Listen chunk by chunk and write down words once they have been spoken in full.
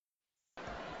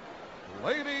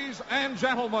Ladies and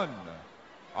gentlemen,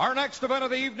 our next event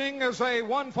of the evening is a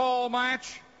one-fall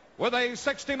match with a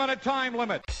 60-minute time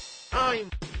limit. 9,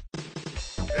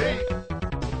 8,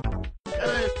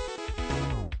 7,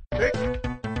 6,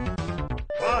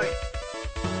 5,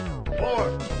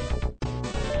 4,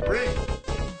 3,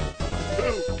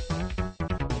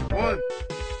 2, 1.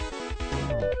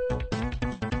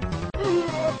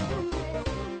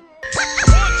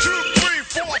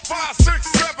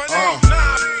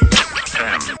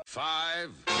 5,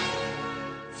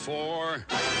 4,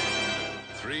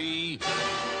 3,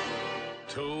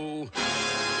 2,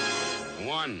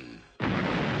 1.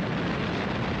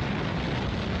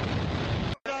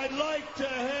 I'd like to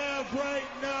have right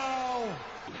now.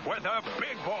 Where the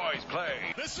big boys play.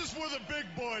 This is where the big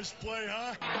boys play,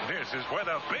 huh? This is where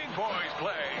the big boys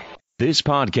play. This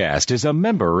podcast is a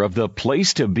member of the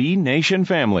Place to Be Nation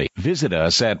family. Visit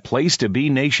us at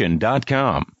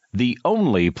placetobenation.com. The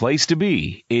only place to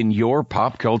be in your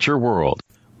pop culture world.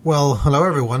 Well, hello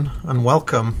everyone, and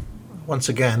welcome once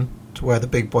again to Where the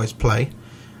Big Boys Play.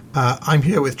 I'm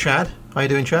here with Chad. How you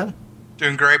doing, Chad?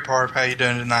 Doing great, Parv. How you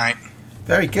doing tonight?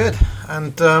 Very good.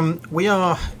 And we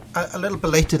are a little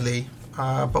belatedly,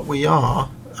 but we are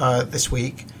this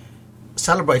week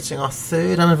celebrating our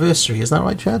 3rd anniversary. Is that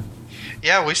right, Chad?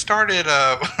 Yeah, we started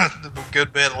a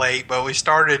good bit late, but we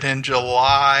started in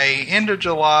July, end of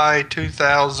July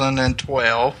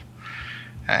 2012.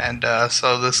 And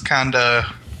so this kind of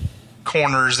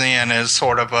corners in as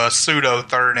sort of a pseudo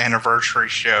 3rd anniversary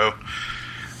show.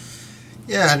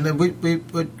 Yeah, and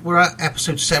we're at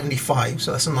episode 75,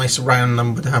 so that's a nice round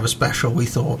number to have a special, we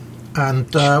thought.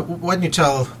 And why don't you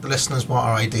tell the listeners what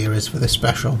our idea is for this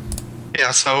special? Yeah,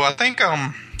 so I think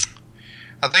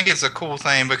it's a cool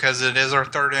thing because it is our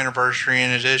 3rd anniversary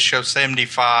and it is show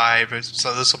 75.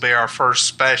 So this will be our first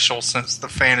special since the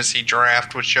fantasy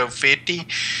draft was show 50.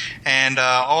 And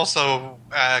also,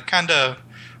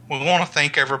 we want to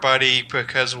thank everybody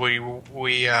because we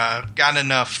got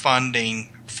enough funding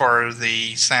for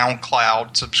the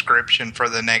SoundCloud subscription for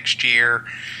the next year.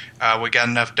 We got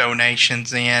enough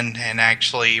donations in and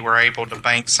actually were able to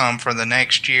bank some for the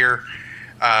next year.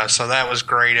 So that was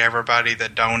great, everybody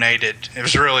that donated. It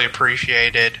was really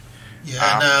appreciated.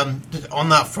 Yeah, and on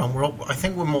that front, I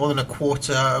think we're more than a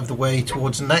quarter of the way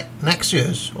towards next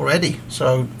year's already.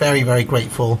 So very, very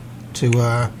grateful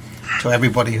to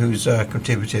everybody who's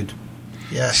contributed.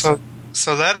 Yes.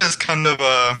 So that is kind of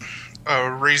a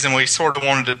reason we sort of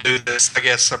wanted to do this, I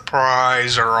guess,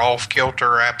 surprise or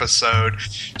off-kilter episode.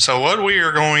 So what we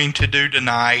are going to do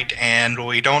tonight, and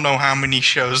we don't know how many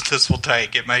shows this will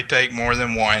take. It may take more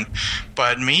than one.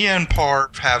 But me and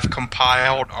Parv have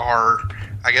compiled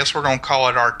I guess we're going to call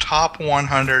it our top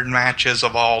 100 matches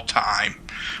of all time.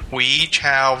 We each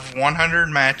have 100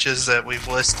 matches that we've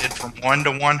listed from 1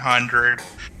 to 100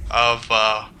 of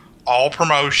all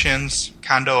promotions,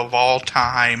 kind of all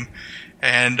time.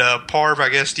 And Parv, I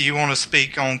guess, do you want to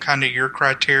speak on kind of your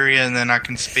criteria, and then I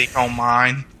can speak on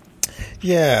mine?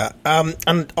 Yeah,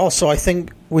 and also I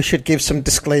think we should give some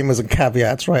disclaimers and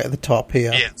caveats right at the top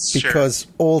here. Yes, because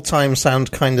sure. All time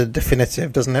sounds kind of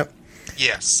definitive, doesn't it?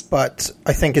 Yes. But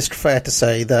I think it's fair to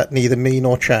say that neither me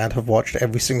nor Chad have watched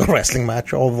every single wrestling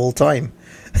match of all time.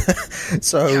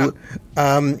 So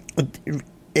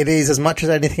it is, as much as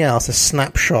anything else, a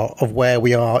snapshot of where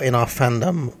we are in our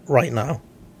fandom right now,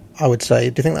 I would say.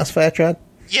 Do you think that's fair, Chad?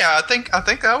 Yeah, I think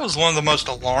that was one of the most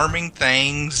alarming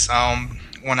things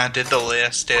when I did the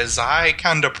list. Is I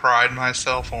kind of pride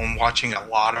myself on watching a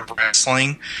lot of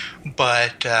wrestling,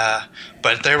 but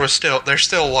there's still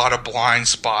a lot of blind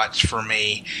spots for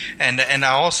me. And I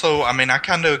also, I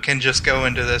kind of can just go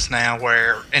into this now.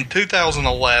 Where in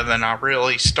 2011 I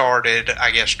really started, I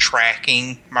guess,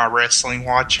 tracking my wrestling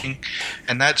watching,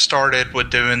 and that started with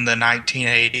doing the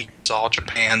 1980 All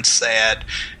Japan set,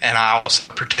 and I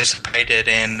also participated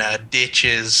in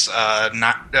Ditch's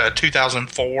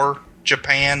 2004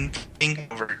 Japan thing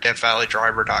over at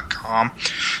DeathValleyDriver.com.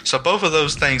 So both of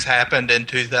those things happened in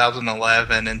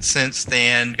 2011, and since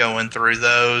then, going through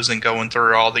those and going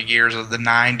through all the years of the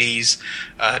 90s,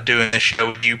 doing the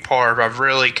show with you, Parv, I've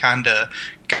really kind of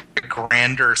got a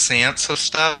grander sense of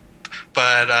stuff.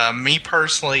 But me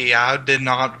personally, I did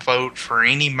not vote for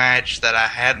any match that I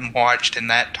hadn't watched in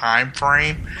that time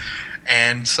frame.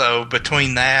 And so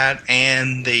between that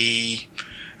and the,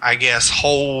 I guess,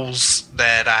 holes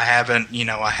that I haven't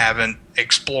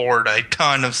explored a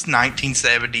ton of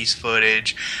 1970s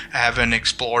footage. I haven't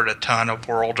explored a ton of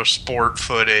World of Sport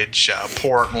footage,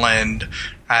 Portland,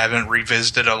 I haven't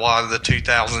revisited a lot of the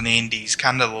 2000 indies.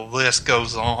 Kind of the list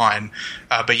goes on.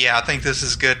 But yeah, I think this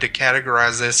is good to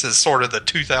categorize this as sort of the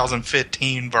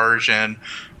 2015 version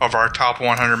of our top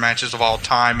 100 matches of all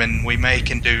time, and we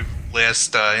can do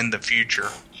list in the future.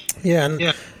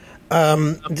 Yeah,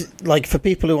 and like for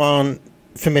people who aren't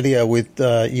familiar with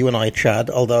you and I, Chad,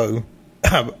 although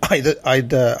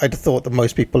I'd thought that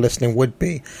most people listening would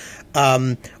be.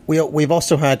 We've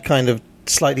also had kind of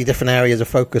slightly different areas of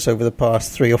focus over the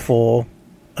past 3 or 4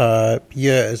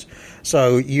 years.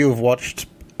 So you've watched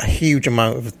a huge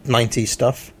amount of 90s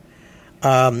stuff,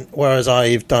 whereas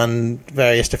I've done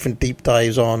various different deep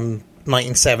dives on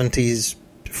 1970s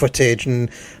footage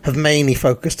and have mainly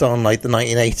focused on like the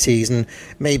 1980s and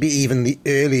maybe even the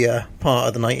earlier part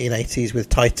of the 1980s with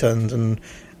Titans and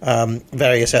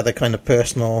various other kind of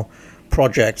personal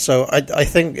projects. So I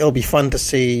think it'll be fun to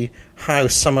see how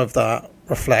some of that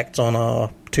reflects on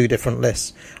our 2 different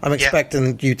lists. I'm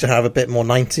expecting you to have a bit more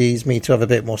 90s, me to have a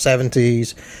bit more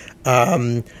 70s.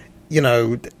 I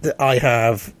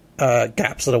have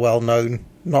gaps that are well known,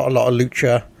 not a lot of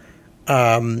lucha,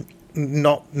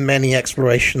 not many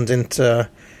explorations into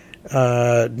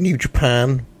New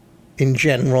Japan in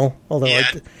general, although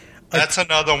that's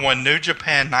another one, New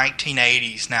Japan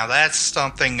 1980s. Now, that's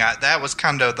something that was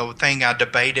kind of the thing I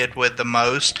debated with the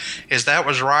most, is that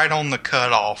was right on the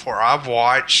cutoff where I've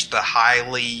watched the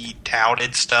highly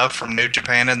touted stuff from New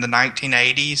Japan in the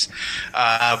 1980s,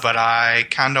 but I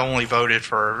kind of only voted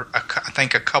for, I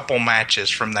think, a couple matches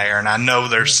from there, and I know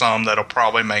there's some that'll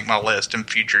probably make my list in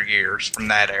future years from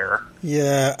that era.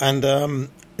 Yeah, and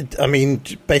I mean,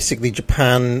 basically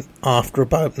Japan after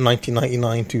about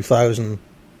 1999, 2000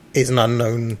 is an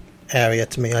unknown area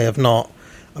to me. I've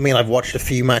watched a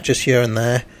few matches here and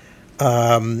there.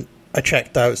 I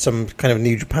checked out some kind of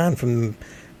New Japan from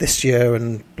this year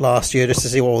and last year just to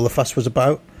see what all the fuss was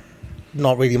about.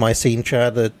 Not really my scene,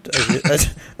 Chad,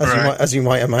 as you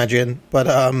might imagine. But,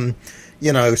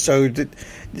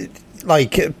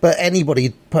 but anybody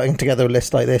putting together a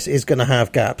list like this is going to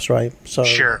have gaps, right? So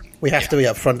sure. We have to be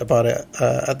upfront about it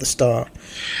at the start.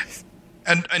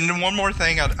 And one more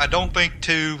thing, I don't think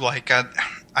too,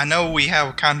 I know we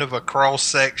have kind of a cross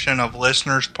section of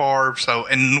listeners, Parv, so,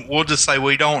 and we'll just say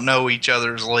we don't know each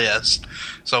other's list,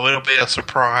 so it'll be a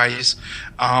surprise.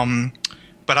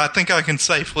 But I think I can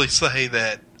safely say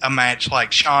that a match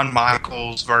like Shawn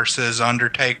Michaels versus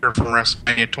Undertaker from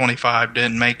WrestleMania 25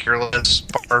 didn't make your list,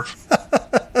 Parv.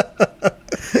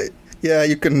 Yeah,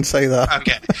 you couldn't say that.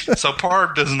 Okay, so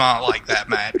Parv does not like that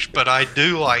match, but I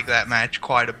do like that match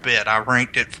quite a bit. I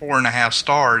ranked it 4.5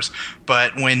 stars,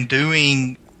 but when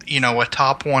doing, a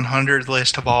top 100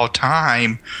 list of all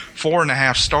time,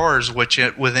 4.5 stars, which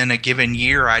within a given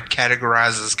year I'd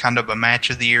categorize as kind of a match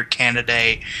of the year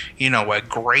candidate, a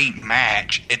great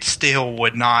match, it still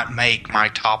would not make my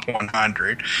top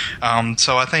 100.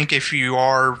 So I think if you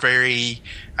are very,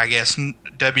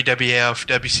 WWF,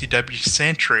 WCW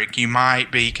centric, you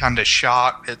might be kind of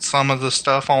shocked at some of the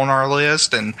stuff on our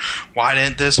list and why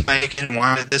didn't this make it?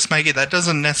 Why did this make it? That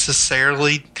doesn't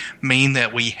necessarily mean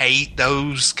that we hate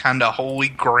those kind of holy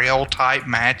grail type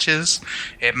matches.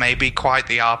 It may be quite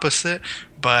the opposite,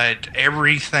 but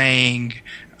everything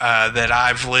that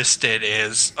I've listed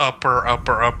is upper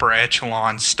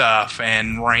echelon stuff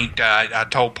and ranked. I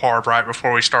told Parv right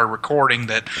before we started recording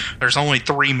that there's only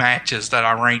 3 matches that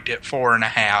I ranked at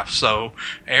 4.5. So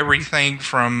everything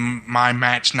from my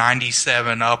match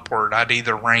 97 upward, I'd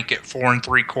either rank at 4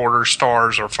 3/4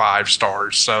 stars or 5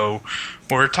 stars. So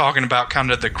we're talking about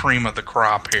kind of the cream of the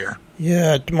crop here.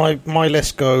 Yeah, my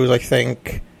list goes, I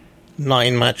think,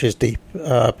 9 matches deep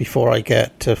before I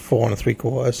get to 4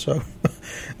 3/4. So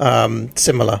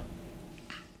similar.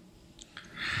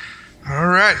 All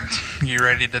right, you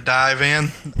ready to dive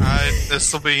in?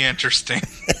 This will be interesting.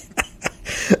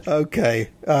 Okay,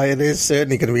 it is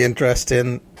certainly going to be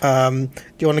interesting. Do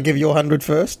you want to give your 100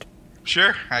 first?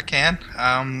 Sure, I can.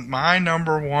 My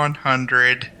number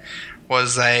 100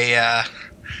 was a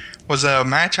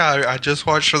match I just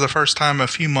watched for the first time a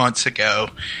few months ago,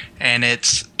 and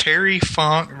it's Terry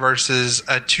Funk versus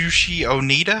Atsushi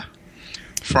Onita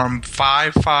from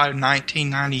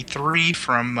 5/5/1993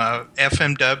 from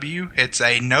FMW. It's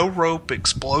a no-rope,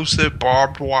 explosive,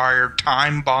 barbed wire,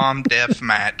 time bomb death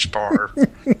match, Parv.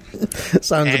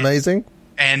 Sounds amazing.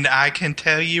 And I can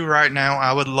tell you right now,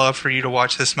 I would love for you to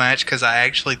watch this match because I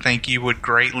actually think you would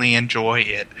greatly enjoy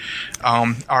it.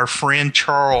 Our friend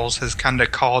Charles has kind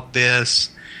of called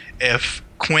this, if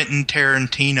Quentin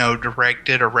Tarantino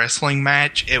directed a wrestling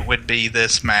match, it would be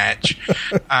this match.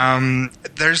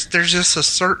 There's just a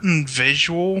certain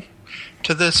visual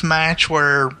to this match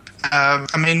where I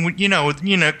mean, you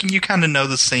kind of know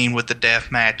the scene with the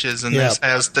death matches, and this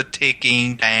has the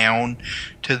ticking down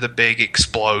to the big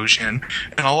explosion.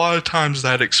 And a lot of times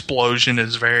that explosion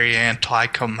is very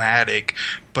anticlimactic.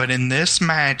 But in this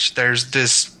match, there's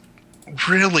this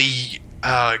really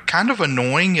kind of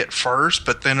annoying at first,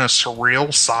 but then a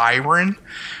surreal siren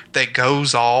that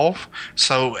goes off.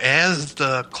 So as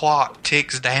the clock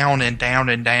ticks down and down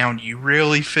and down, you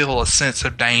really feel a sense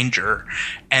of danger.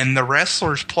 And the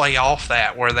wrestlers play off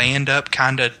that, where they end up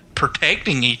kind of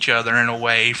protecting each other in a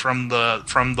way from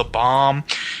the bomb.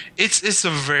 It's a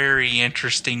very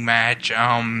interesting match.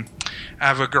 I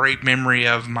have a great memory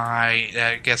of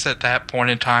I guess at that point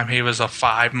in time, he was a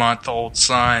 5-month-old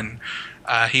son.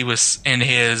 He was in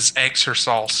his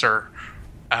exerciser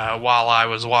while I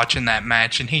was watching that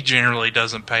match, and he generally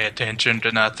doesn't pay attention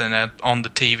to nothing on the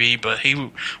TV, but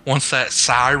once that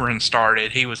siren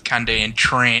started, he was kind of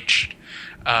entrenched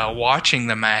watching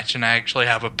the match, and I actually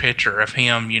have a picture of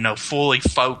him, fully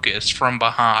focused from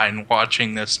behind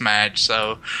watching this match.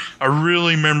 So a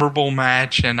really memorable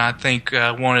match, and I think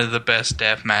one of the best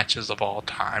death matches of all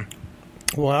time.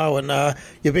 Wow, and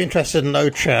you'll be interested to know,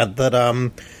 Chad, that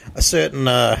a certain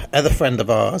other friend of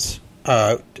ours,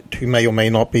 who may or may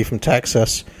not be from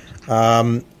Texas,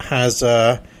 has,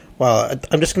 I'm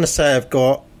just going to say I've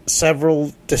got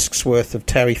several discs worth of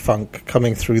Terry Funk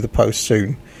coming through the post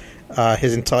soon,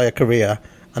 his entire career,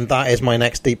 and that is my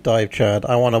next deep dive, Chad.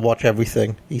 I want to watch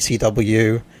everything,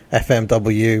 ECW,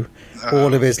 FMW,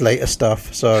 all of his later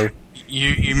stuff, so...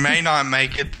 You may not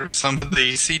make it through some of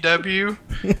the ECW.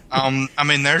 I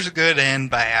mean, there's good and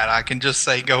bad. I can just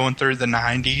say going through the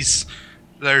 90s,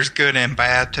 there's good and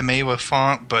bad to me with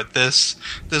Funk, but this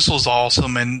was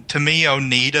awesome. And to me,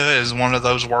 Onita is one of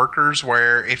those workers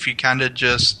where if you kind of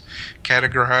just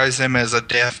categorize him as a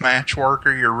deathmatch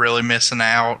worker, you're really missing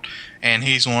out. And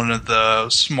he's one of the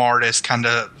smartest, kind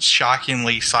of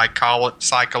shockingly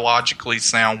psychologically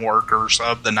sound workers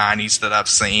of the 90s that I've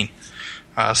seen.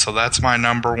 So that's my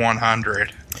number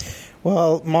 100.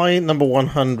 Well, my number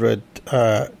 100,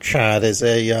 Chad, is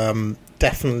a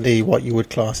definitely what you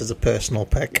would class as a personal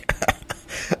pick.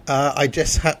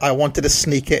 I wanted to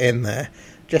sneak it in there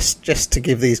just to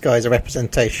give these guys a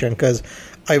representation, because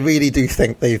I really do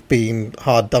think they've been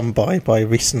hard done by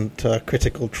recent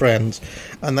critical trends,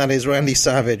 and that is Randy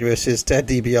Savage versus Ted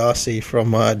DiBiase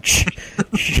from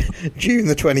June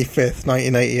the 25th,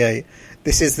 1988.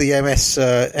 This is the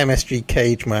MSG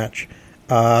cage match,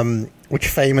 which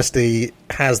famously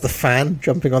has the fan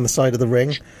jumping on the side of the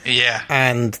ring. Yeah.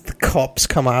 And the cops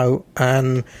come out,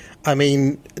 and, I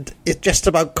mean, it's just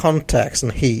about context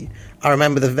and heat. I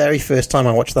remember the very first time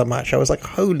I watched that match, I was like,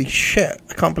 holy shit,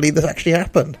 I can't believe this actually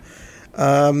happened.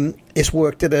 It's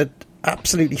worked at an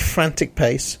absolutely frantic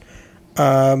pace.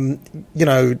 I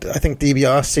think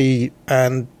DiBiase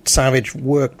and Savage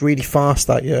worked really fast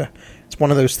that year. It's one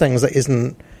of those things that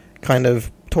isn't kind of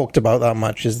talked about that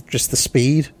much, is just the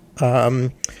speed.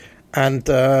 Very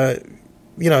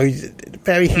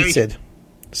heated.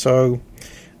 So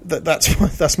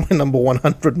that's my number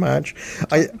 100 match.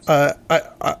 I'd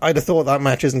have thought that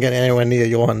match isn't getting anywhere near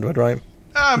your 100, right?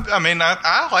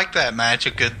 I like that match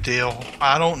a good deal.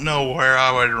 I don't know where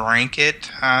I would rank it.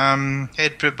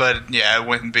 It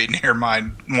wouldn't be near my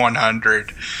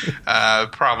 100.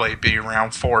 Probably be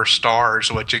around 4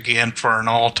 stars, which again, for an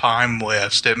all-time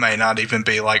list, it may not even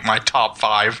be like my top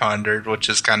 500, which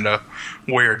is kind of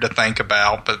weird to think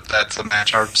about, but that's a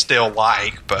match I still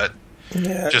like, but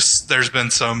just there's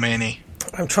been so many.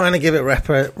 I'm trying to give it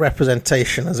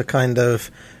representation as a kind of...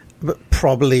 but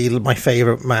probably my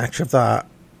favourite match of that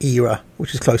era,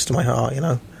 which is close to my heart,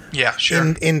 Yeah, sure.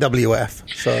 In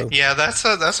WF. So yeah, that's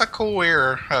a cool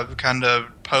era of kind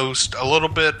of a little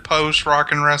bit post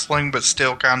rock and wrestling, but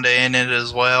still kind of in it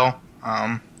as well.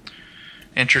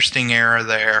 Interesting era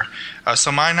there.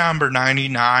 So my number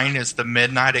 99 is the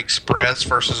Midnight Express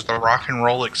versus the Rock and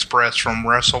Roll Express from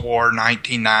Wrestle War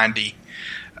 1990.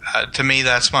 To me,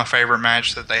 that's my favorite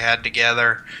match that they had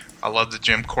together. I love the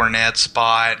Jim Cornette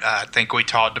spot. I think we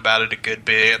talked about it a good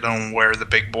bit on where the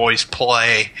big boys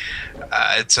play.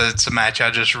 It's a match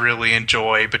I just really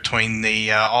enjoy between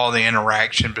all the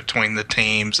interaction between the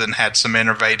teams, and had some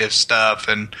innovative stuff,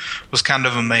 and was kind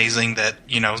of amazing that,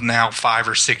 now 5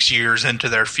 or 6 years into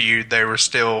their feud, they were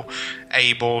still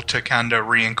able to kind of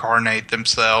reincarnate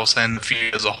themselves and the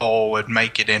feud as a whole and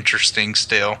make it interesting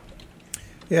still.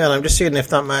 Yeah, and I'm just seeing if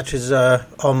that match is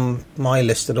on my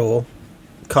list at all.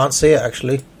 Can't see it,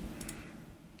 actually.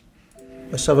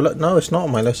 Let's have a look. No, it's not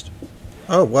on my list.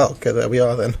 Oh, well, okay, there we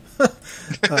are then.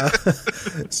 I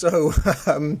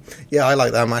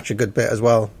like that match a good bit as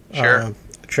well. Sure.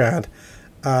 Chad.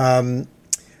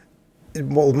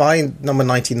 well, my number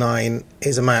 99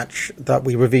 is a match that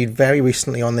we reviewed very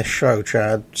recently on this show,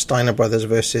 Chad. Steiner Brothers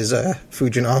versus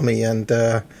Fujinami and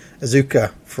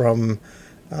Azuka from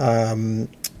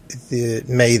the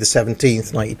May the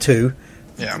 17th, 92.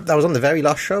 Yeah. That was on the very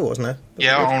last show, wasn't it?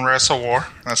 Yeah, on Wrestle War.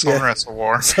 That's on Wrestle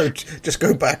War. So just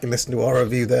go back and listen to our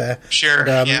review there. Sure,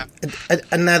 yeah.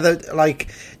 Another,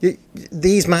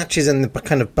 these matches in the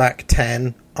kind of back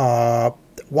 10 are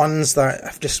ones that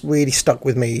have just really stuck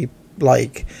with me,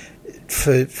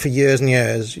 for years and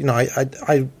years. You know,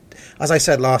 I as I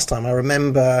said last time, I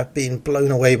remember being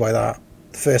blown away by that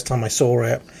the first time I saw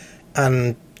it.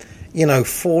 And, you know,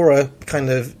 for a kind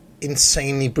of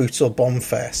insanely brutal bomb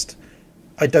fest,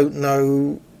 I don't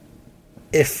know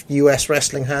if US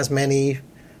wrestling has many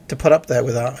to put up there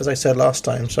with that, as I said last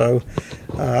time. So,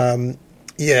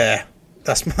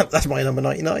 that's my number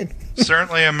 99.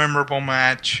 Certainly a memorable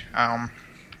match.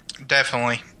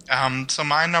 Definitely. So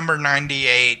my number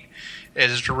 98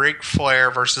 is Ric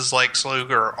Flair versus Lex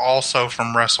Luger, also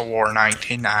from Wrestle War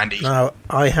 1990. Now,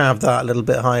 I have that a little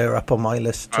bit higher up on my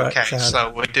list. Okay, Chad. so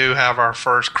we do have our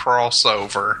first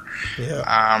crossover,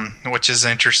 which is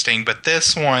interesting. But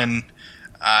this one,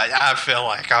 I feel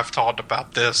like I've talked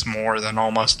about this more than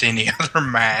almost any other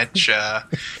match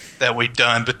that we've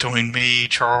done between me,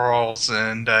 Charles,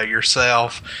 and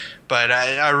yourself. But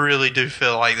I really do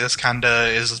feel like this kind of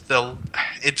is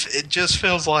it just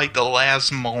feels like the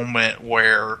last moment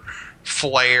where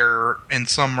Flair, in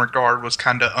some regard, was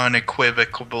kind of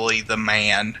unequivocally the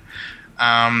man.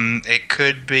 It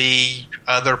could be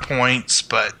other points,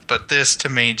 but this to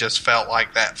me just felt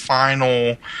like that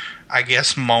final, I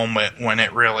guess, moment when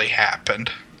it really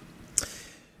happened.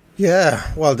 Yeah,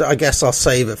 well, I guess I'll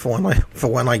save it for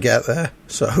when I get there.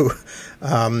 So,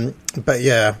 but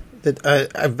yeah.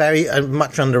 A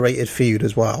much underrated feud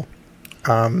as well.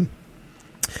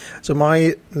 So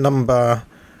my number,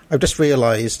 I've just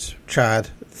realised, Chad,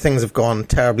 things have gone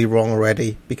terribly wrong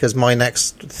already, because my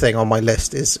next thing on my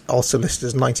list is also listed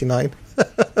as 99.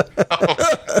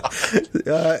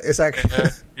 It's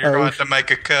actually you're going to have to make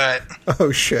a cut.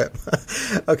 Oh shit.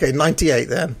 Okay, 98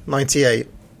 then. 98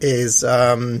 is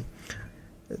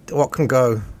what can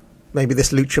go? Maybe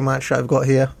this lucha match I've got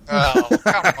here. Oh,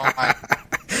 come on.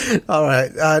 All right,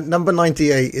 number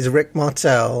 98 is Rick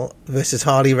Martel versus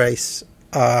Harley Race.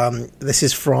 This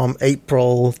is from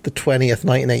April the 20th,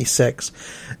 1986.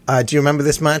 Do you remember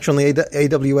this match on the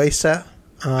AWA set?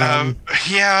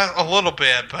 Yeah, a little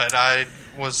bit, but I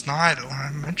was not.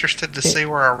 I'm interested to see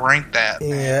where I ranked that.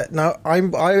 Yeah, no, I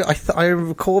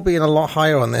recall being a lot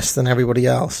higher on this than everybody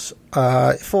else.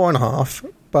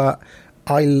 4.5, but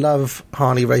I love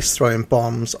Harley Race throwing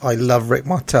bombs. I love Rick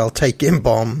Martel taking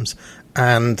bombs.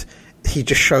 And he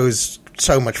just shows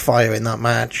so much fire in that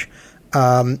match.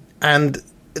 And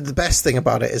the best thing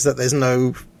about it is that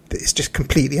it's just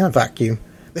completely in a vacuum.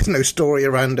 There's no story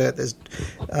around it. There's,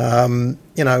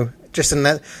 just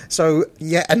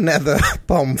yet another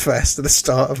bomb fest at the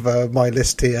start of my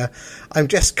list here. I'm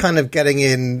just kind of getting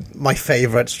in my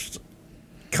favourites,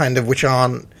 kind of, which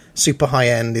aren't super high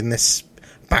end in this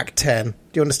back 10. Do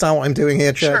you understand what I'm doing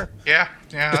here, Chad? Sure. Yeah.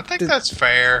 I think that's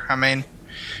fair. I mean,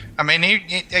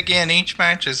 again, each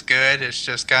match is good. It's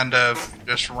just kind of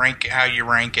just rank it how you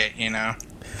rank it, you know.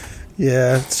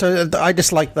 Yeah, so I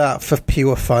just like that for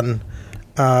pure fun,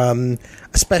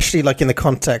 especially like in the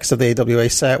context of the AWA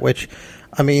set, which,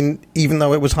 I mean, even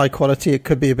though it was high quality, it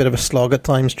could be a bit of a slog at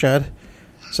times, Chad.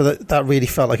 So that really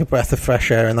felt like a breath of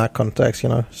fresh air in that context, you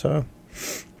know. So,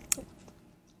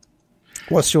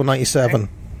 what's your 97?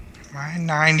 My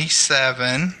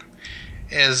 97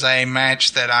 is a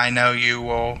match that I know you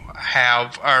will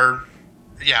have, my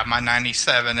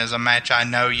 97 is a match I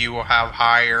know you will have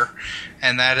higher,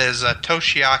 and that is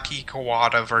Toshiaki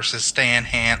Kawada versus Stan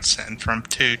Hansen from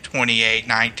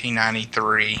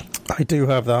 2/28/1993. I do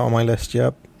have that on my list,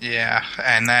 yep. Yeah,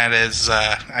 and that is,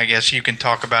 I guess you can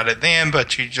talk about it then,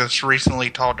 but you just recently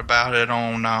talked about it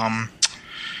on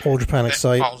All Japan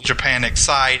Excite. All Japan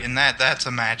Excite, and that's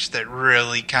a match that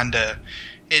really kind of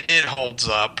it holds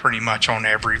up pretty much on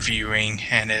every viewing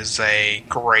and is a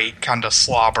great kind of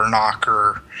slobber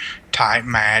knocker type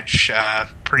match.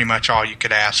 Pretty much all you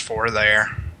could ask for there.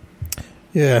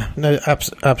 Yeah, no,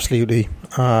 absolutely.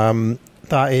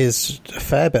 That is a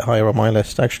fair bit higher on my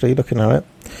list, actually, looking at it.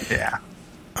 Yeah.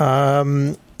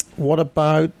 What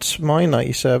about my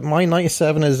 97? My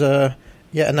 97 is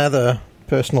yet another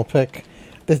personal pick.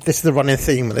 This is the running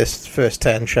theme of this first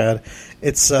 10, Chad.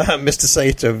 It's Mr.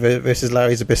 Sato versus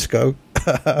Larry Zbyszko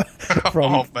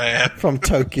from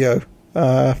Tokyo,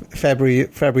 February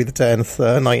the 10th,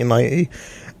 1990.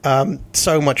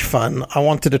 So much fun. I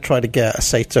wanted to try to get a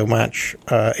Sato match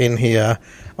in here.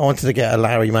 I wanted to get a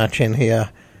Larry match in here.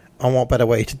 And what better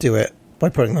way to do it by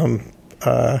putting them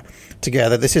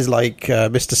together? This is like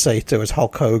Mr. Sato as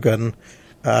Hulk Hogan,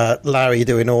 Larry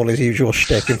doing all his usual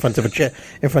shtick in front of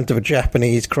a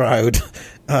Japanese crowd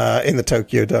in the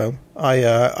Tokyo Dome.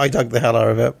 I dug the hell out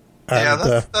of it.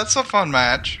 And, that's a fun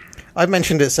match. I've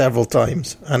mentioned it several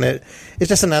times, and it's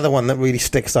just another one that really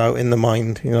sticks out in the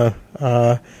mind.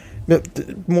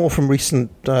 More from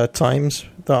recent times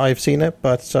that I've seen it,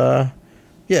 but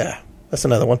yeah, that's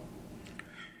another one.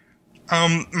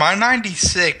 My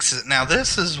 96. Now,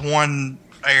 this is one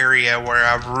area where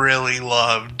I've really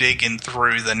loved digging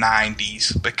through the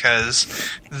 90s, because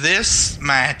this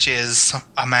match is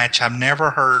a match I've never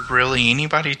heard really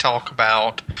anybody talk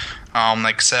about,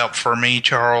 except for me,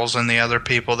 Charles, and the other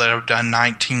people that have done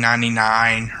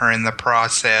 1999 or in the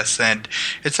process. And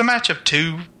it's a match of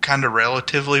two kind of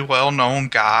relatively well-known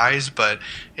guys, but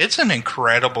it's an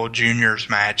incredible juniors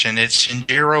match, and it's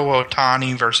Shinjiro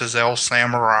Otani versus El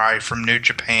Samurai from New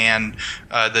Japan.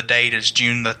 The date is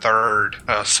June the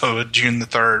 3rd, so June the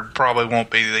 3rd probably won't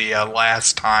be the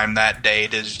last time that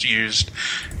date is used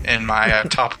in my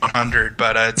top 100,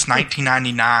 but it's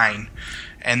 1999.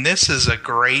 And this is a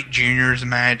great juniors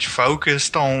match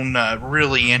focused on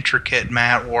really intricate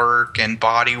mat work and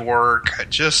body work.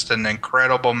 Just an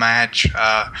incredible match.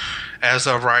 As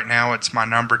of right now, it's my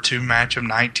number 2 match of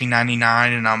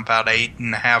 1999, and I'm about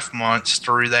 8.5 months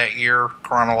through that year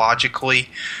chronologically.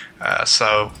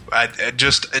 So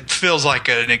it feels like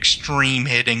an extreme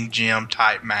hitting gym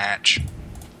type match.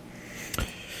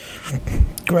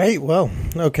 Great. Well,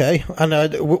 okay. And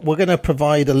we're going to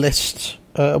provide a list.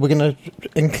 We're going to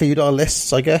include our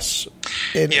lists, I guess,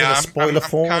 in a spoiler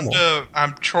form.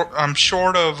 I'm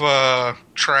short of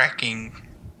tracking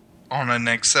on an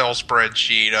Excel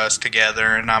spreadsheet us together,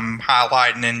 and I'm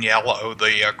highlighting in yellow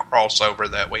the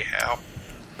crossover that we have.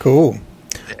 Cool.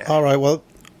 Yeah. All right. Well,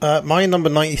 my number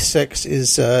 96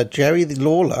 is Jerry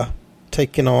Lawler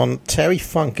taking on Terry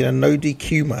Funk in a no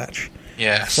DQ match.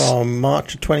 Yes. From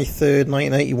March 23rd,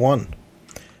 1981.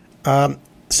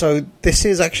 So this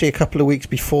is actually a couple of weeks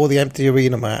before the Empty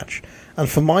Arena match, and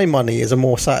for my money is a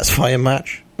more satisfying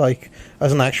match, like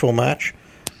as an actual match.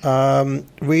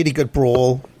 Really good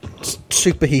brawl,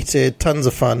 super heated, tons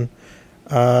of fun,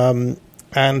 and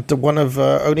one of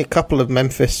only a couple of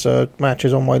Memphis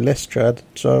matches on my list, Chad.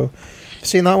 So,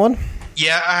 seen that one?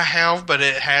 Yeah, I have, but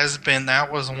that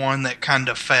was one that kind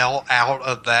of fell out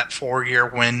of that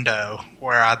 4-year window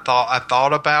where I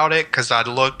thought about it, because I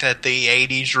looked at the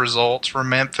 80s results for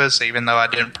Memphis, even though I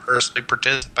didn't personally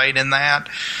participate in that.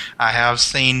 I have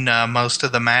seen most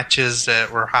of the matches that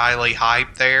were highly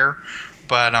hyped there,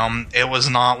 but it was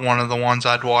not one of the ones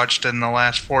I'd watched in the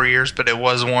last 4 years, but it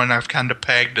was one I've kind of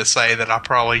pegged to say that I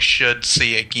probably should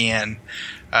see again.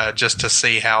 Just to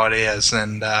see how it is,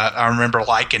 and I remember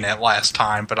liking it last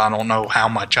time, but I don't know how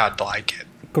much I'd like it.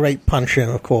 Great punching,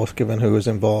 of course, given who was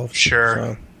involved. Sure.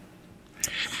 So.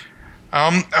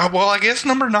 Well, I guess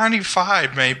number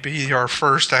 95 may be our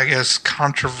first,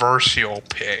 controversial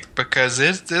pick, because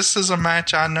this is a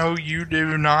match I know you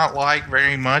do not like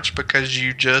very much because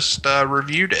you just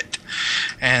reviewed it.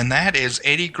 And that is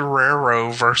Eddie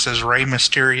Guerrero versus Rey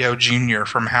Mysterio Jr.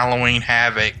 from Halloween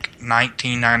Havoc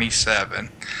 1997.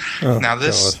 Now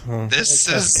this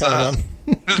is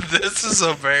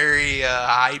a very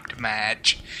hyped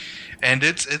match. And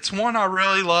it's one I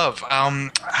really love.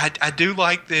 I do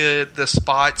like the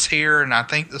spots here, and I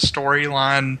think the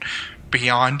storyline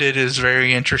beyond it is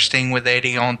very interesting, with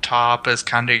Eddie on top as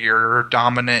kind of your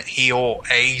dominant heel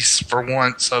ace for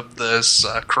once of this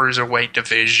cruiserweight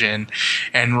division,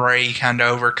 and Ray kind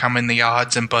of overcoming the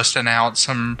odds and busting out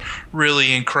some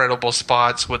really incredible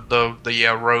spots with the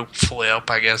rope flip,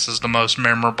 I guess, is the most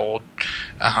memorable.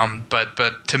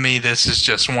 But to me, this is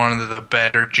just one of the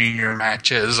better junior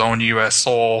matches on U.S.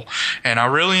 soil, and I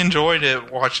really enjoyed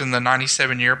it watching the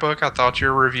 97 yearbook. I thought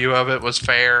your review of it was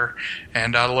fair,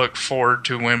 and I look forward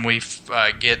to when we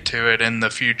get to it in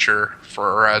the future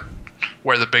for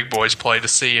where the big boys play, to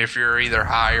see if you're either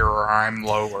higher or I'm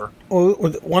lower. Well,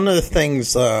 one of the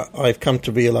things I've come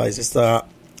to realize is that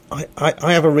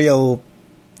I have a real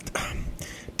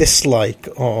dislike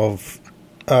of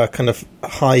kind of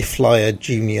high flyer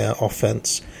junior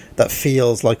offense that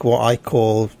feels like what I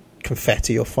call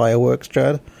confetti or fireworks,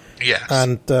 Chad. Yes.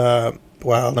 And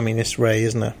it's Ray,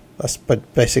 isn't it? That's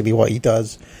basically what he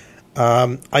does.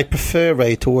 I prefer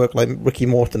Ray to work like Ricky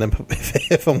Morton,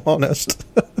 if I'm honest.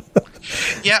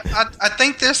 Yeah, I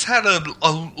think this had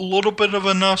a little bit of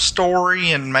enough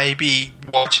story, and maybe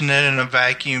watching it in a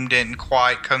vacuum didn't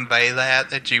quite convey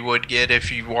that you would get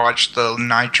if you watched the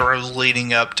Nitros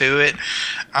leading up to it,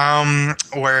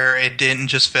 where it didn't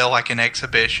just feel like an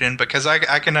exhibition, because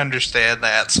I can understand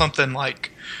that. Something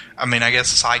like, I mean, I guess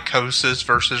Psychosis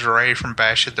versus Ray from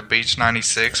Bash at the Beach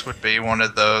 96 would be one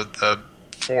of the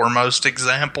foremost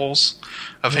examples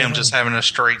of him just having a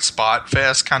straight spot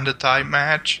fest kind of type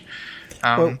match.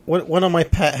 Well, one of my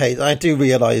pet hates, I do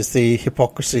realise the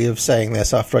hypocrisy of saying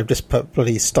this after I've just put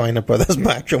bloody Steiner Brothers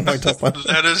match on my top one.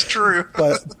 That is true.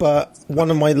 But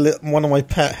one of my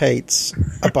pet hates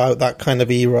about that kind of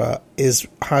era is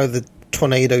how the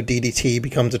Tornado DDT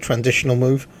becomes a transitional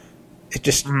move. It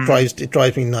just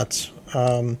drives me nuts.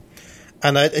 And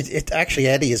it actually,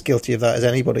 Eddie is guilty of that as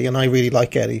anybody, and I really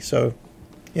like Eddie, so,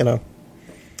 you know,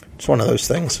 it's one of those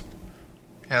things.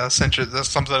 Yeah, that's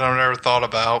something I've never thought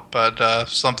about, but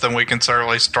something we can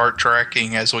certainly start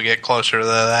tracking as we get closer to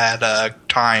that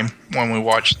time when we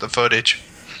watch the footage.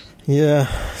 Yeah,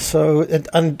 so,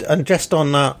 and just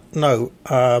on that note,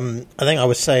 I think I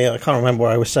was saying, I can't remember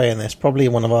where I was saying this, probably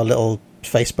in one of our little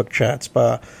Facebook chats,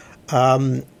 but,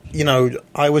 you know,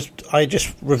 I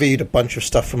just reviewed a bunch of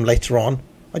stuff from later on.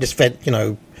 I just,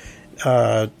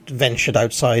 ventured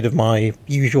outside of my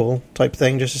usual type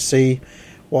thing just to see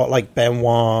what, like,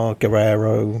 Benoit,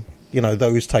 Guerrero, you know,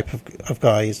 those type of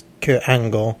guys, Kurt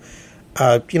Angle,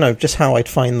 you know, just how I'd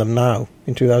find them now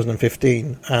in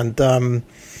 2015. And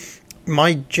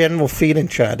my general feeling,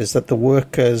 Chad, is that the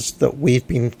workers that we've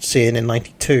been seeing in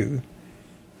 92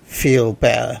 feel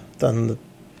better than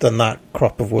that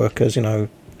crop of workers, you know,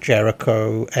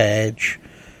 Jericho, Edge,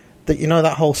 that, you know,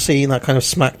 that whole scene, that kind of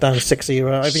SmackDown 6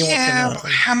 era. I've been watching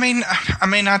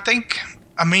that.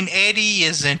 I mean, Eddie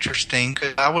is interesting,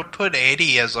 because I would put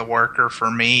Eddie as a worker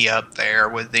for me up there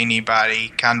with anybody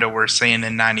kind of we're seeing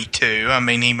in 92. I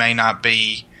mean, he may not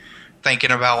be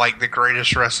thinking about, like, the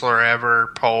greatest wrestler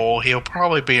ever poll. He'll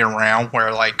probably be around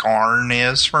where, like, Arn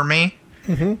is for me.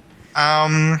 Mm-hmm.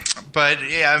 But,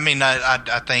 yeah, I mean,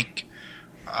 I think,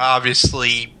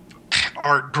 obviously,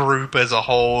 our group as a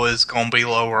whole is going to be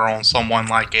lower on someone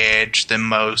like Edge than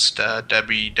most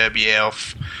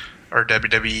WWF or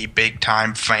WWE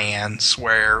big-time fans,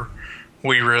 where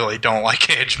we really don't like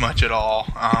Edge much at all.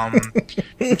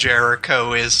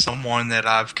 Jericho is someone that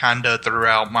I've kind of,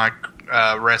 throughout my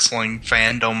wrestling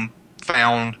fandom,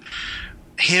 found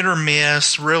hit or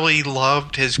miss. Really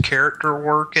loved his character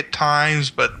work at times,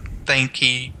 but think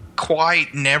he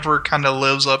quite never kind of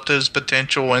lives up to his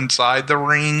potential inside the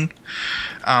ring.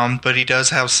 But he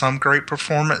does have some great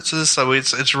performances, so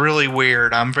it's really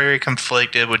weird. I'm very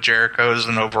conflicted with Jericho as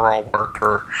an overall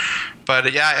worker.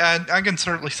 But yeah, I can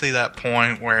certainly see that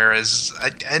point, whereas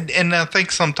and I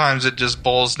think sometimes it just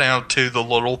boils down to the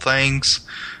little things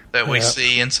that we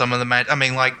see in some of the match. I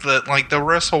mean, like the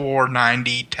Wrestle War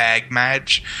 90 tag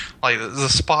match, like the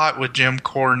spot with Jim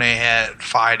Cornette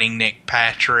fighting Nick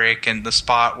Patrick, and the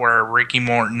spot where Ricky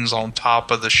Morton's on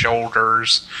top of the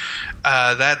shoulders.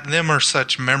 Them are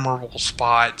such memorable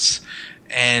spots.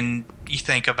 And you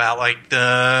think about, like,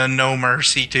 the No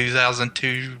Mercy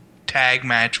 2002 tag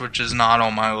match, which is not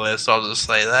on my list, I'll just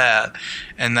say that.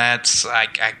 And that's, I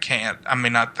can't, I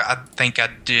mean, I think I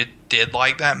did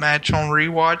like that match on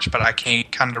rewatch, but I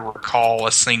can't kind of recall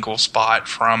a single spot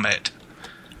from it.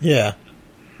 Yeah.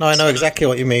 No, I know exactly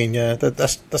what you mean, yeah.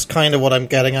 That's kind of what I'm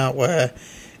getting at, where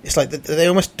it's like they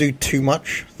almost do too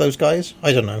much, those guys.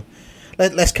 I don't know.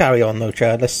 Let's carry on, though,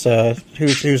 Chad. Let's.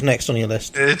 Who's next on your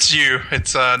list? It's you.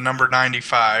 It's number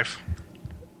 95.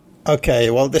 Okay,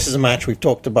 well, this is a match we've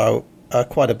talked about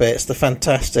quite a bit. It's the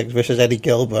Fantastics versus Eddie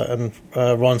Gilbert and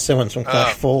Ron Simmons from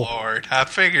Clash 4. Oh, Lord. I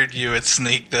figured you would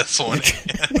sneak this one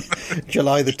in.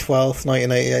 July the 12th,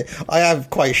 1988. I have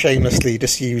quite shamelessly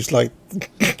just used like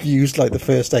the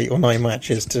first 8 or 9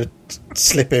 matches to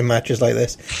slip in matches like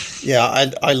this.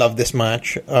 Yeah, I love this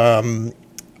match.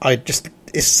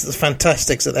 It's the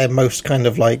Fantastics at their most kind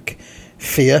of like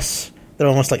fierce. They're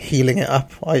almost like healing it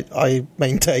up, I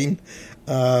maintain.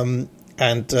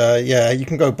 Yeah, you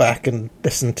can go back and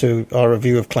listen to our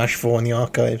review of Clash 4 in the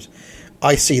archives.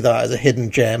 I see that as a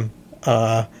hidden gem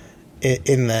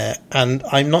in there, and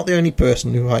I'm not the only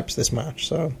person who hypes this match.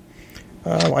 So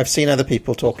I've seen other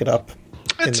people talk it up.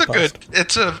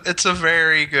 It's a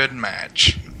very good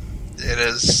match. It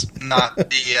is not the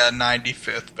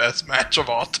 95th best match of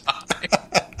all time.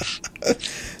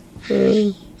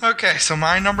 Okay, so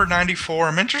my number 94.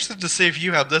 I'm interested to see if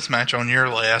you have this match on your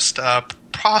list.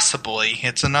 possibly.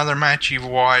 It's another match you've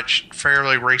watched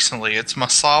fairly recently. It's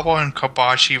Misawa and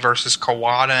Kobashi versus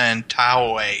Kawada and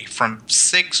Taue from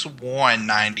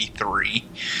 6/1/93.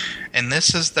 And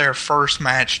this is their first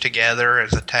match together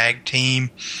as a tag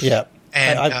team. Yeah.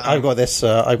 And I've got this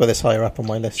higher up on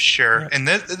my list. Sure. Yeah. And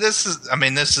this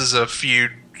is a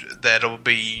feud that'll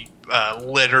be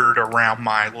littered around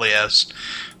my list.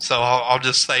 So I'll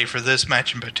just say for this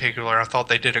match in particular, I thought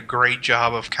they did a great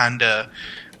job of kind of,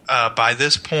 by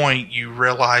this point, you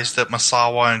realize that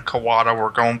Misawa and Kawada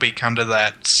were going to be kind of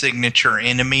that signature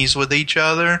enemies with each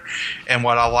other. And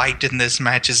what I liked in this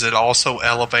match is it also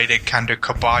elevated kind of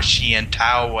Kobashi and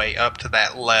Taue up to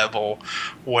that level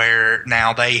where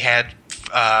now they had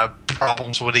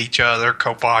problems with each other.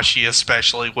 Kobashi,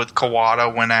 especially with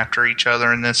Kawada, went after each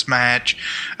other in this match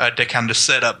to kind of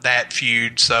set up that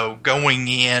feud. So going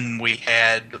in, we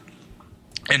had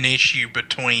an issue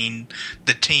between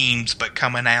the teams, but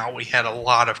coming out, we had a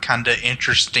lot of kind of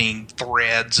interesting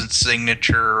threads and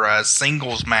signature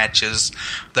singles matches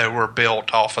that were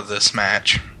built off of this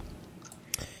match.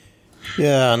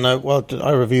 Yeah, no, well,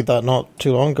 I reviewed that not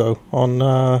too long ago on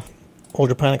All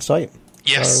Japan Excite.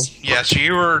 Yes, yes,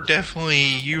 you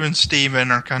and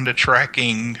Steven are kind of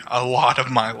tracking a lot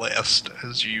of my list,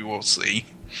 as you will see.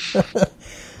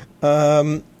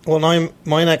 Well,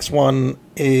 my next one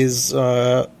is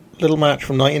a little match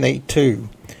from 1982,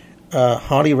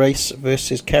 Harley Race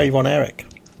versus Kerry Von Erich.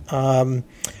 And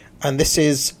this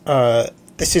is one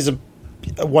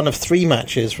of three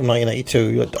matches from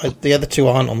 1982. The other two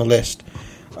aren't on the list.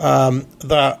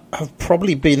 That have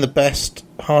probably been the best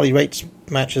Harley Race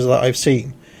matches that I've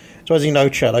seen. So as you know,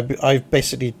 Chad, I've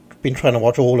basically been trying to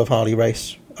watch all of Harley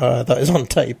Race that is on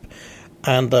tape,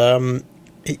 and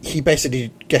he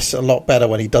basically gets a lot better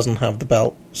when he doesn't have the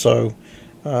belt. So,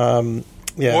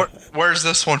 yeah. Where's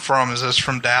this one from? Is this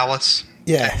from Dallas?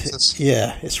 Yeah, Texas?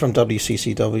 It's from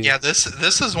WCCW. Yeah,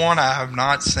 this is one I have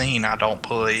not seen, I don't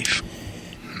believe.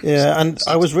 Yeah, and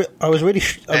I was really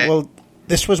well.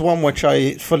 This was one which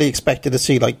I fully expected to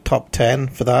see like top 10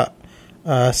 for that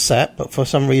set, but for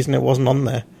some reason it wasn't on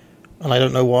there, and I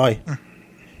don't know why.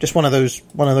 Just one of those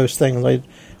things.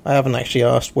 I haven't actually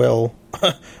asked Will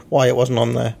why it wasn't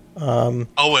on there.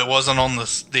 It wasn't on the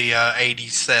 80s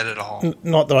set at all.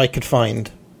 Not that I could find,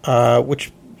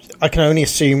 which I can only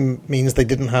assume means they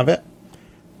didn't have it.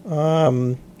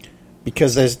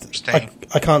 Because I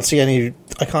can't see any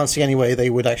way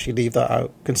they would actually leave that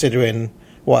out, considering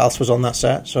what else was on that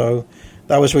set. So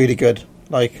that was really good.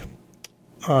 Like,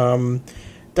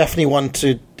 definitely one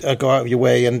to go out of your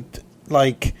way. And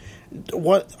like,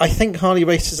 what I think Harley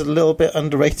Race is a little bit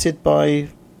underrated by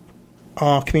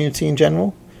our community in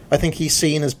general. I think he's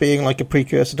seen as being like a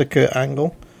precursor to Kurt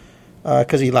Angle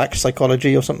because he lacks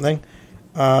psychology or something.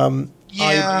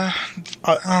 Yeah.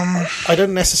 I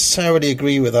don't necessarily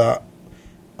agree with that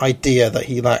idea that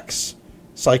he lacks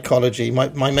psychology.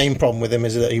 My main problem with him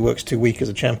is that he works too weak as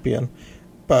a champion.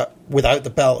 But without the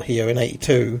belt here in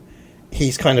 82,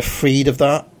 he's kind of freed of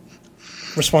that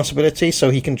responsibility, so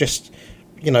he can just,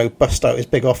 bust out his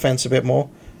big offense a bit more.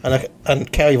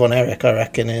 And Kerry Von Erich, I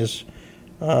reckon, is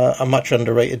a much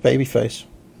underrated babyface.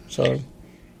 So.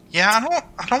 Yeah,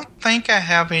 I don't think I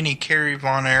have any Kerry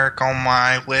Von Erich on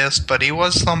my list, but he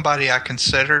was somebody I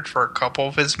considered for a couple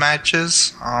of his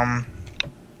matches.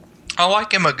 I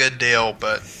like him a good deal,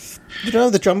 but... You don't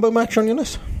have the Jumbo match on your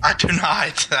list? I do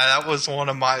not. That was one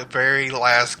of my very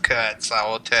last cuts, I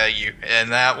will tell you.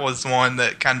 And that was one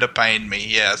that kind of pained me,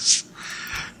 yes.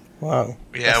 Wow.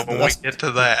 Yeah, when we get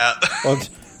to that. Well,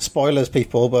 spoilers,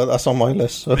 people, but that's on my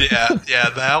list. So. Yeah,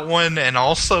 that one, and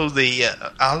also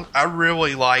I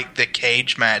really like the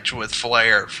cage match with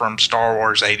Flair from Star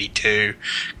Wars 82,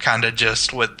 kind of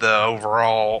just with the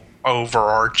overall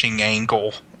overarching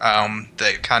angle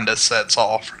that kind of sets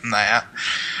off from that.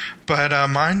 But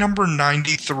my number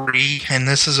 93, and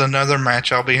this is another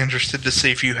match I'll be interested to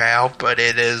see if you have, but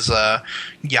it is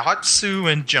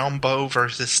Yatsu and Jumbo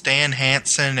versus Stan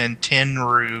Hansen and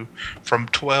Tenryu from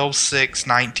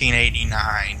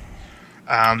 12/6/1989.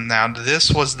 Now,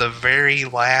 this was the very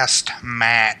last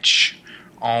match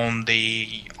on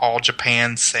the All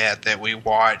Japan set that we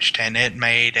watched, and it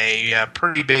made a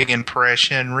pretty big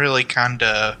impression, really kind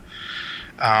of...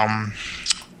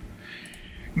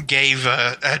 gave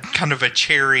a kind of a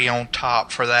cherry on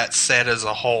top for that set as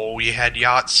a whole. You had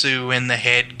Yatsu in the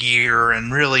headgear,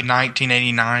 and really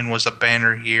 1989 was a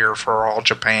banner year for All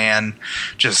Japan.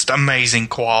 Just amazing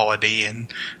quality,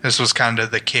 and this was kind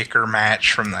of the kicker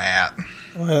match from that.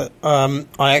 Well,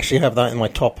 I actually have that in my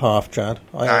top half, Chad.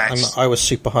 Nice. I was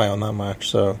super high on that match,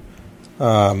 so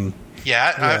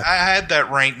Yeah, I had that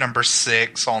ranked number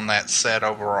 6 on that set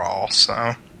overall.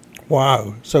 So.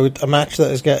 Wow. So a match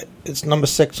that it's number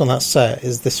 6 on that set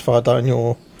is this far down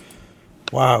your...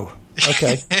 Wow.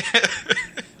 Okay.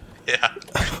 Yeah.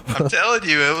 I'm telling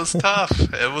you, it was tough.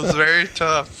 It was very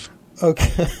tough.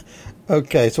 Okay.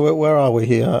 Okay, so where are we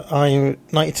here? I'm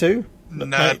 92? No,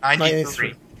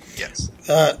 93. Yes.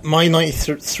 My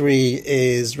 93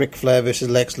 is Ric Flair versus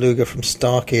Lex Luger from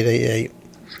Starrcade 88.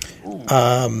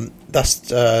 That's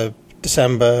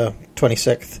December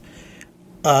 26th.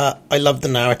 I love the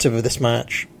narrative of this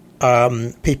match.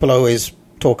 People always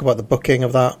talk about the booking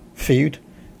of that feud,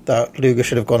 that Luger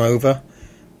should have gone over.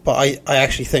 But I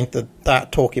actually think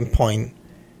that talking point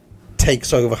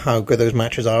takes over how good those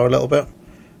matches are a little bit.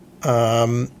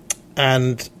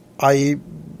 And I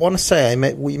want to say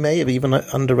we may have even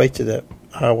underrated it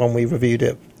when we reviewed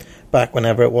it back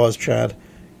whenever it was, Chad.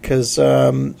 Because,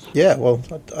 I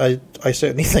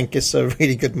certainly think it's a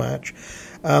really good match.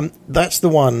 That's the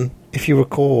one, if you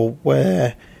recall,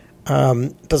 where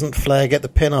doesn't Flair get the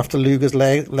pin after Luger's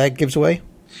leg gives away?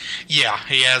 Yeah,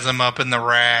 he has him up in the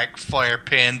rack. Flair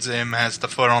pins him, has the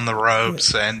foot on the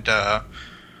ropes, and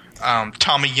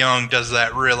Tommy Young does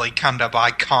that really kind of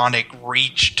iconic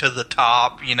reach to the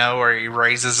top, where he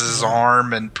raises his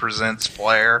arm and presents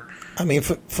Flair. I mean,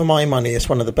 for my money, it's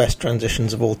one of the best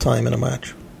transitions of all time in a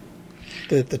match.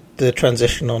 The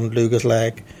transition on Luger's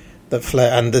leg, that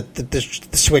Flair, and the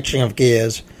switching of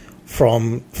gears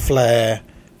from Flair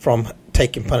from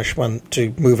taking punishment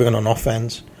to moving on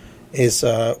offense is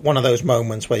one of those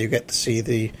moments where you get to see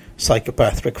the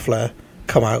psychopath Ric Flair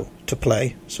come out to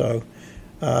play. So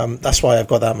that's why I've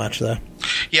got that match there.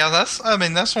 Yeah, that's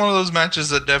one of those matches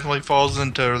that definitely falls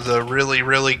into the really,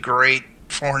 really great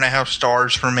 4.5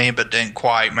 stars for me, but didn't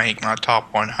quite make my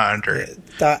top 100.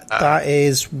 That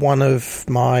is one of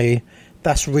my.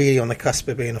 That's really on the cusp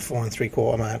of being a 4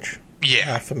 3/4 match.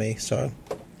 Yeah, for me. So.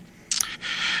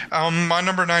 My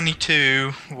number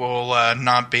 92 will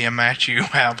not be a match you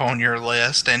have on your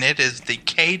list, and it is the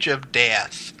Cage of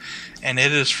Death. And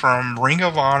it is from Ring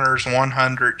of Honor's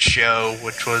 100 show,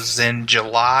 which was in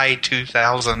July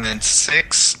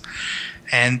 2006.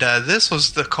 And this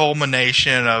was the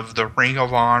culmination of the Ring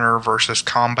of Honor versus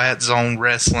Combat Zone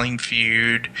Wrestling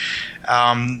feud.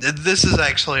 This is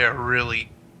actually a really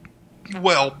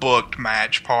well-booked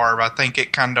match, Parv. I think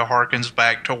it kind of harkens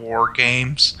back to War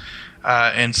Games.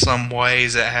 In some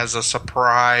ways, it has a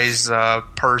surprise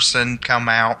person come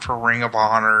out for Ring of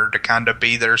Honor to kind of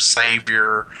be their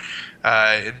savior.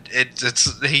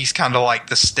 He's kind of like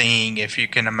the Sting, if you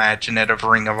can imagine it, of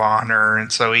Ring of Honor,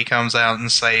 and so he comes out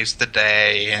and saves the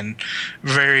day. And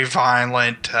very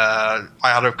violent,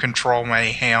 out of control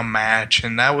mayhem match,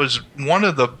 and that was one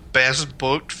of the best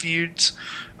booked feuds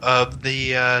of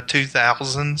the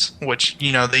 2000s. Which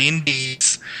the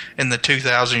indies in the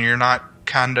 2000s, you're not.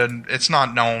 It's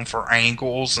not known for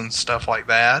angles and stuff like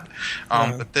that,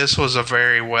 but this was a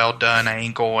very well done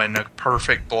angle and a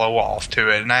perfect blow off to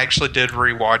it. And I actually did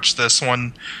rewatch this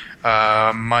one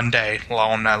Monday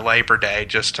on Labor Day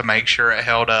just to make sure it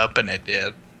held up, and it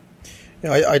did.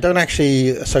 Yeah, I don't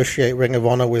actually associate Ring of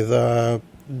Honor with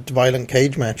violent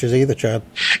cage matches either, Chad.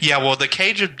 Yeah, well, the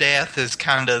Cage of Death is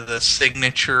kind of the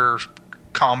signature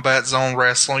Combat Zone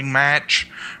Wrestling match,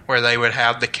 where they would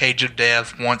have the Cage of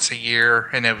Death once a year,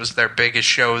 and it was their biggest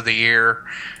show of the year.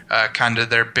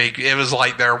 It was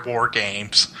like their War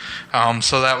Games.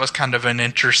 So that was kind of an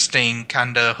interesting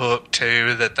kind of hook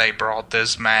too, that they brought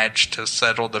this match to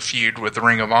settle the feud with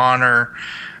Ring of Honor.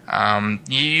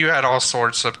 You had all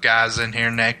sorts of guys in here,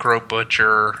 Necro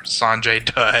Butcher, Sanjay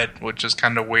Dutt, which is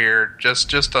kind of weird.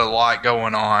 Just a lot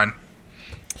going on.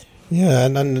 Yeah,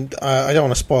 and I don't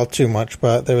want to spoil too much,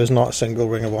 but there is not a single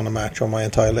Ring of Honor match on my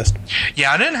entire list.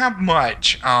 Yeah, I didn't have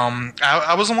much.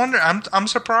 I was wondering. I'm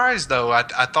surprised though. I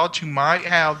thought you might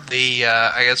have the.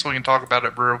 I guess we can talk about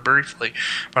it real briefly,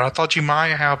 but I thought you might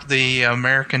have the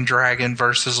American Dragon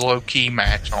versus Low Key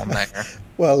match on there.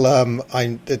 Well,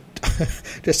 I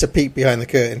just a peek behind the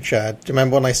curtain, Chad. Do you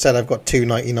remember when I said I've got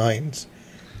 299s?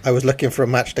 I was looking for a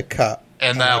match to cut.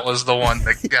 And that was the one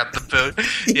that got the boot.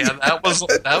 Yeah, that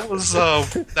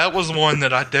was one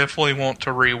that I definitely want to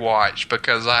rewatch,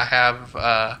 because I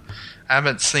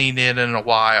haven't seen it in a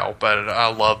while, but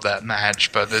I love that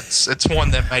match. But it's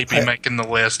one that may be making the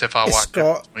list if I watch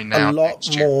it between now and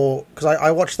next year. A lot more, because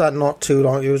I watched that not too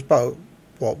long. It was about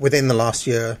within the last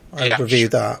year I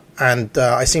reviewed that, and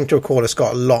I seem to recall it's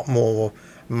got a lot more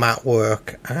mat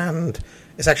work, and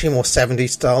it's actually more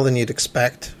 70s style than you'd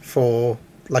expect for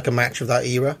like a match of that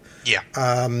era. Yeah.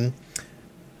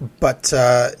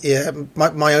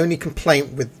 My only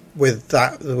complaint with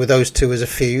those two as a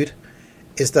feud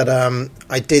is that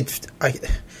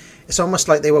it's almost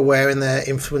like they were wearing their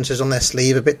influences on their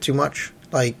sleeve a bit too much.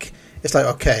 Like, it's like,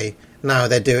 okay, now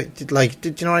they're doing, like, do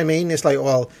you know what I mean? It's like,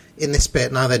 well, in this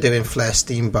bit, now they're doing Flair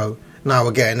Steamboat. Now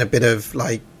we're getting a bit of,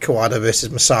 like, Kawada versus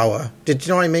Masawa. Did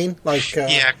you know what I mean? Like,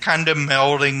 yeah, kind of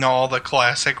melding all the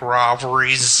classic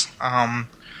rivalries.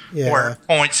 Where at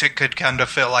points it could kind of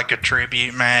feel like a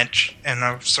tribute match in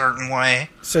a certain way.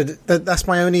 So that's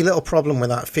my only little problem with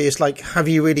that. It's like, have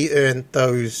you really earned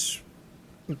those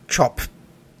chop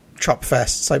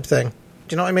fest type thing? Do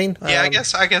you know what I mean? Yeah, I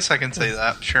guess I can see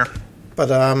that. Sure. But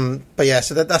yeah.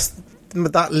 So that's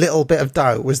that little bit of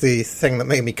doubt was the thing that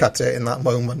made me cut it in that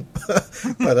moment.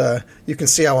 But you can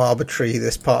see how arbitrary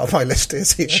this part of my list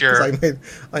is here. Sure.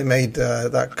 I made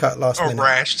that cut last minute. A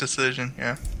rash decision.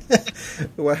 Yeah.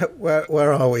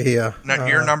 Where are we here? No,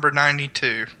 you're number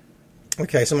 92.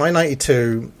 Okay, so my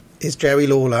 92 is Jerry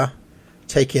Lawler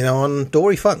taking on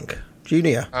Dory Funk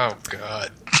Jr. Oh God!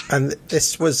 And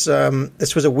this was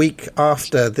a week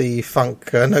after the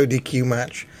Funk no DQ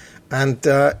match, and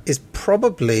is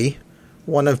probably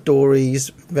one of Dory's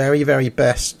very, very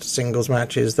best singles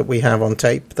matches that we have on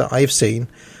tape that I've seen.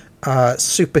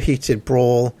 Super heated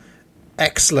brawl,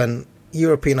 excellent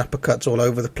European uppercuts all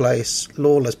over the place,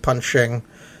 Lawler's punching,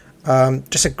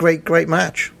 just a great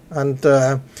match, and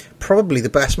probably the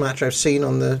best match I've seen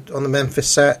on the Memphis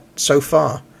set so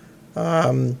far.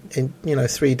 In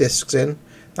 3 discs in,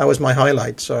 that was my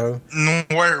highlight. So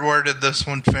where did this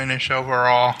one finish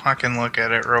overall? I can look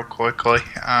at it real quickly.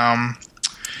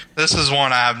 This is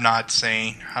one I have not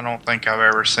seen. I don't think I've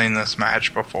ever seen this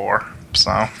match before,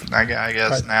 so I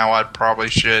guess now I probably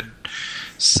should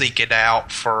seek it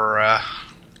out for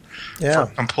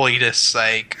completest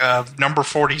sake. Number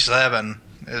 47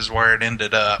 is where it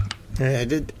ended up. Yeah,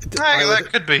 that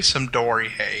could be some Dory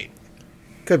hate.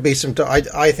 Could be some.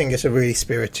 I think it's a really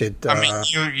spirited. I mean,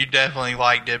 you definitely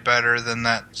liked it better than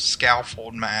that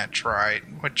scaffold match, right?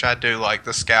 Which I do like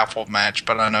the scaffold match,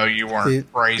 but I know you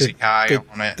weren't crazy high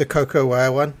on it. The Coco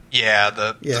Ware one. Yeah,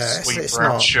 the Sweet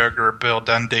Brown Sugar Bill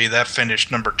Dundee that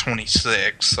finished number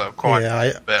 26. So quite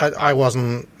a bit. I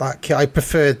wasn't that. I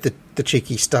preferred the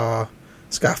Cheeky Star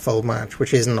scaffold match,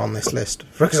 which isn't on this list,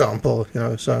 for example.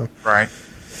 So right.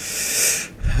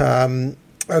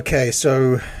 Okay,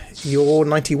 so. Your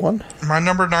 91? My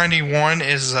number 91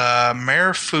 is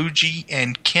Marufuji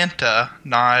and Kenta,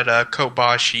 not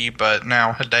Kobashi, but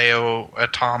now Hideo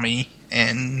Itami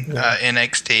in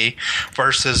NXT,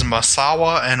 versus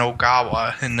Masawa and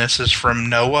Ogawa, and this is from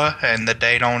Noah, and the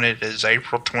date on it is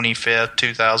April 25th,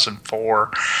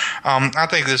 2004. I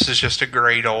think this is just a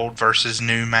great old versus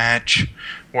new match,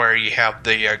 where you have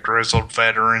the grizzled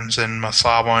veterans and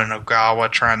Masawa and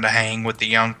Ogawa trying to hang with the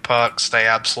young pucks. They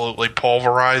absolutely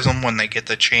pulverize them when they get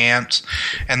the chance.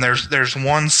 And there's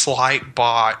one slight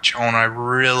botch on a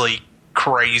really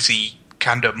crazy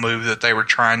kind of move that they were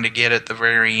trying to get at the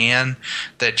very end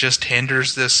that just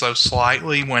hinders this so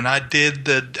slightly. When I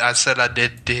said I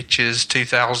did Ditch's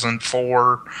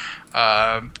 2004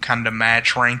 kind of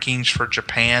match rankings for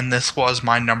Japan. This was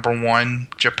my number 1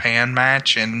 Japan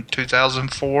match in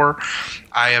 2004.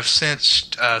 I have since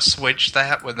switched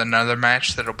that with another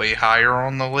match that'll be higher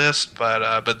on the list,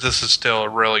 but this is still a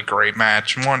really great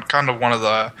match. One of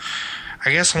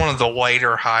the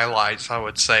later highlights, I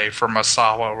would say, for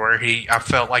Masawa, where I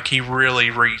felt like he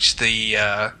really reached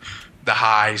the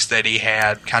highs that he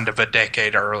had kind of a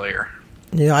decade earlier.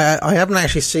 Yeah, I haven't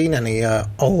actually seen any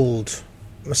old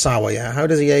Masawa yet. How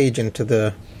does he age into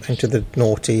the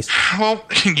noughties? Well,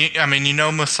 I mean,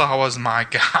 Masawa's my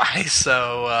guy,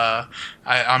 so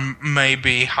I may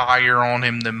be higher on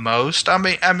him than most. I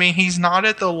mean, he's not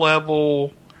at the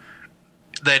level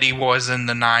that he was in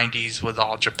the 90s with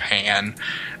All Japan.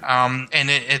 And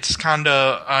it's kind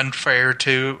of unfair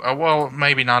to, well,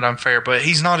 maybe not unfair, but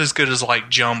he's not as good as like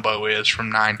Jumbo is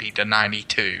from 90 to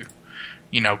 92.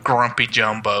 Grumpy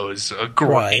Jumbo is a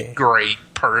great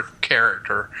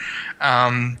character.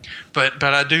 But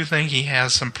I do think he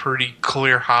has some pretty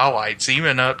clear highlights,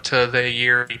 even up to the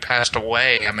year he passed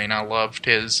away. I mean, I loved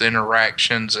his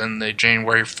interactions in the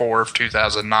January 4th,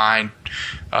 2009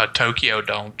 Tokyo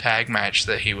Dome tag match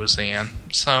that he was in.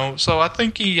 So I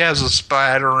think he has a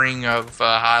spattering of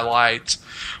highlights,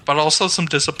 but also some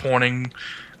disappointing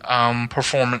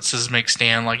performances mixed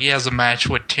in. Like, he has a match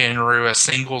with Tenryu, a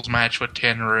singles match with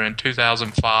Tenryu in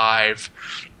 2005,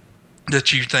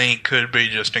 that you think could be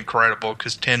just incredible,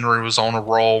 because Tenryu was on a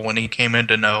roll when he came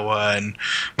into Noah, and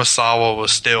Misawa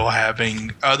was still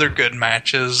having other good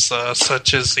matches,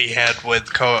 such as he had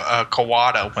with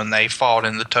Kawada when they fought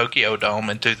in the Tokyo Dome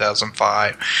in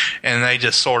 2005, and they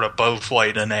just sort of both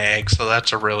laid an egg, so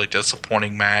that's a really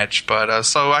disappointing match. But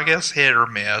so I guess hit or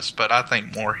miss, but I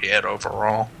think more hit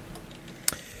overall.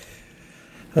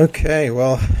 Okay,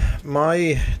 well,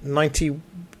 my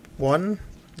 91...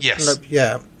 Yes. No,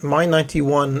 yeah, my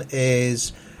 91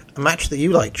 is a match that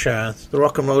you like, Chad. The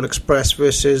Rock and Roll Express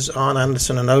versus Arn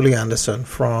Anderson and Ole Anderson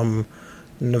from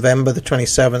November the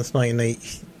 27th,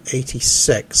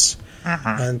 1986.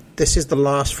 And this is the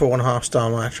last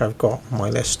 4.5-star match I've got on my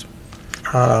list.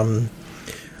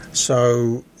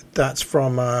 So that's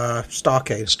from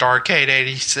Starrcade. Starrcade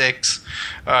 86.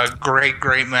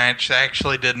 Great match.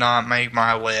 Actually did not make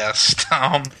my list.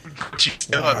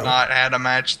 You have not had a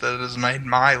match that has made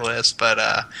my list, but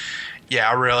yeah,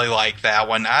 I really like that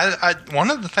one. I one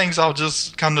of the things I'll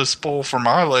just kind of spoil for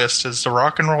my list is the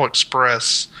Rock and Roll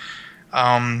Express. Do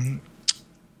I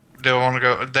want to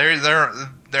go?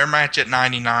 Their match at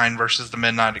 99 versus the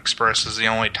Midnight Express is the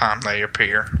only time they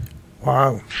appear.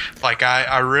 Wow. Like,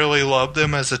 I really love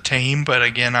them as a team, but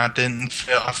again, I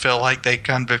feel like they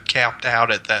kind of capped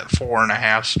out at that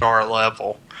 4.5-star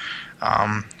level.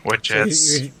 Which so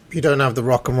is... You don't have the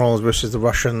Rock and Rolls versus the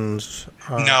Russians?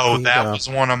 No, that was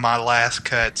one of my last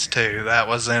cuts, too. That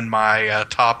was in my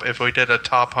top... If we did a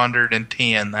top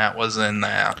 110, that was in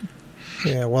that.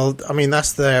 Yeah, well, I mean,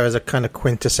 that's there as a kind of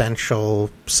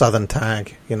quintessential Southern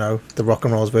tag, you know, the Rock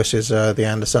and Rolls versus the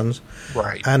Andersons.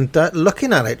 Right. And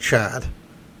looking at it, Chad,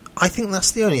 I think that's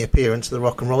the only appearance of the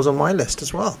Rock and Rolls on my list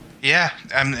as well. Yeah,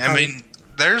 I mean,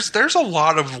 there's a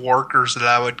lot of workers that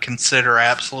I would consider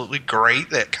absolutely great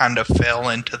that kind of fell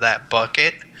into that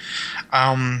bucket.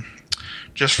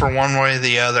 Just for one way or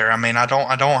the other. I mean, I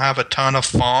don't have a ton of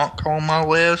Funk on my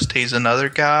list. He's another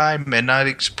guy. Midnight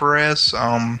Express.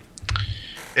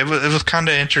 It was kind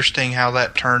of interesting how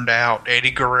that turned out.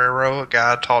 Eddie Guerrero, a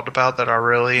guy I talked about that I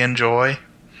really enjoy.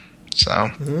 So,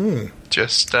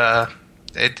 just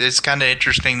it's kind of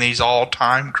interesting, these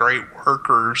all-time great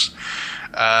workers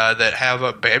that have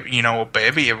a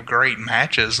bevy of great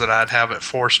matches that I'd have at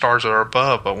 4 stars or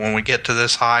above. But when we get to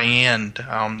this high end,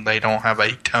 they don't have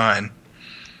a ton.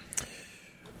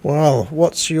 Well,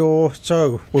 what's your...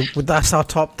 So, that's our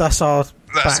top... That's our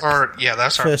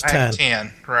first back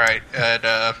 10, right, at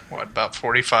about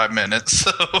 45 minutes.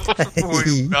 So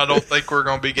I don't think we're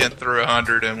going to be getting through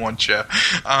 100 in one show.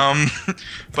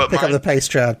 But pick up the pace,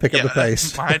 Chad. Pick up the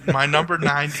pace. my number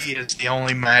 90 is the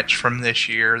only match from this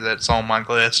year that's on my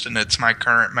list, and it's my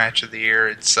current match of the year.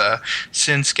 It's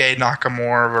Shinsuke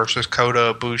Nakamura versus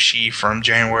Kota Ibushi from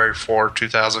January 4,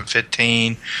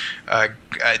 2015.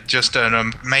 Just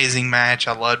an amazing match.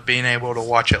 I loved being able to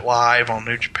watch it live on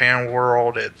New Japan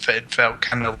World. It felt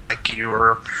kind of like you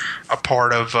were a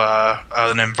part of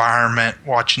an environment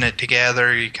watching it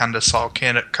together. You kind of saw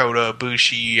Kota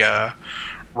Ibushi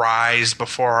rise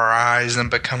before our eyes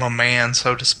and become a man,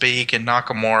 so to speak. And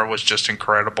Nakamura was just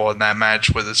incredible in that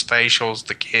match with his facials,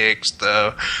 the kicks,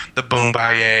 the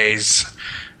boombayes.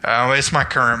 It's my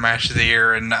current match of the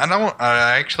year, and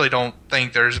I actually don't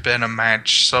think there's been a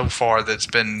match so far that's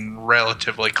been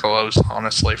relatively close,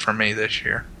 honestly, for me this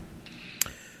year.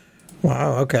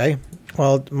 Wow, okay.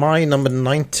 Well, my number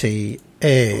 90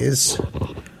 is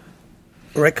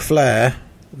Ric Flair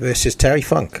versus Terry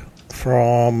Funk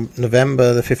from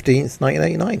November the 15th,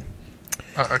 1989.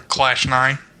 Clash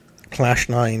 9? Clash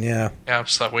 9, yeah. Yeah,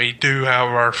 so we do have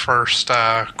our first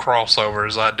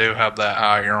crossovers. I do have that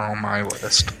higher on my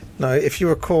list. Now, if you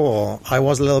recall, I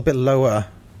was a little bit lower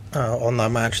on that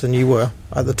match than you were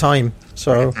at the time,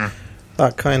 so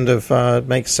that kind of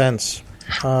makes sense.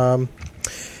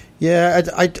 Yeah,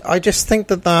 I just think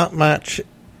that match,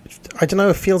 I don't know,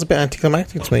 it feels a bit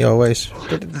anticlimactic to me always.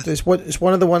 It's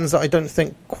one of the ones that I don't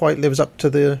think quite lives up to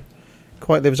the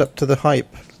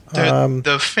hype.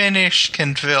 The finish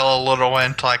can feel a little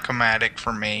anticlimactic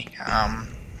for me,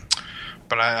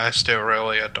 but I still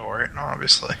really adore it,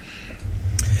 obviously.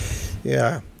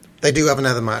 Yeah, they do have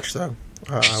another match though,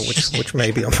 which may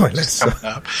be on my list.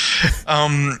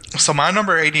 So my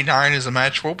number 89 is a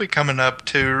match we'll be coming up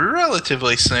to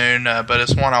relatively soon, but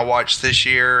it's one I watched this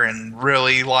year and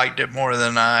really liked it more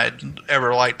than I'd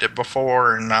ever liked it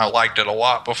before, and I liked it a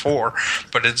lot before.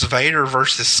 But it's Vader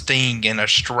versus Sting in a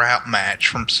strap match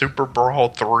from Super Brawl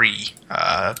 3.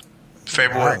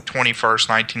 February 21st,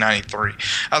 1993.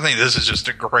 I think this is just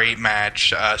a great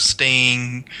match.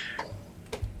 Sting...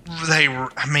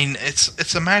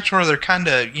 it's a match where they're kind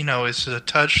of, it's a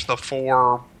touch the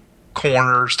 4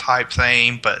 corners type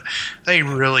thing, but they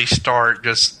really start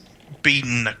just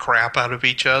beating the crap out of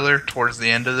each other towards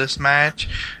the end of this match,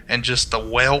 and just the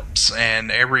whelps and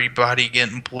everybody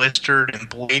getting blistered and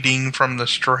bleeding from the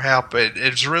strap.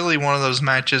 It's really one of those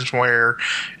matches where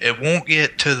it won't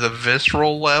get to the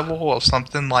visceral level of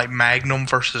something like Magnum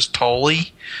versus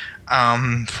Tully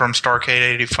from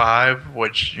Starrcade 85,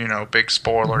 which, big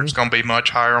spoiler, it's going to be much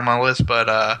higher on my list,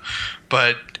 but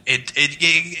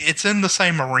it's in the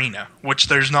same arena, which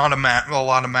there's not a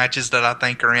lot of matches that I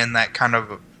think are in that kind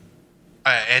of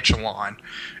echelon,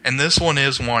 and this one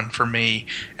is one for me,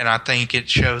 and I think it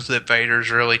shows that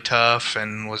Vader's really tough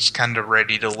and was kind of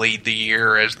ready to lead the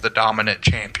year as the dominant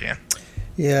champion.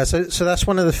 Yeah, so that's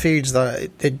one of the feuds that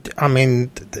I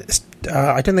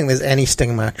don't think there's any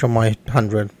Sting match on my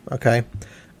 100. Okay.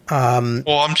 Well,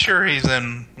 I'm sure he's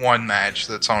in one match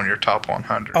that's on your top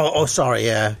 100. Oh, sorry,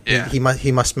 yeah. He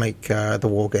must make the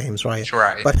War Games, right? That's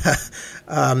right.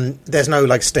 But there's no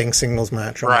Sting singles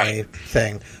match on my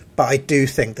thing. But I do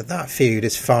think that feud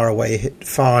is far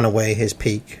and away his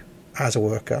peak as a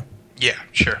worker. Yeah,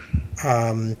 sure.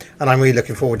 And I'm really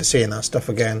looking forward to seeing that stuff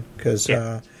again, because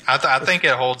I think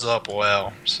it holds up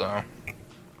well. So,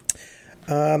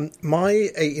 my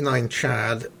 89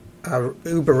 Chad,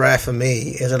 uber rare for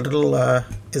me, is a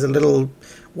little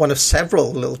one of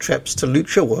several little trips to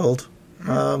Lucha World.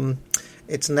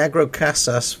 It's Negro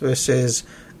Casas versus.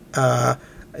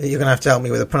 You're going to have to help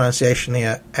me with the pronunciation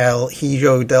here. El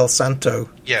Hijo del Santo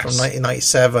from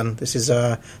 1997. This is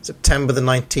September the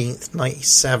 19th,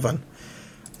 97.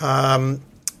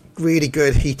 Really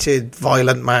good, heated,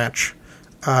 violent match.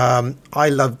 I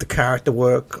loved the character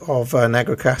work of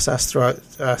Negro Casas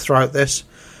throughout this.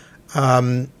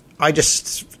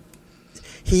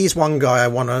 He's one guy I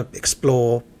want to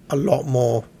explore a lot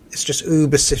more. It's just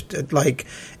uber, it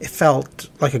felt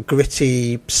like a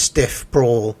gritty, stiff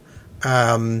brawl.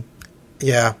 Love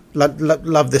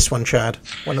this one, Chad.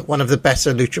 One of the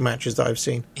better lucha matches that I've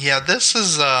seen. Yeah, this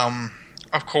is,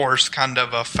 of course, kind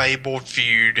of a fabled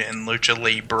feud in Lucha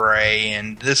Libre,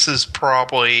 and this is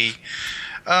probably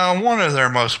one of their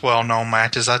most well-known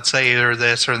matches. I'd say either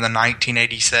this or the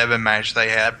 1987 match they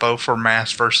had. Both were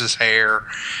mask versus hair.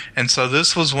 And so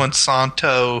this was when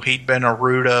Santo, he'd been a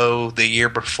Rudo the year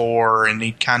before, and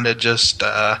he'd kind of just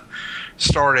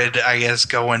started, I guess,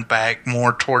 going back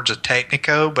more towards a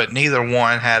Technico, but neither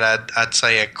one had, I'd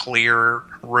say, a clear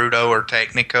Rudo or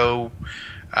Technico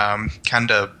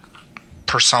kind of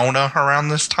persona around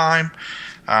this time.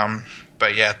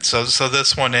 But yeah, so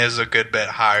this one is a good bit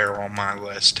higher on my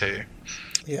list too.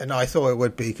 Yeah, no, I thought it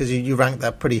would be, because you ranked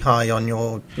that pretty high on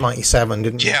your 97,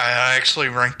 didn't you? Yeah, I actually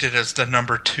ranked it as the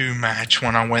number 2 match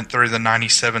when I went through the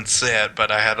 97 set, but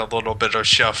I had a little bit of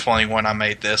shuffling when I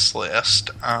made this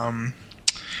list.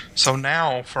 So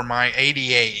now for my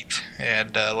 88,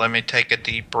 and let me take a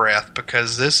deep breath,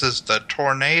 because this is the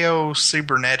Torneo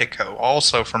Cibernetico,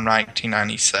 also from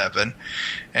 1997,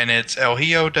 and it's El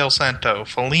Hijo del Santo,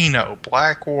 Felino,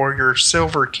 Black Warrior,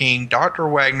 Silver King, Dr.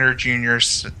 Wagner Jr.,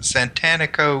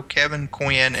 Santanico, Kevin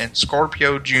Quinn, and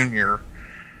Scorpio Jr.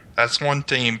 That's one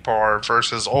team, Parv,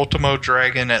 versus Ultimo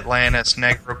Dragon, Atlantis,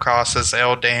 Negro Casas,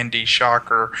 El Dandy,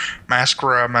 Shocker,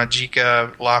 Mascara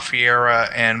Magica, La Fiera,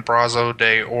 and Brazo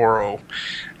de Oro.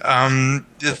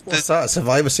 What's that, a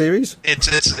Survivor Series? It's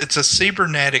a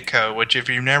Cibernetico, which if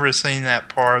you've never seen that,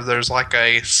 Parv, there's like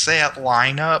a set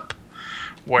lineup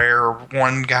where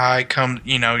one guy comes,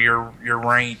 you're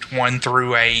ranked 1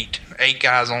 through 8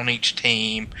 guys on each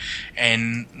team,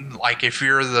 and like if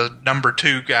you're the number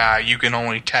 2 guy, you can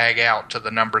only tag out to the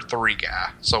number 3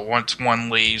 guy. So once one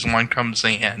leaves, one comes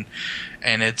in,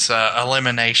 and it's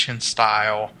elimination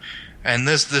style. And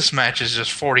this match is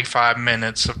just 45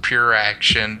 minutes of pure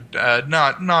action.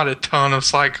 Not a ton of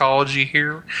psychology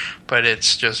here, but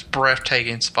it's just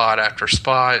breathtaking spot after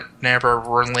spot. Never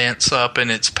relents up in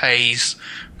its pace.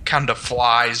 Kind of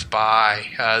flies by.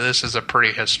 This is a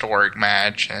pretty historic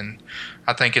match, and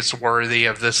I think it's worthy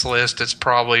of this list. It's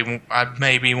probably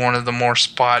maybe one of the more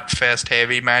spot fest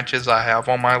heavy matches I have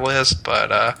on my list,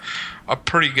 but a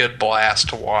pretty good blast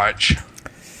to watch.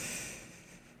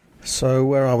 So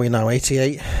where are we now?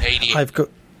 88? 88.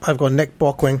 I've got Nick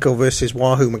Bockwinkel versus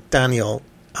Wahoo McDaniel.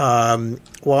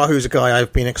 Wahoo's a guy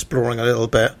I've been exploring a little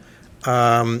bit.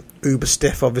 Uber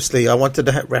stiff, obviously. I wanted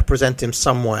to represent him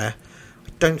somewhere.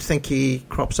 I don't think he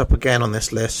crops up again on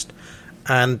this list.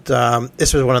 And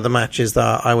this was one of the matches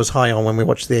that I was high on when we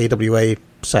watched the AWA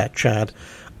set, Chad.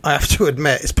 I have to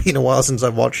admit, it's been a while since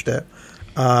I've watched it.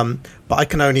 But I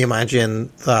can only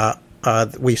imagine that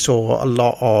we saw a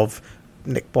lot of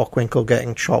Nick Bockwinkel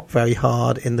getting chopped very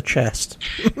hard in the chest.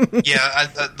 Yeah,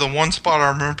 the one spot I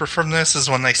remember from this is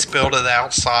when they spilled it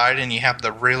outside, and you have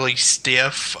the really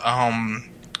stiff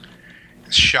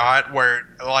shot where,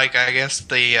 like, I guess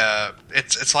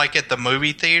it's like at the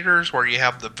movie theaters where you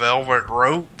have the velvet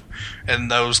rope and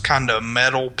those kind of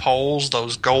metal poles,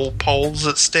 those gold poles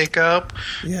that stick up.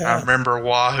 Yeah. I remember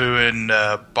Wahoo and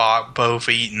Bach both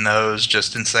eating those,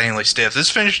 just insanely stiff. This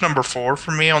finished number 4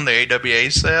 for me on the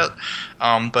AWA set,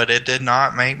 but it did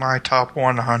not make my top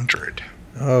 100.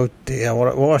 Oh dear,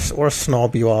 what a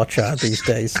snob you are, Chad, these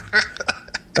days.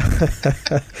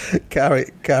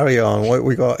 carry on. What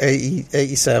we got?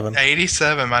 87.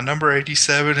 87. My number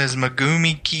 87 is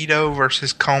Megumi Kido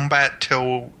versus Combat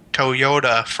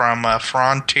Toyota from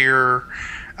Frontier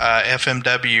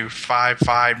FMW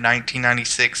 5/5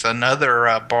 1996.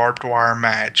 Another barbed wire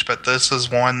match, but this is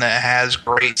one that has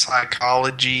great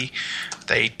psychology.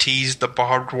 They tease the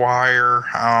barbed wire.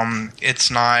 It's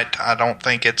not, I don't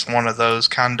think it's one of those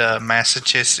kind of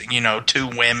masochistic, two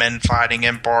women fighting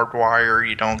in barbed wire.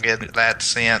 You don't get that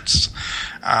sense.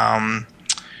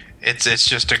 It's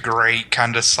just a great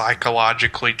kind of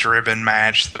psychologically driven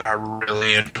match that I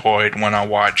really enjoyed when I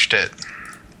watched it.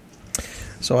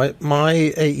 So my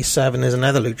 87 is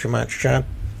another lucha match, Chad.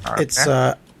 Okay. It's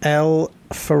El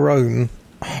Ferrone,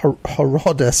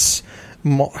 Herodes,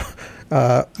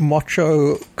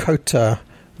 Macho Cota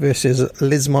versus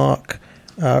Lizmark,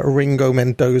 Ringo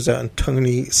Mendoza, and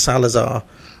Tony Salazar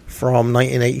from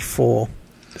 1984.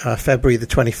 February the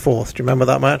 24th. Do you remember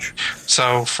that match?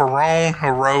 So, Ferrone,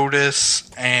 Herodes,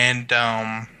 and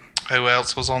who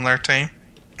else was on their team?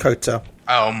 Kota.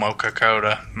 Oh, Mocha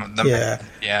Kota.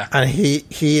 Yeah. And he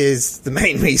is the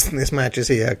main reason this match is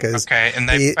here. Okay, and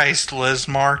they faced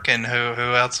Lizmark, and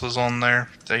who else was on there?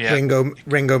 So, yeah.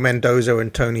 Ringo Mendoza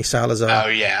and Tony Salazar. Oh,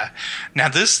 yeah. Now,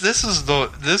 this is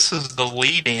the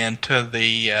lead-in to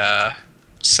the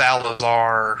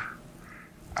Salazar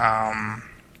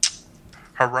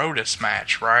Herodes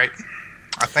match, right?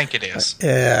 I think it is.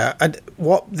 Yeah.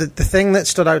 The thing that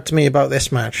stood out to me about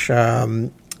this match,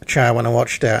 Chad, when I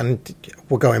watched it, and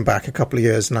we're going back a couple of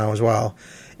years now as well,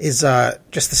 is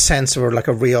just the sense of like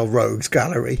a real rogues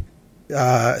gallery,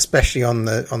 especially on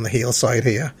the heel side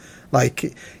here.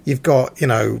 Like, you've got,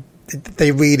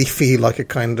 they really feel like a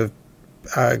kind of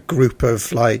group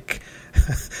of like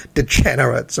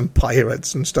degenerates and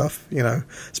pirates and stuff,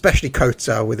 especially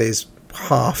Kota with his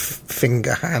half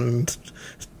finger hand.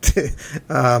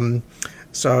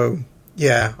 So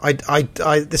yeah, I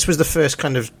this was the first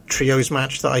kind of trios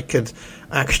match that I could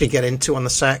actually get into on the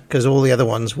set, because all the other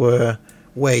ones were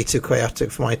way too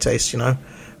chaotic for my taste,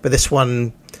 but this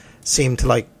one seemed to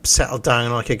like settle down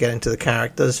and I could get into the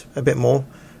characters a bit more.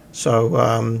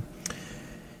 So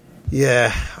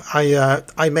yeah,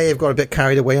 I may have got a bit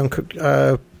carried away on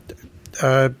Kota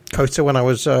when I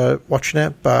was watching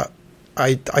it, but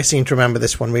I seem to remember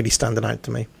this one really standing out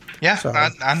to me. Yeah, so,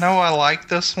 I know I like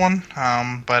this one,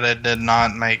 but it did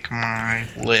not make my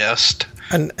list.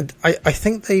 And I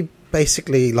think they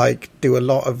basically like do a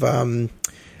lot of. I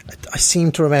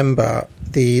seem to remember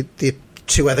the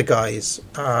two other guys.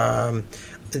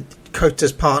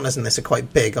 Kota's partners in this are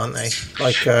quite big, aren't they?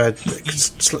 Like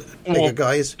bigger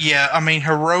guys. Yeah, I mean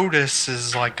Herodes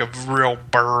is like a real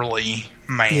burly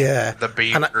man. Yeah, the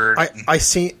beard. And I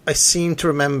seem to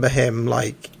remember him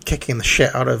like kicking the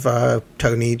shit out of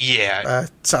Tony.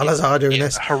 Salazar doing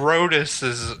this. Herodes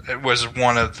was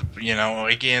one of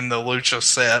again the lucha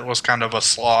set was kind of a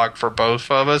slog for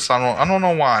both of us. I don't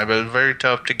know why, but it was very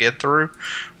tough to get through,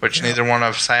 which neither one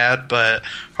of us had. But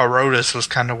Herodes was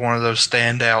kind of one of those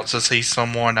standouts, as he's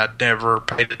someone I'd never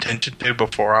paid attention to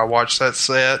before I watched that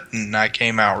set, and I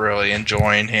came out really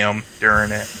enjoying him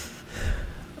during it.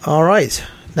 All right,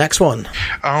 next one.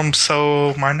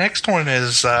 So my next one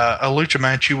is a lucha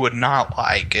match you would not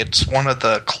like. It's one of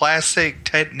the classic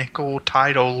technical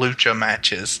title lucha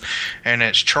matches, and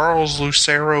it's Charles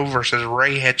Lucero versus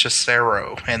Rey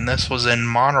Hechicero, and this was in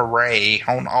Monterrey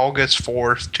on August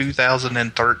 4th,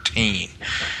 2013.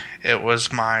 It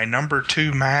was my number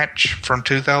 2 match from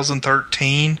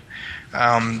 2013.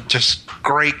 Just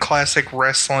great classic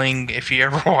wrestling. If you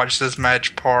ever watch this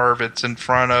match, Parv, it's in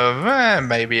front of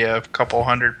maybe a couple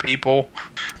hundred people.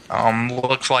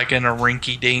 Looks like in a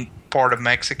rinky-dink part of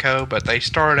Mexico, but they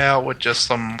start out with just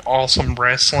some awesome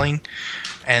wrestling,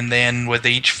 and then with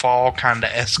each fall kind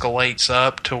of escalates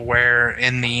up to where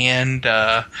in the end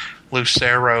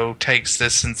Lucero takes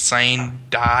this insane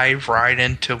dive right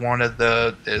into one of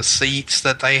the seats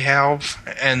that they have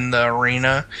in the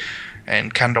arena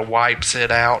and kind of wipes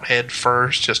it out head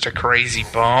first, just a crazy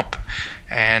bump.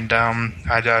 And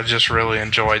I just really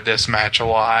enjoyed this match a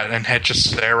lot. And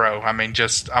Hechicero, I mean,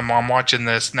 I'm watching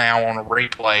this now on a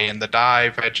replay, and the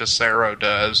dive Hechicero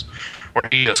does, where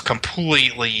he just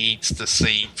completely eats the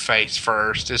seat face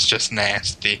first. It's just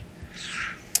nasty.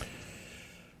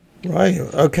 Right,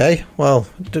 okay. Well,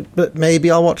 but maybe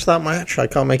I'll watch that match. I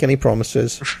can't make any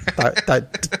promises.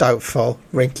 Doubtful.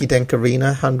 Rinky Dink Arena,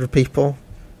 100 people.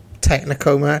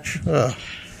 Technico match. Ugh.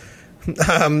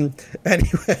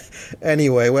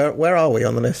 Anyway, where are we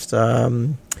on the list?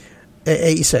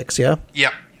 86, yeah?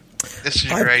 Yep. This is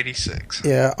your 86.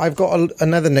 Yeah, I've got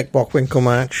another Nick Bockwinkel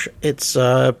match. It's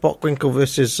Bockwinkel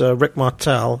versus Rick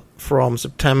Martel from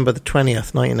September the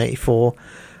 20th, 1984.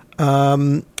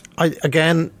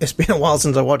 Again, it's been a while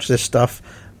since I watched this stuff,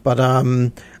 but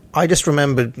I just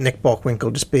remembered Nick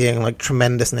Bockwinkel just being like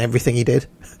tremendous in everything he did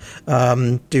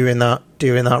during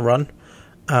that run.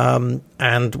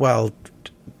 And well,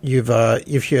 you've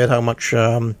heard how much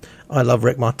I love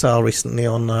Rick Martel recently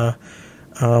on the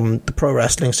Pro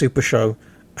Wrestling Super Show,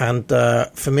 and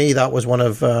for me that was one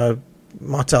of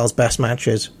Martel's best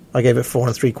matches. I gave it 4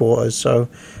 3/4, so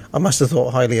I must have thought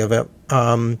highly of it.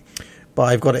 But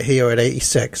I've got it here at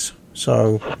 86.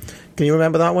 So, can you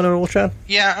remember that one at all, Chad?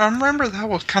 Yeah, I remember that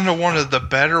was kind of one of the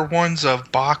better ones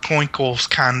of Bockwinkel's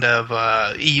kind of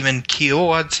even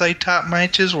keel, I'd say, top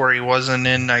matches, where he wasn't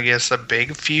in, I guess, a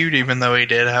big feud, even though he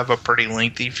did have a pretty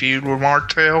lengthy feud with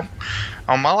Martel.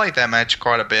 I like that match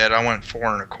quite a bit. I went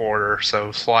 4 1/4,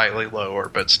 so slightly lower,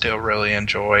 but still really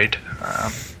enjoyed.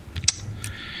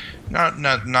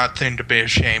 Nothing to be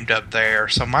ashamed of there.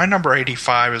 So my number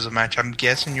 85 is a match I'm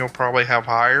guessing you'll probably have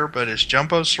higher, but it's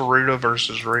Jumbo Tsuruta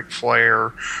versus Ric Flair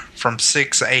from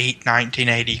 6/8,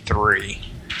 1983.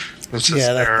 This is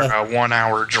their 1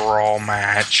 hour draw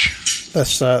match.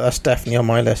 That's definitely on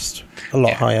my list. A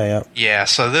lot higher, yeah. Yeah,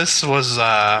 so this was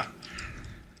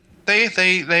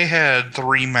they had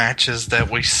 3 matches that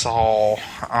we saw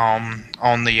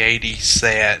on the 80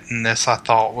 set, and this I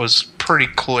thought was pretty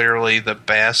clearly the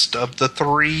best of the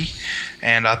 3,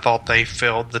 and I thought they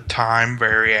filled the time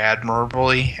very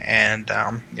admirably, and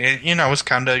it's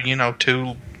kind of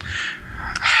two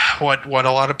what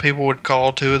a lot of people would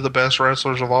call 2 of the best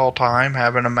wrestlers of all time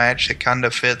having a match that kind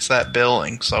of fits that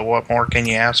billing. So what more can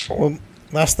you ask for? Well,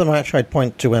 that's the match I'd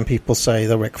point to when people say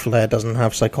that Ric Flair doesn't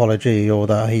have psychology, or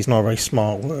that he's not a very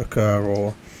smart worker,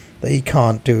 or that he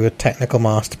can't do a technical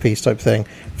masterpiece type thing.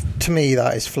 To me,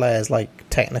 that is Flair's like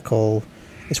technical.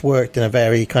 It's worked in a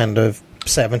very kind of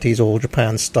 70s All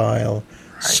Japan style,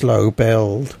 slow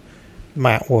build,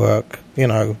 mat work.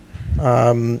 For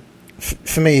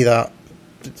me, that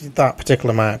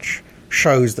particular match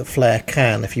shows that Flair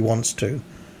can, if he wants to,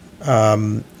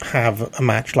 have a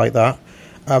match like that.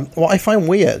 What I find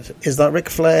weird is that Ric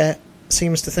Flair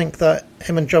seems to think that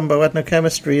him and Jumbo had no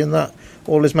chemistry, and that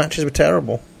all his matches were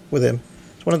terrible with him.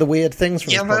 It's one of the weird things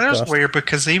from this podcast. Yeah, that is weird,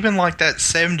 because even like that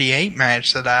 78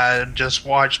 match that I just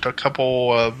watched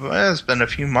it's been a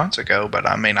few months ago, but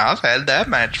I mean, I've had that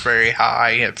match very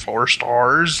high at 4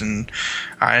 stars, and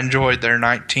I enjoyed their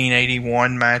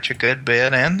 1981 match a good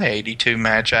bit, and the 82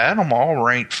 match. I had them all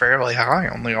ranked fairly high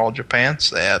on the All Japan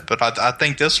set, but I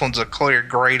think this one's a clear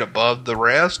grade above the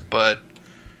rest, but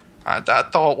I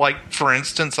thought, like, for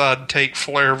instance, I'd take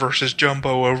Flair versus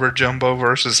Jumbo over Jumbo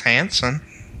versus Hansen.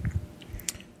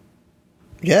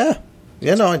 Yeah,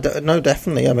 no,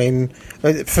 definitely. I mean,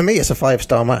 for me, it's a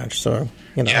 5-star match, so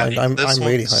I'm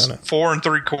really high on it. 4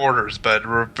 3/4,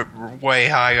 but way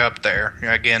high up there.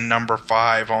 Again, number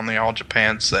 5 on the All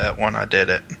Japan set when I did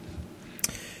it.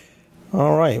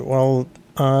 All right, well,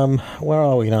 where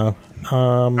are we now?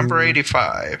 Number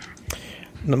 85.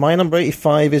 My number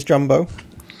 85 is Jumbo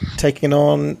taking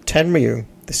on Tenryu.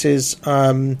 This is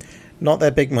not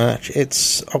their big match.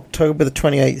 It's October the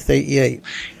 28th, 88.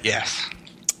 Yes.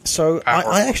 So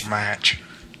I actually match.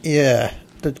 Yeah,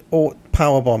 the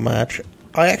Powerbomb match.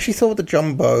 I actually thought the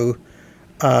Jumbo.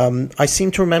 I seem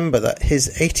to remember that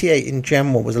his 88 in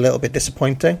general was a little bit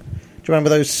disappointing. Do you remember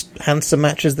those handsome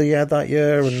matches that he had that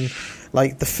year? And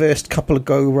like the first couple of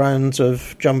go rounds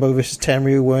of Jumbo versus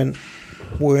Tenryu weren't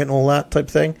all that type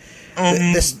thing.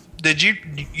 Did you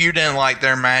didn't like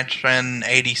their match in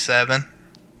 87?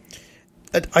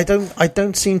 I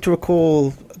don't seem to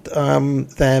recall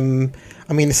them.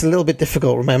 I mean, it's a little bit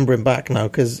difficult remembering back now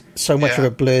because so much of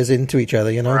it blurs into each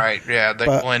other, Right, yeah, they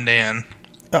blend in.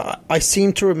 I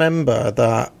seem to remember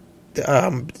that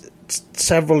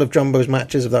several of Jumbo's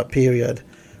matches of that period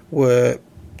were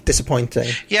disappointing.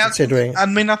 Yeah, considering. I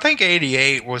mean, I think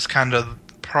 88 was kind of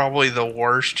probably the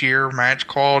worst year match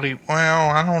quality. Well,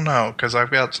 I don't know, because I've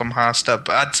got some high stuff.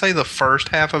 But I'd say the first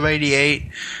half of 88,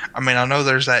 I mean, I know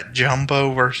there's that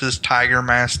Jumbo versus Tiger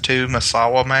Mask 2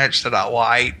 Misawa match that I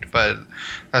liked, but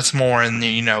that's more in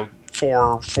the,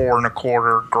 4 and a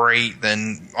quarter great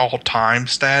than all-time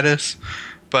status.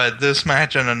 But this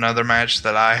match and another match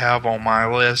that I have on my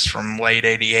list from late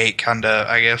 88 kind of,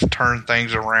 I guess, turned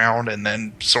things around and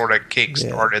then sort of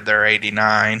kick-started their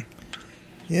 89.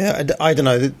 Yeah, I don't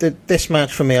know. This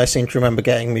match for me, I seem to remember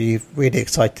getting me really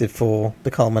excited for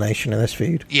the culmination of this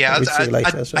feud. Yeah,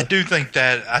 I do think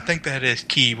that. I think that is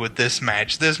key with this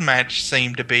match. This match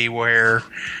seemed to be where,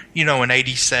 in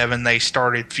 87 they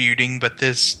started feuding, but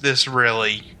this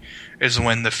really is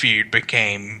when the feud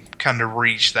became kind of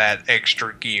reached that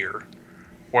extra gear,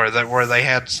 where they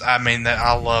had. I mean,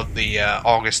 I love the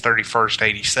August 31st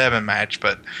 87 match,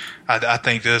 but I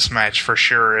think this match for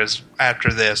sure is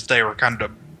after this they were kind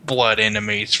of blood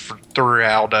enemies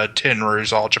throughout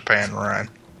Tenryu's All Japan run.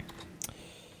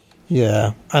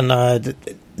 Yeah, and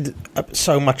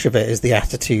so much of it is the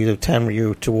attitude of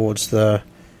Tenryu towards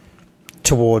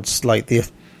like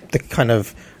the kind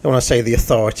of, I don't want to say the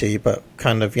authority, but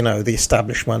kind of, the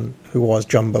establishment who was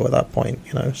Jumbo at that point,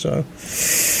 so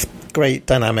great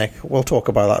dynamic. We'll talk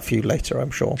about that feud later,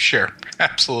 I'm sure. Sure,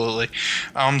 absolutely.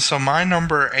 So my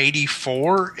number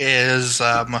 84 is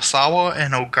Misawa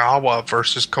and Ogawa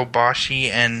versus Kobashi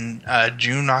and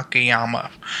Jun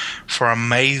Akiyama from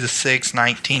May the 6th,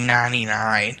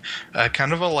 1999.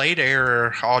 Kind of a late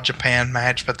era All Japan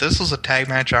match, but this was a tag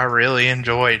match I really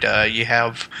enjoyed. You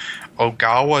have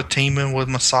Ogawa teaming with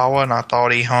Misawa, and I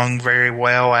thought he hung very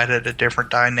well, added a different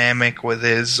dynamic with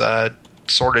his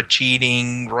sort of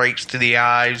cheating, rakes to the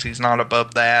eyes. He's not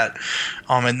above that.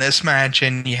 In this match,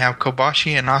 and you have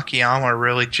Kobashi and Akiyama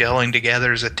really gelling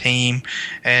together as a team,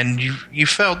 and you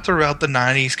felt throughout the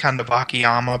 90s kind of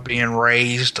Akiyama being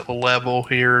raised a level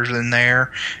here and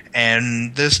there,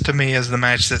 and this to me is the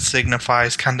match that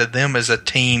signifies kind of them as a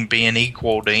team being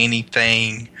equal to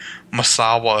anything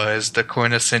Misawa as the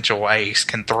quintessential ace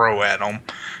can throw at them.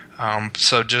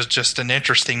 So just an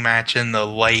interesting match in the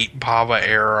late Pava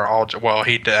era. Well,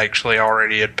 he actually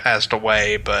already had passed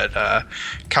away, but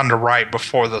kind of right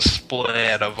before the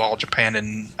split of All Japan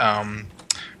and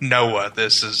Noah.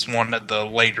 This is one of the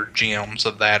later gems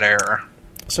of that era.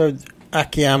 So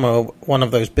Akiyama, one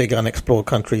of those big unexplored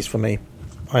countries for me.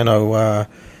 I know,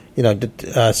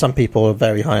 some people are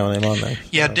very high on him, aren't they?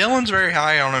 Yeah, Dylan's very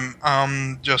high on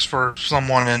him. Just for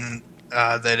someone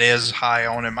that is high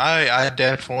on him, I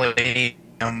definitely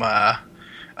am a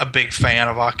big fan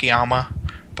of Akiyama,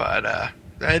 but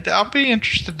I'll be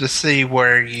interested to see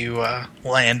where you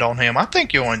land on him. I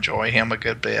think you'll enjoy him a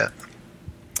good bit.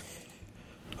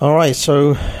 All right,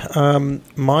 so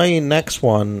my next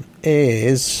one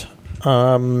is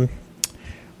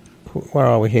where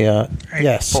are we here?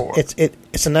 Yes,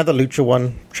 it's another Lucha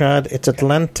one, Chad. It's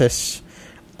Atlantis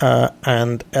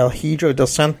and El Hijo del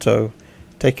Santo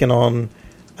taking on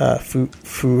Fuerza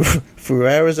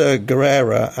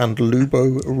Guerrera and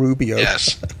Lubo Rubio.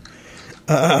 Yes.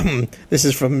 This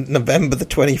is from November the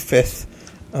 25th,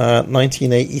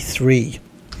 1983.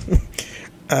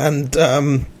 And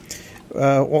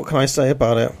what can I say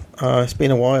about it? It's been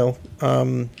a while.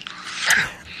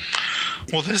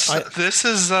 Well, this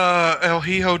is El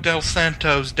Hijo del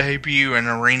Santo's debut in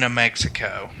Arena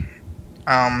Mexico.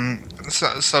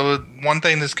 So one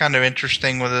thing that's kind of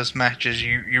interesting with this match is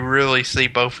you really see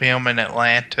both him and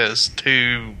Atlantis,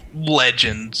 two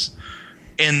legends,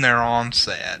 in their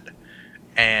onset.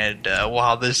 And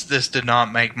while this did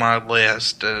not make my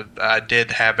list, I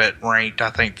did have it ranked, I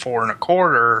think, 4 and a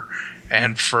quarter.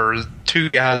 And for two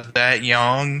guys that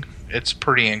young, it's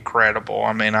pretty incredible.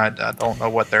 I mean, I don't know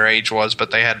what their age was,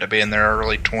 but they had to be in their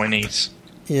early 20s.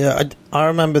 Yeah, I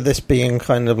remember this being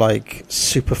kind of like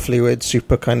super fluid,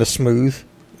 super kind of smooth,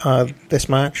 this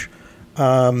match,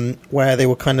 where they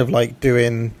were kind of like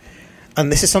doing, and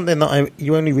this is something that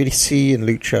you only really see in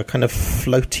Lucha, kind of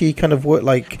floaty kind of work,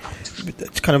 like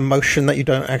it's kind of motion that you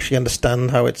don't actually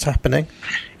understand how it's happening.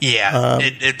 Yeah,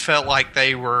 it felt like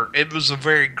it was a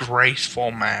very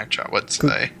graceful match, I would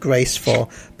say. Graceful,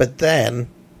 but then,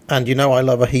 and I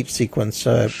love a heat sequence,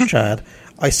 Chad.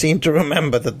 I seem to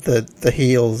remember that the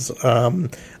heels are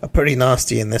pretty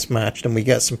nasty in this match, and we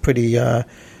get some pretty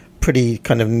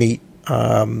kind of neat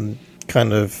kind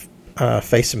of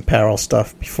face in peril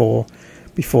stuff before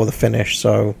the finish.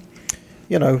 So,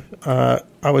 I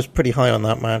was pretty high on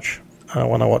that match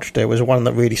when I watched it. It was one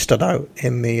that really stood out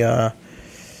in that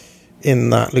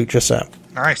Lucha set.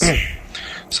 Nice.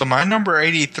 So my number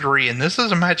 83, and this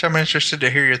is a match I'm interested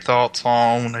to hear your thoughts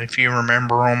on, if you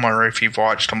remember them or if you've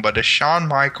watched them, but it's Shawn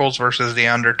Michaels versus The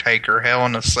Undertaker, Hell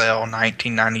in a Cell,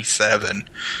 1997.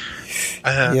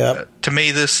 To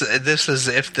me, this is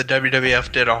if the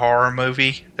WWF did a horror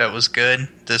movie that was good,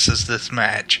 this is this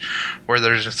match, where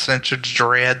there's a sense of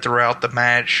dread throughout the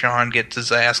match. Shawn gets his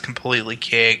ass completely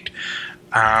kicked,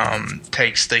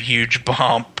 takes the huge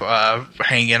bump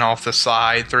hanging off the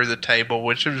side through the table,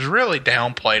 which is really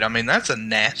downplayed. I mean, that's a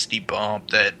nasty bump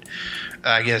that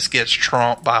I guess gets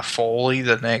trumped by Foley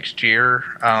the next year,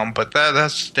 but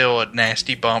that's still a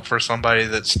nasty bump for somebody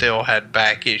that still had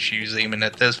back issues even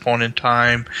at this point in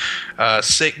time.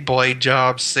 Sick blade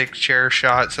jobs, sick chair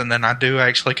shots, and then I do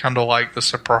actually kind of like the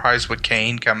surprise with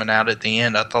Kane coming out at the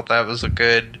end. I thought that was a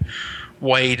good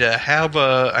way to have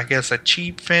a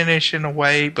cheap finish in a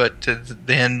way, but to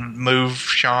then move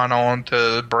Shawn on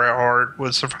to Bret Hart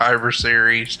with Survivor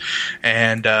Series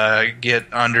and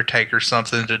get Undertaker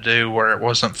something to do where it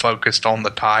wasn't focused on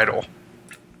the title.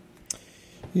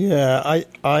 Yeah,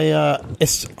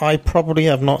 I probably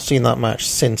have not seen that match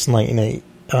since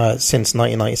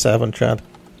 1997, Chad.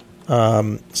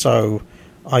 So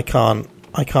I can't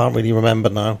really remember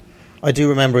now. I do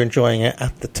remember enjoying it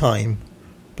at the time,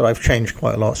 but I've changed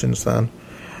quite a lot since then.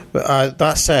 But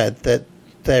that said, that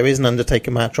there is an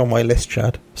Undertaker match on my list,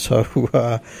 Chad. So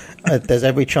there's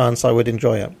every chance I would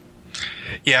enjoy it.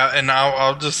 Yeah, and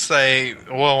I'll just say,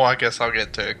 well, I guess I'll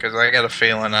get to it because I got a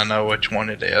feeling I know which one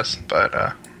it is. But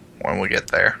when we get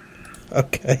there,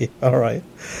 okay, all right.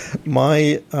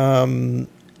 My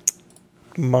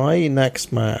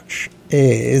next match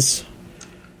is.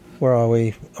 Where are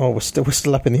we? Oh, we're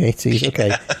still up in the 80s.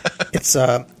 Okay, it's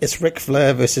Ric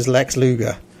Flair versus Lex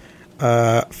Luger,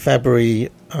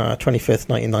 February 25th,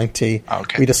 1990.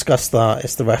 Okay, we discussed that.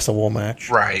 It's the Wrestle War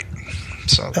match, right?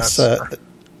 So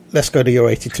let's go to your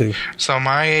 82. So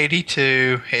my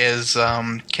 82 is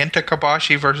Kenta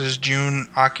Kobashi versus Jun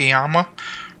Akiyama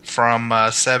from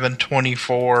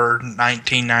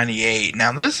 7/24/1998.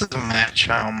 Now this is a match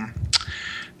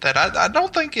that I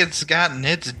don't think it's gotten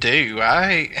its due.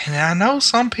 I know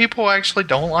some people actually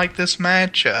don't like this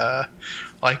match.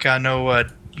 Like I know, I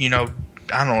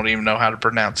don't even know how to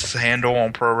pronounce his handle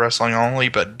on Pro Wrestling Only,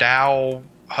 but Dao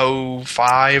Ho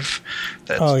 5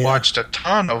 that's watched a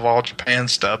ton of All Japan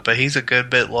stuff, but he's a good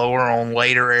bit lower on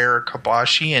later era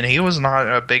Kobashi, and he was not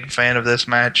a big fan of this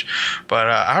match, but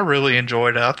I really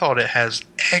enjoyed it. I thought it has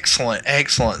excellent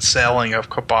selling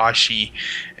of Kobashi,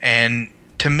 and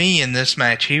to me, in this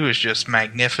match, he was just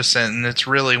magnificent, and it's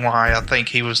really why I think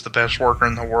he was the best worker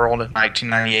in the world in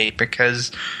 1998,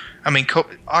 because, I mean,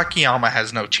 Akiyama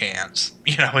has no chance.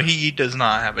 He does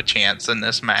not have a chance in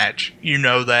this match. You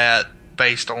know that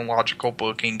based on logical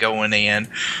booking going in,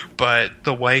 but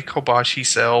the way Kobashi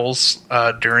sells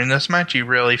during this match, you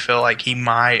really feel like he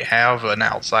might have an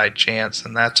outside chance,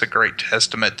 and that's a great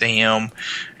testament to him.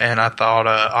 And I thought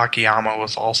Akiyama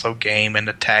was also game in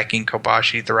attacking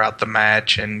Kobashi throughout the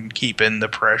match and keeping the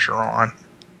pressure on.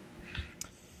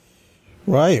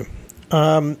 Right.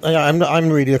 I'm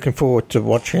really looking forward to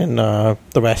watching the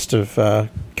rest of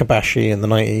Kobashi in the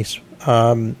 90s.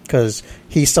 Because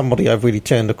he's somebody I've really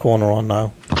turned a corner on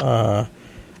now,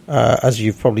 as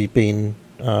you've probably been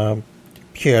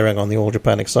hearing on the All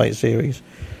Japan Excite series.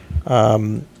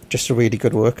 Just a really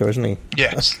good worker, isn't he?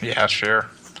 Yes, yeah, sure.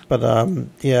 But I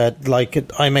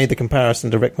made the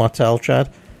comparison to Rick Martel, Chad.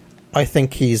 I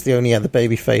think he's the only other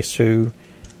babyface who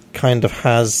kind of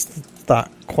has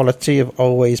that quality of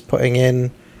always putting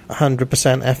in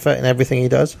 100% effort in everything he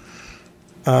does.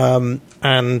 And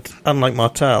unlike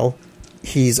Martel,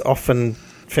 he's often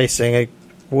facing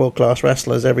world-class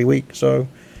wrestlers every week. So,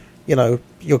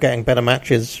 you're getting better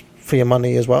matches for your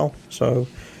money as well. So,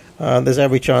 there's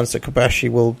every chance that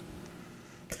Kobashi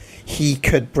he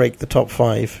could break the top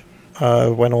 5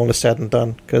 when all is said and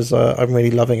done, because I'm really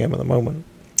loving him at the moment.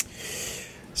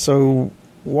 So,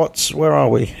 where are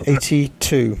we?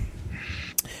 82.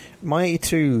 My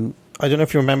 82, I don't know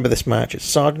if you remember this match. It's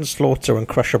Sergeant Slaughter and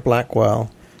Crusher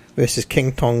Blackwell versus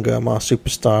King Tonga, Mar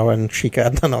Superstar, and Sheik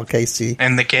Adnan Al-Kaisi.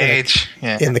 In the cage.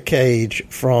 In the cage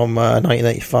from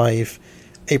 1985,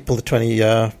 April the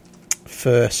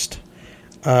 21st.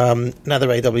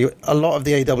 Another a lot of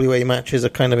the AWA matches are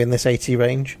kind of in this 80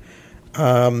 range.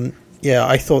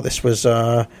 I thought this was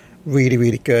really,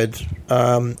 really good.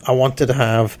 I wanted to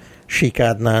have Sheik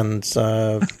Adnan's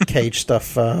cage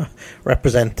stuff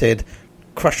represented.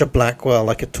 Crusher Blackwell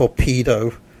like a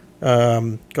torpedo,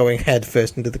 going head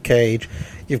first into the cage.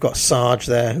 You've got Sarge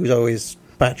there, who's always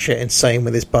batshit insane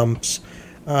with his bumps.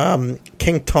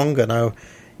 King Tonga, now,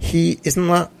 he isn't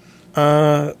that.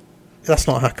 That's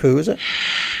not Haku, is it?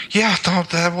 Yeah, I thought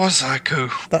that was Haiku.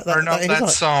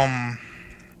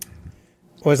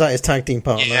 Or is that his tag team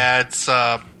partner? Yeah, it's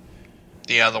the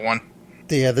other one.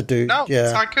 The other dude. No, yeah.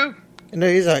 it's Haiku. No,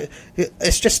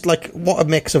 it's just like what a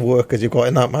mix of workers you've got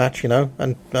in that match,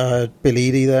 and Bill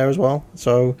Eadie there as well.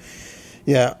 So,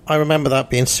 yeah, I remember that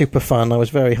being super fun. I was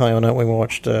very high on it when we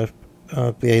watched the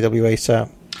AWA set.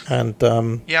 And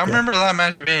I remember that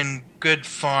match being good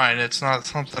fun. It's not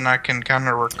something I can kind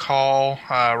of recall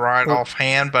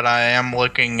offhand, but I am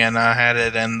looking, and I had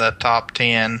it in the top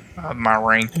 10 of my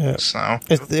rankings. Yeah. So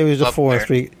it was a 4 and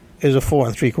 3. It was a 4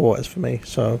 3/4 for me.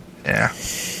 So yeah.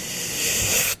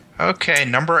 Okay,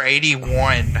 number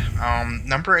 81.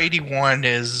 Number 81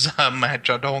 is a match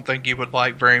I don't think you would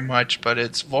like very much, but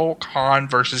it's Volkan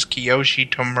versus Kiyoshi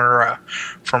Tamura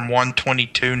from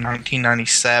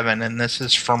 1/22/1997, and this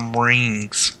is from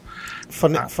Rings.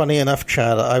 Funny enough,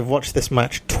 Chad, I've watched this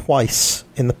match twice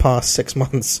in the past 6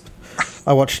 months.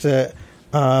 I watched it.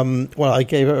 I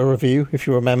gave it a review, if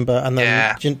you remember, and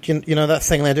then you know that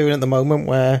thing they're doing at the moment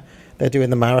where they're doing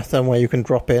the marathon where you can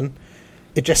drop in.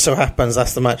 It just so happens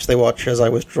that's the match they watch as I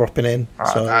was dropping in.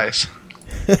 Oh, so. Nice.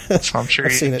 So I'm sure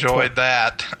you enjoyed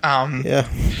that. Yeah.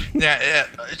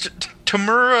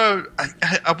 Tamura,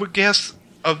 I would guess,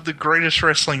 of the greatest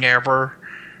wrestling ever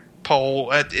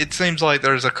poll, it seems like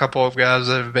there's a couple of guys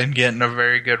that have been getting a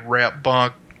very good rep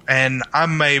bump, and I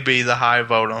may be the high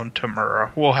vote on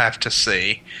Tamura. We'll have to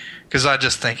see. Because I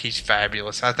just think he's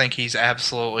fabulous. I think he's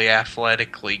absolutely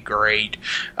athletically great.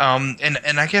 And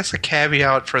I guess a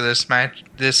caveat for this match,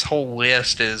 this whole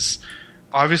list is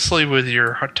obviously with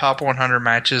your top 100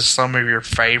 matches, some of your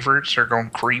favorites are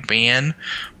going to creep in.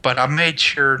 But I made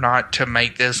sure not to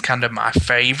make this kind of my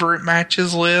favorite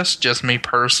matches list, just me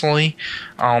personally,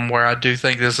 where I do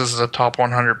think this is the top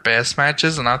 100 best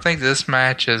matches. And I think this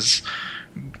match is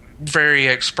very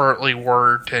expertly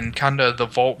worked, and kind of the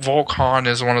Volkan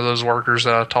is one of those workers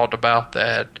that I talked about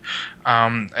that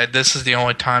this is the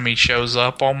only time he shows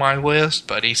up on my list,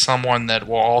 but he's someone that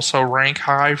will also rank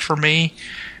high for me,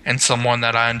 and someone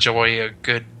that I enjoy a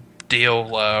good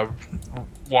deal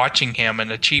watching him.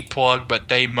 And a cheap plug, but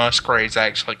Dave Musgrave's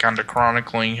actually kind of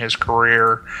chronicling his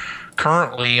career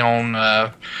currently on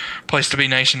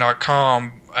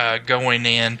PlaceToBeNation.com, going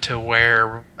into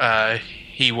where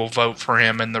he will vote for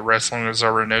him in the Wrestling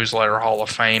Observer Newsletter Hall of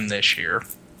Fame this year.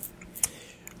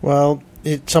 Well,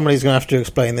 somebody's going to have to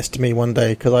explain this to me one day,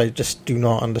 because I just do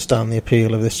not understand the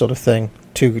appeal of this sort of thing.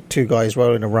 Two guys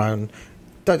rolling around.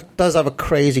 Does have a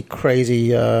crazy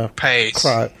pace.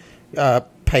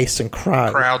 Pace and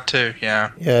crowd. Crowd too, yeah.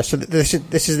 Yeah, so this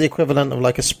is the equivalent of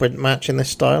like a sprint match in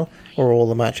this style, or all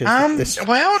the matches? I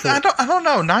don't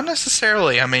know. Not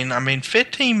necessarily. I mean,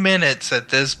 15 minutes at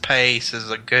this pace is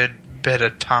a good bit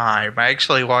of time. I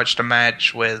actually watched a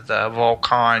match with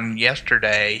Volkan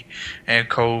yesterday and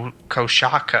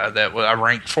Koshaka that I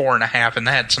ranked 4.5, and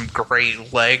they had some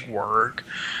great leg work.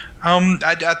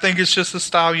 I think it's just the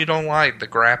style you don't like, the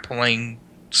grappling,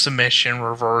 submission,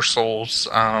 reversals.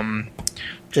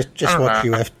 Just watch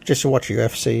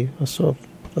UFC. That's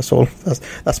all.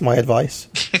 That's my advice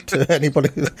to anybody.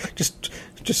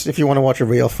 Just if you want to watch a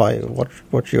real fight, watch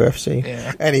UFC.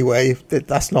 Yeah. Anyway,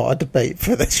 that's not a debate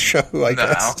for this show, I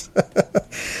guess.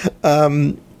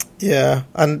 Yeah,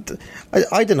 and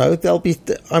I don't know.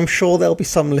 I'm sure there'll be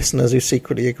some listeners who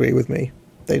secretly agree with me.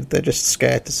 They're just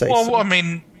scared to say. Well, I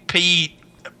mean, Pete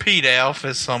Elf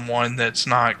is someone that's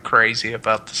not crazy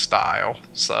about the style,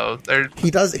 so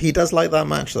he does like that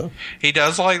match though. He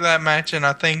does like that match, and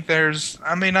I think I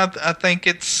think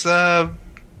it's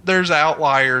there's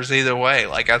outliers either way.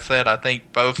 Like I said, I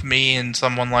think both me and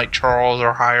someone like Charles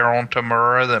are higher on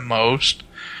Tamura than most.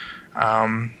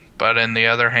 But in the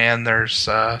other hand, there's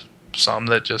some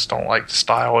that just don't like the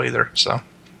style either. So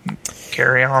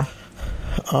carry on.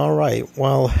 All right.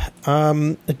 Well,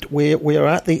 we are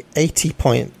at the 80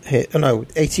 point here. No,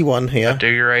 81 here. Do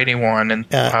your 81 and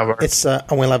it's and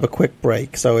we'll have a quick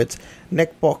break. So it's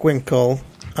Nick Bockwinkel,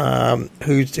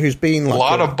 who's been like a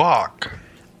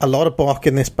lot of Bach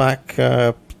in this back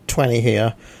 20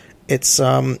 here. It's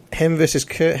him versus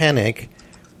Kurt Hennig.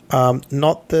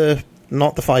 Not the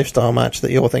 5-star match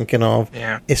that you're thinking of.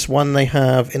 Yeah. It's one they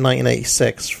have in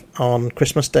 1986 on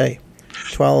Christmas Day.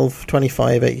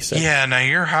 12/25/86. Yeah, now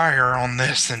you're higher on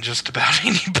this than just about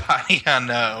anybody I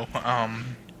know.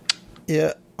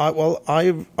 Yeah,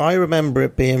 I remember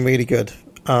it being really good,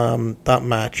 that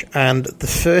match, and the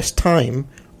first time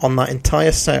on that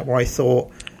entire set where I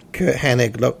thought Kurt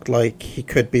Hennig looked like he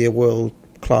could be a world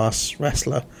class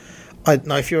wrestler.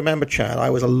 Now, if you remember, Chad, I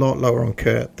was a lot lower on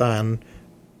Kurt than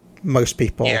most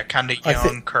people. Yeah, kind of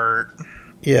young Kurt.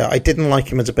 Yeah, I didn't like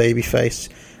him as a babyface.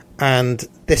 and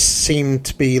this seemed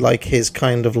to be like his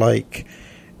kind of like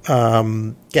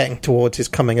getting towards his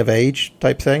coming of age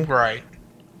type thing. Right.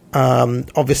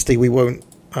 Obviously, we won't.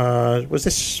 Was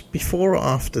this before or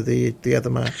after the other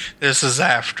match? This is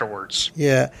afterwards.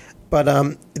 Yeah, but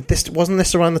this wasn't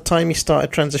this around the time he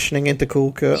started transitioning into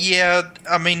Cool Kurt? Yeah,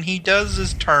 I mean, he does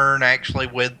his turn actually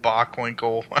with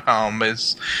Bockwinkel,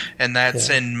 and that's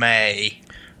in May.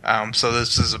 So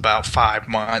this is about 5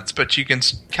 months, but you can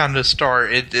kind of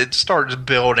start. It starts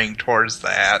building towards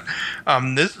that.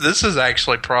 This is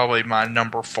actually probably my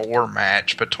number 4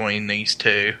 match between these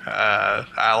two.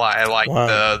 I like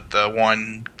the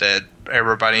one that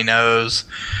everybody knows,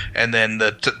 and then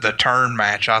the turn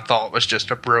match I thought was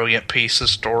just a brilliant piece of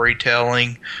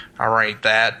storytelling. I rate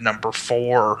that number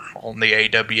 4 on the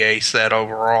AWA set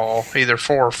overall, either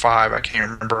 4 or 5, I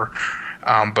can't remember.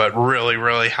 But really,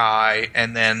 really high.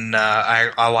 And then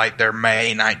I like their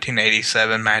May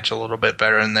 1987 match a little bit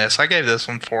better than this. I gave this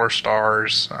one 4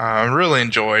 stars. I really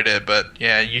enjoyed it. But,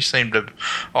 yeah, you seem to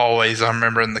always, I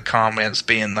remember in the comments,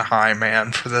 being the high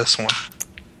man for this one.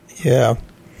 Yeah.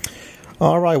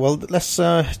 All right, well, let's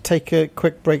take a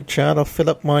quick break, Chad. I'll fill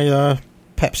up my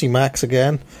Pepsi Max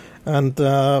again. And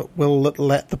we'll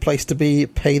let the place to be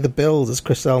pay the bills, as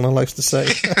Chris Elner likes to say.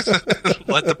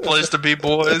 Let the place to be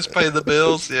boys pay the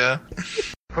bills, yeah.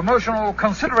 Promotional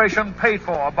consideration paid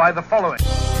for by the following.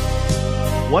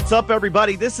 What's up,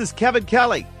 everybody? This is Kevin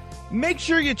Kelly. Make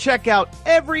sure you check out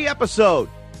every episode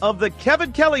of The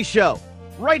Kevin Kelly Show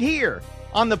right here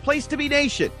on the Place to Be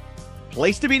Nation.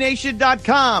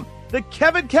 PlaceToBeNation.com. The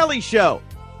Kevin Kelly Show.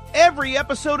 Every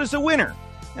episode is a winner.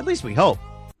 At least we hope.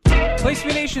 Place to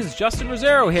Be Nation's Justin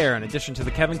Rosero here. In addition to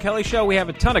the Kevin Kelly Show, we have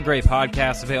a ton of great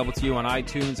podcasts available to you on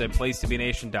iTunes and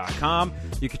PlaceToBeNation.com.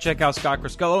 You can check out Scott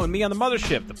Criscullo and me on the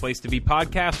Mothership, the Place to Be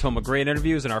podcast, home of great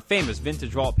interviews and our famous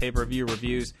Vintage Vault pay-per-view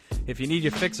reviews. If you need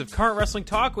your fix of current wrestling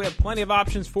talk, we have plenty of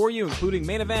options for you, including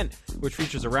Main Event, which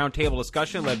features a roundtable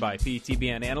discussion led by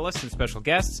PTBN analysts and special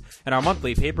guests, and our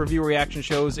monthly pay-per-view reaction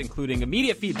shows, including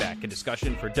immediate feedback and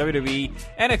discussion for WWE,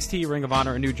 NXT, Ring of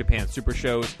Honor, and New Japan Super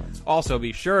Shows. Also,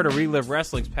 be sure to relive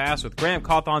wrestling's past with Graham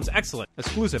Cawthon's excellent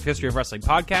exclusive History of Wrestling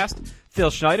podcast, Phil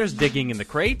Schneider's Digging in the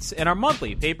Crates, and our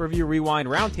monthly pay-per-view rewind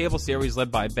roundtable series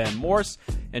led by Ben Morse.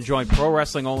 And join Pro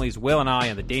Wrestling Only's Will and I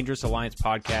on the Dangerous Alliance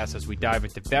podcast as we dive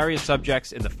into various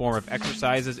subjects in the form of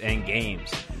exercises and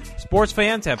games. Sports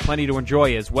fans have plenty to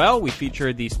enjoy as well. We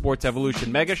featured the Sports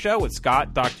Evolution Mega Show with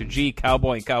Scott, Dr. G,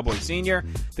 Cowboy, and Cowboy Sr.,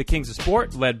 the Kings of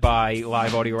Sport, led by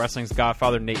Live Audio Wrestling's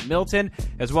Godfather Nate Milton,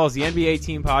 as well as the NBA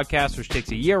Team Podcast, which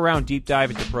takes a year-round deep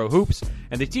dive into pro hoops,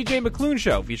 and the TJ McClune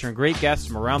Show, featuring great guests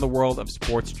from around the world of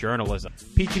sports journalism.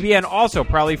 PTBN also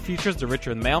proudly features the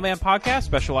Richard the Mailman Podcast,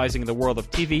 specializing in the world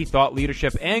of TV, thought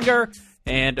leadership, anger,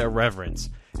 and irreverence.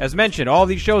 As mentioned, all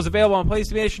these shows available on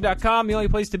PlaceToBeNation.com, the only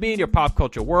place to be in your pop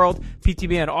culture world.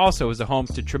 PTBN also is the home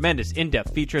to tremendous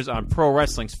in-depth features on pro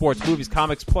wrestling, sports, movies,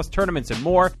 comics, plus tournaments and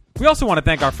more. We also want to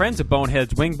thank our friends at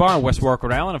Bonehead's Wing Bar in West Warwick,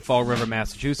 Rhode Island, and Fall River,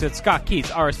 Massachusetts, Scott Keats,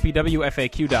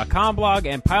 RSPWFAQ.com blog,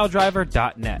 and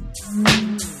PileDriver.net.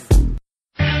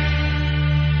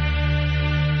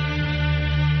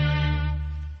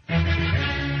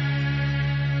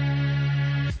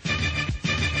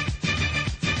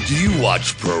 Do you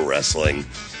watch pro wrestling?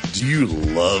 Do you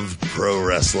love pro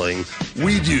wrestling?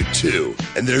 We do too.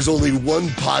 And there's only one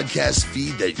podcast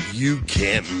feed that you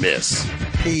can't miss.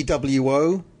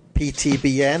 PWO,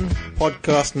 PTBN,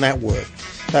 Podcast Network.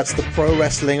 That's the Pro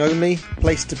Wrestling Only,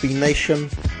 Place to Be Nation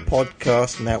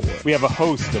Podcast Network. We have a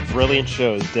host of brilliant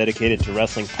shows dedicated to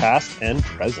wrestling past and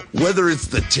present. Whether it's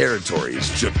the territories,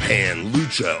 Japan,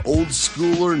 Lucha, old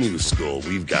school or new school,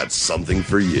 we've got something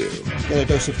for you. Get a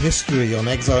dose of history on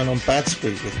Exile on Bad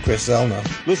Street with Chris Elner.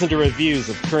 Listen to reviews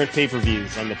of current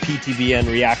pay-per-views on the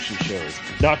PTBN reaction shows.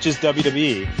 Not just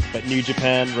WWE, but New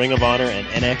Japan, Ring of Honor, and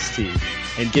NXT.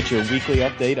 And get your weekly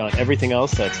update on everything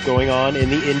else that's going on in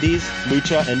the indies,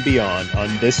 Lucha, and beyond on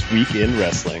This Week in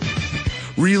Wrestling.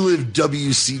 Relive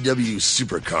WCW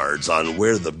Supercards on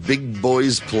Where the Big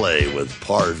Boys Play with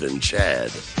Parv and Chad.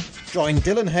 Join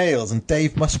Dylan Hales and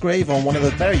Dave Musgrave on one of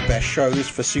the very best shows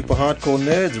for super hardcore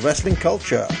nerds, wrestling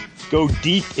culture. Go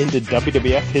deep into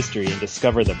WWF history and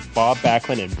discover the Bob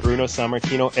Backlund and Bruno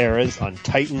Sammartino eras on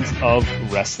Titans of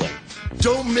Wrestling.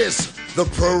 Don't miss the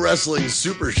Pro Wrestling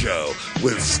Super Show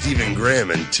with Stephen Graham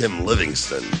and Tim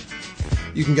Livingston.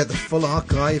 You can get the full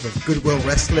archive of Goodwill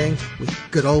Wrestling with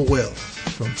Good Old Will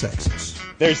from Texas.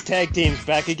 There's tag teams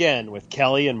back again with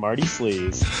Kelly and Marty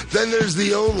Sleaze. Then there's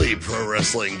the only pro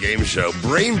wrestling game show,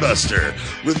 Brainbuster,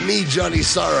 with me, Johnny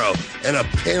Sorrow, and a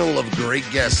panel of great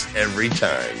guests every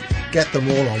time. Get them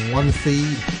all on one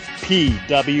feed.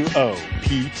 PWOPTBN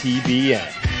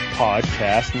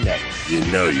Podcast Network. You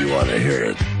know you want to hear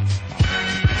it.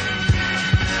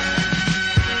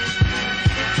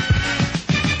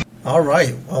 All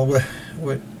right. Well,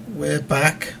 we're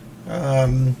back,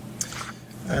 and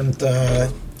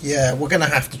yeah, we're gonna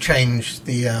have to change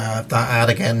the that ad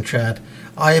again, Chad.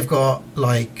 I have got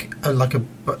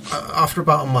after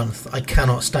about a month, I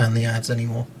cannot stand the ads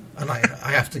anymore, and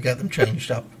I have to get them changed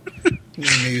up. New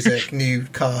music, new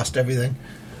cast, everything.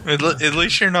 At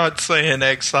least you're not saying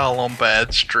Exile on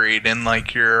Bad Street in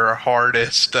like your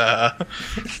hardest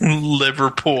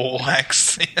Liverpool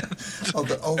accent.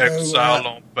 Exile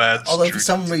on Bad Street. Although for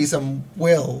some reason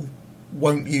Will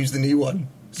won't use the new one.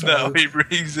 So, no,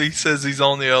 he says he's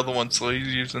on the other one, so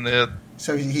he's using it.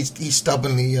 So he's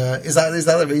stubbornly. Is that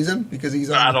the reason? Because he's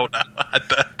on. I don't know. I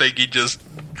think he just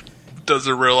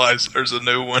doesn't realize there's a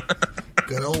new one.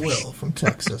 Good old Will from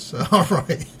Texas. All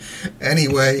right.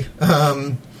 Anyway,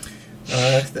 there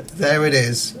it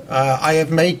is. I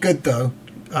have made good though.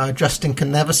 Justin can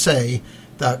never say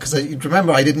that because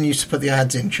remember I didn't used to put the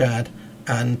ads in, Chad,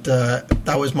 and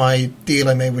that was my deal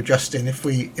I made with Justin. If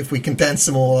we condense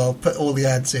them all, I'll put all the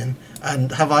ads in.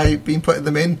 And have I been putting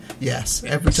them in? Yes,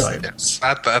 every time. Yes,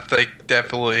 I think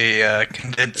definitely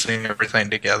condensing everything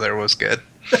together was good.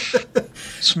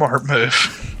 Smart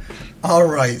move. All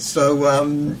right, so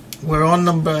we're on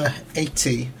number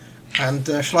 80, and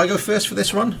shall I go first for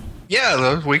this one?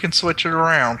 Yeah, we can switch it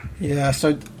around. Yeah,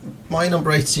 so my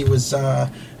number 80 was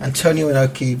Antonio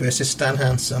Inoki versus Stan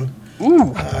Hansen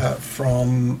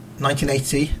from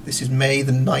 1980. This is May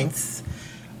the 9th.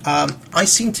 I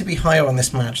seem to be higher on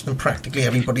this match than practically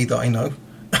everybody that I know.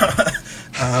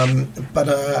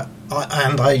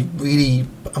 I really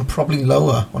am probably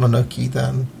lower on Inoki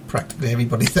than practically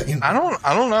everybody that you know. I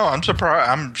don't know. I'm surprised.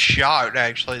 I'm shocked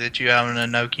actually that you have an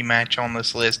Inoki match on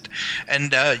this list.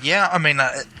 And yeah, I mean,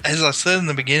 as I said in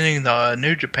the beginning, the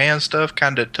New Japan stuff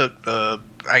kind of took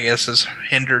has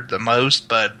hindered the most.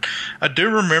 But I do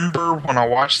remember when I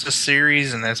watched this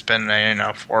series, and it's been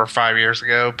 4 or 5 years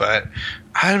ago, but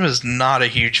I was not a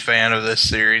huge fan of this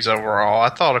series overall. I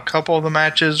thought a couple of the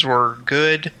matches were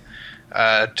good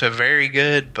to very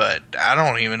good, but I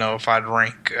don't even know if I'd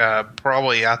rank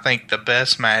probably I think the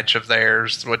best match of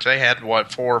theirs, which they had 4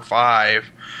 or 5,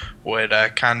 would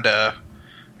kind of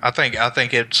I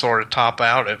think it'd sort of top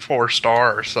out at 4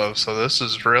 stars. So this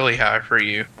is really high for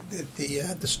you.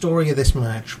 The story of this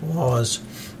match was,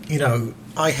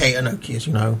 I hate Inoki, as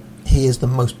you know. He is the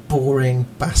most boring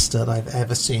bastard I've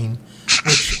ever seen,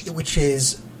 which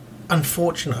is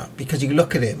unfortunate because you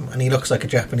look at him and he looks like a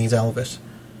Japanese Elvis.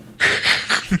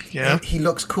 Yeah, he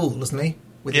looks cool, doesn't he?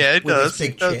 With his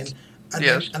big chin. And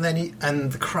yes. Then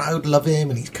the crowd love him,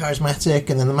 and he's charismatic.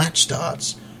 And then the match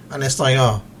starts, and it's like,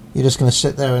 oh, you're just going to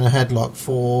sit there in a headlock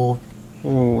for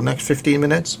next 15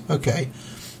 minutes? Okay.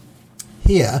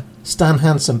 Here, Stan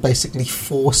Hansen basically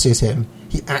forces him.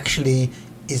 He actually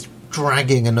is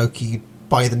dragging Inoki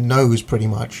by the nose, pretty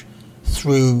much,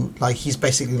 through. Like he's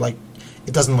basically like,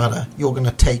 it doesn't matter. You're going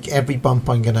to take every bump.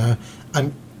 If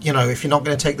you're not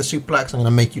going to take the suplex, I'm going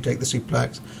to make you take the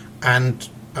suplex. And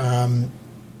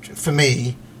for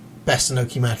me, best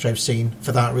Inoki match I've seen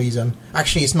for that reason.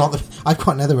 Actually, it's not I've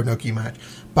got another Inoki match,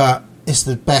 but it's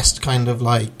the best kind of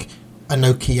like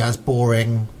Inoki as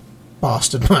boring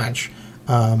bastard match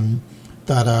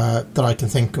that I can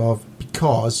think of,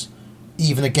 because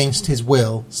even against his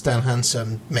will, Stan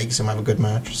Hansen makes him have a good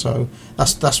match. So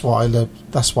that's why I love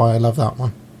that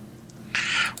one.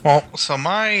 Well, so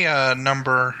my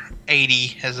number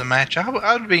 80 as a match,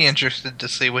 I would be interested to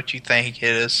see what you think.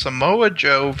 It is Samoa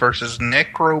Joe versus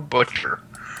Necro Butcher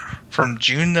from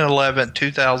June 11,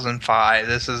 2005.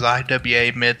 This is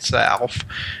IWA Mid-South,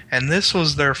 and this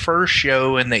was their first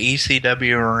show in the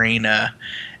ECW arena.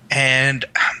 And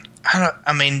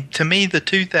I mean, to me, the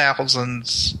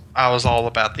 2000s, I was all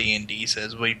about the indies,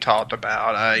 as we talked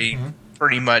about. I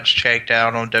pretty much checked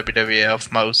out on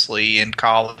WWF mostly in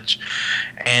college.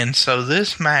 And so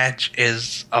this match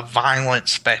is a violent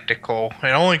spectacle. It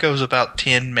only goes about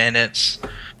 10 minutes.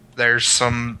 There's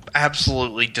some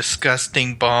absolutely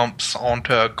disgusting bumps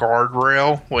onto a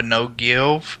guardrail with no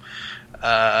give.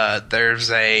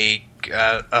 There's a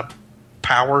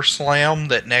power slam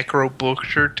that Necro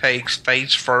Butcher takes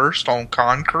face first on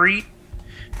concrete,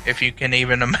 if you can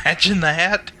even imagine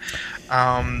that.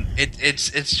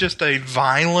 It's just a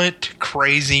violent,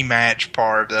 crazy match,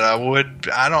 Parv, that I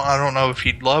don't know if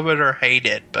you'd love it or hate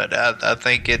it, but I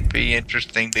think it'd be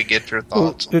interesting to get your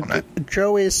thoughts on it.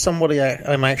 Joe is somebody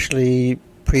I'm actually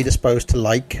predisposed to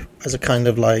like as a kind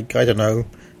of like, I don't know,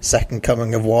 second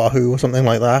coming of Wahoo or something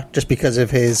like that, just because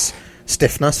of his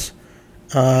stiffness.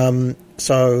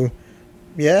 So,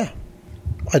 yeah,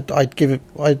 I'd give it.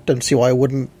 I don't see why I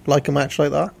wouldn't like a match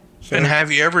like that. So. And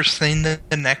have you ever seen the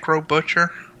Necro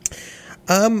Butcher?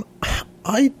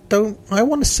 I don't. I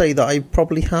want to say that I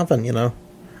probably haven't.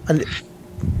 And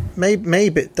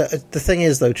maybe the thing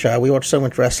is though, Chad, we watch so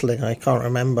much wrestling, I can't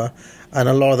remember. And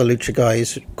a lot of the lucha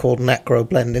guys called Necro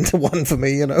blend into one for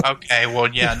me, Okay, well,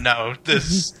 yeah, no.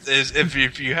 This is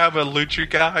if you have a lucha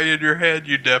guy in your head,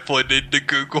 you definitely need to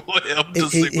Google him to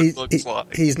see what he looks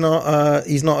like. He's not a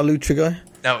lucha guy.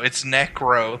 No, it's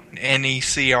Necro,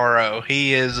 Necro.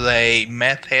 He is a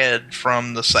meth head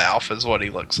from the South, is what he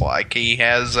looks like. He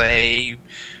has a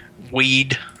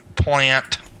weed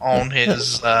plant on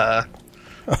his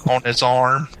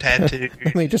arm tattoo.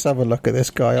 Let me just have a look at this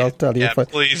guy. I'll tell you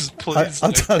please.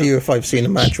 I'll tell you if I've seen a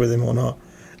match with him or not.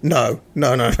 No.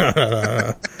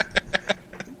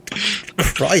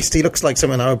 Christ, he looks like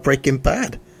someone out of Breaking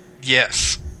Bad.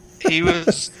 Yes, he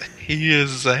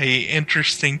is a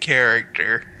interesting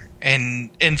character and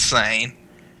insane.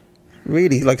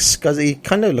 Really, like scuzzy. He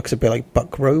kind of looks a bit like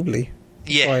Buck Robley.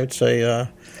 Yeah, I would say.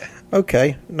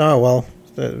 Okay, no, well,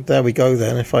 there we go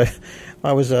then. If I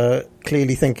was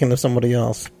clearly thinking of somebody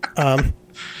else.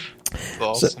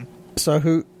 Awesome. So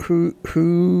who?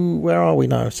 Where are we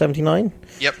now? 79.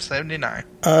 Yep, 79.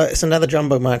 It's another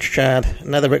Jumbo match, Chad.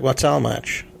 Another Rick Martel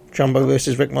match. Jumbo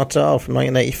versus Rick Martel from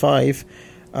 1985,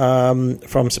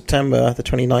 from September the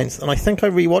 29th. And I think I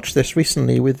rewatched this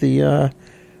recently with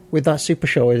that Super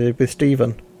Show I did with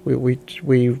Steven.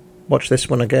 We watched this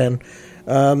one again.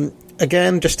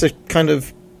 Again, just to kind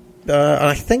of.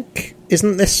 I think is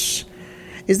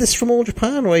this from All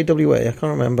Japan or AWA? I can't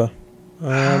remember.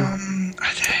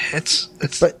 It's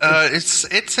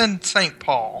in St.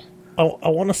 Paul. I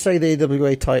want to say the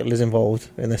AWA title is involved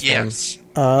in this one. Yes.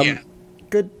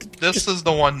 Good. This is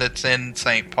the one that's in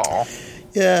St. Paul.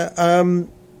 Yeah.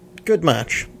 Good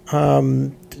match.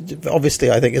 Obviously,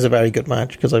 I think it's a very good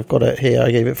match because I've got it here.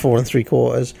 I gave it 4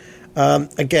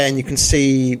 3/4. Again, you can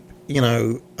see.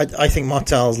 I think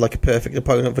Martel's like a perfect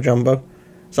opponent for Jumbo.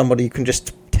 Somebody who can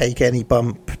just take any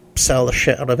bump, sell the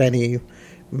shit out of any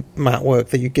mat work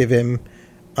that you give him.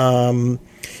 In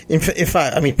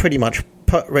fact, I mean, pretty much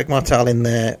put Rick Martel in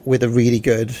there with a really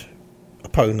good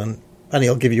opponent, and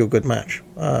he'll give you a good match.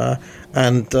 Again,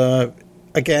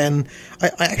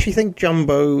 I actually think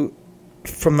Jumbo,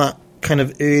 from that kind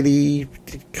of early,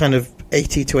 kind of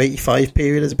 80 to 85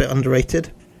 period, is a bit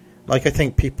underrated. Like, I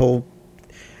think people...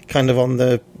 kind of on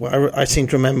the... I seem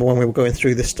to remember when we were going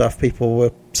through this stuff, people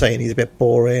were saying he's a bit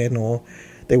boring, or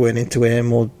they weren't into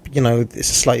him, or, it's a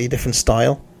slightly different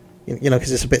style,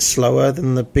 because it's a bit slower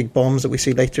than the big bombs that we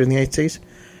see later in the 80s.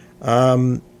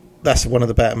 That's one of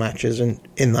the better matches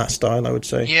in that style, I would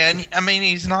say. Yeah, I mean,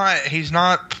 he's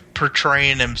not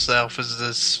portraying himself as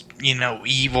this,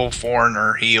 evil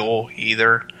foreigner heel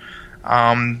either.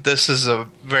 This is a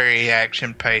very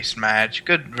action-paced match.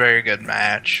 Very good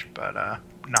match, but...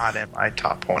 not in my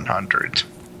top 100.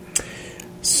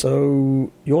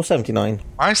 So, you're 79.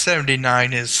 My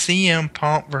 79 is CM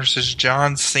Punk versus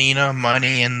John Cena,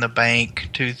 Money in the Bank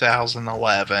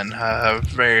 2011. A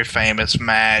very famous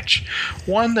match.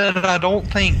 One that I don't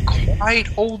think quite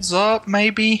holds up,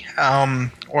 maybe.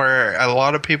 Where a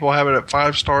lot of people have it at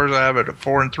 5 stars, I have it at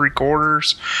 4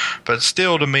 3/4. But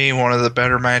still, to me, one of the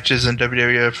better matches in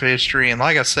WWF history. And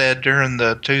like I said, during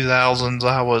the 2000s,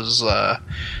 I was...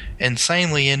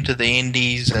 insanely into the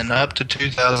indies, and up to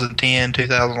 2010,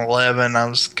 2011, I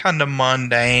was kind of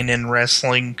mundane in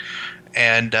wrestling,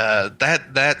 and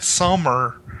that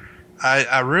summer,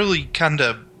 I really kind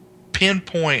of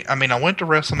pinpoint. I mean, I went to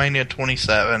WrestleMania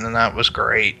 27, and that was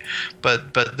great,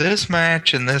 but this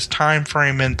match and this time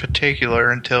frame in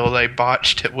particular, until they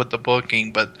botched it with the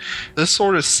booking, but this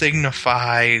sort of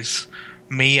signifies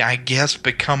me, I guess,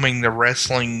 becoming the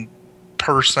wrestling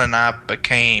person I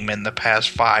became in the past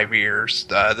 5 years.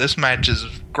 This match is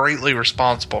greatly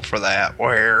responsible for that,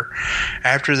 where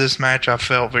after this match I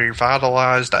felt very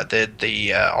vitalized. I did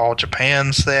the All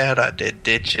Japan set, I did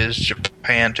Ditch's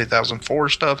Japan 2004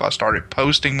 stuff, I started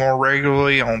posting more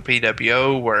regularly on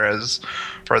PWO, whereas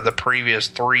for the previous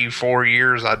 3-4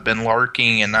 years I'd been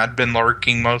lurking, and I'd been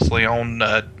lurking mostly on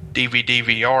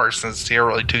DVD-VR since the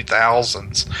early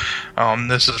 2000s.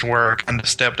 This is where I kind of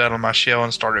stepped out of my shell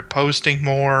and started posting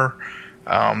more.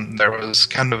 There was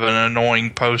kind of an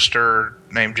annoying poster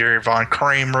named Jerry Von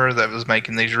Kramer that was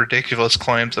making these ridiculous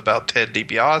claims about Ted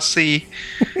DiBiase.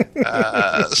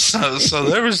 So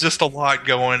there was just a lot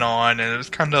going on, and it was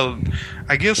kind of...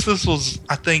 I guess this was,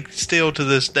 I think, still to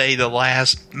this day, the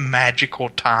last magical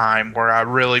time where I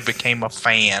really became a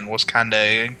fan was kind of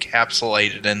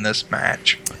encapsulated in this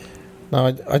match. No,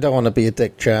 I don't want to be a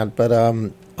dick, Chad, but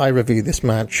I reviewed this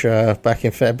match back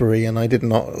in February, and I did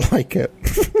not like it.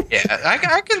 Yeah,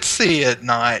 I can see it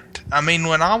not. I mean,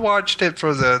 when I watched it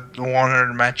for the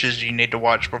 100 matches you need to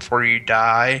watch before you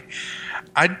die,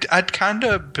 I'd kind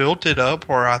of built it up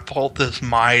where I thought this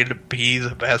might be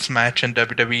the best match in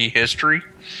WWE history,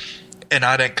 and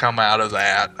I didn't come out of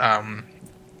that.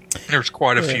 There's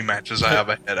quite a few matches I have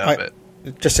ahead of it.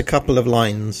 Just a couple of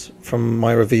lines from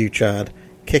my review, Chad.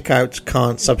 Kickouts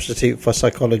can't substitute for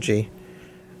psychology.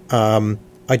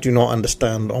 I do not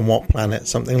understand on what planet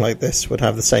something like this would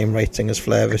have the same rating as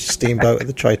Flair vs. Steamboat at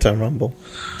the Tri-Town Rumble.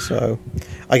 So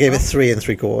I gave it 3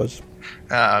 3/4.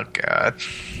 Oh, God.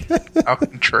 How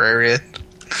contrarian.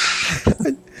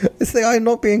 I'm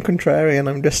not being contrarian.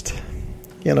 I'm just,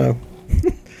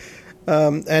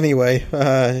 anyway,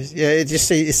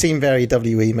 it seemed very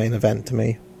WE main event to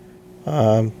me.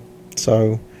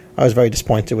 So I was very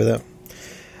disappointed with it.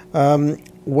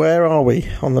 Where are we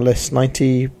on the list?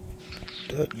 90.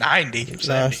 78.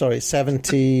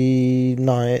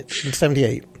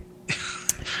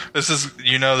 This is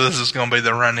going to be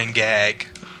the running gag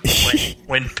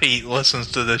when Pete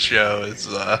listens to the show. It's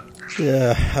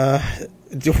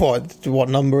what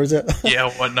number is it? Yeah,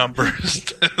 what number is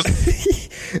this?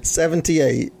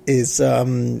 78 is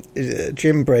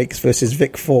Jim Breaks versus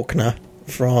Vic Faulkner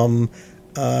from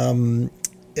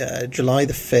July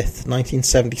the 5th,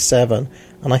 1977,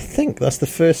 and I think that's the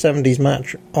first 70s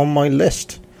match on my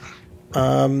list.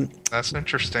 That's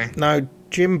interesting. Now,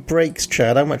 Jim Breaks,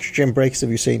 Chad, how much Jim Breaks have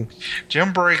you seen?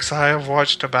 Jim Breaks, I have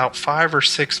watched about 5 or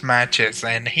 6 matches,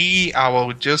 and I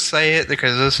will just say it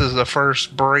because this is the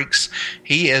first Breaks,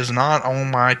 he is not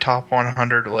on my top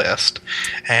 100 list.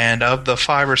 And of the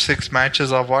 5 or 6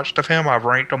 matches I've watched of him, I've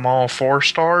ranked them all 4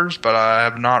 stars, but I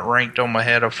have not ranked them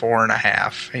ahead of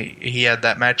 4.5. He had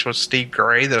that match with Steve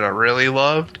Gray that I really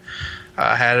loved.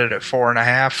 I had it at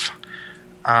 4.5.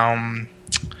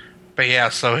 But yeah,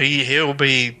 so he'll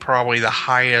be probably the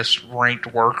highest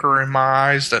ranked worker in my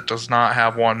eyes that does not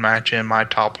have one match in my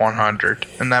top 100.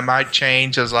 And that might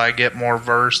change as I get more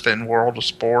versed in World of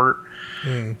Sport.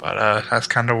 But that's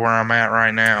kind of where I'm at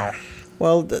right now.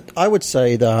 Well, I would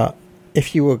say that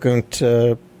if you were going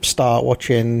to start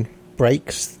watching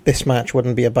Breaks, this match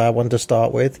wouldn't be a bad one to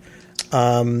start with.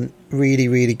 Really,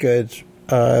 really good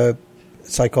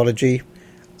psychology.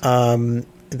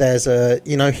 There's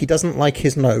he doesn't like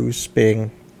his nose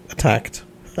being attacked.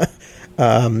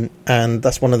 And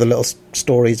that's one of the little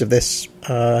stories of this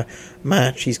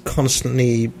match. He's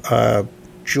constantly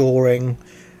jawing.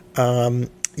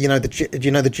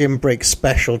 The Jim Breaks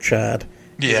special, Chad?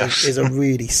 Yes. Is a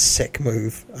really sick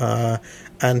move.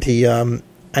 And he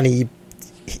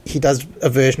does a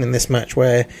version in this match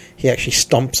where he actually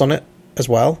stomps on it as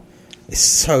well. It's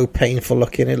so painful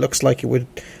looking. It looks like it would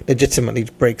legitimately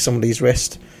break somebody's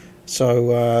wrist.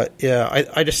 So,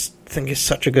 I just think it's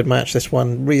such a good match, this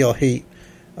one. Real heat.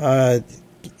 That's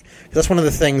one of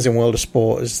the things in World of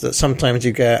Sport is that sometimes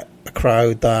you get a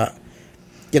crowd that,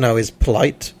 is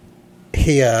polite.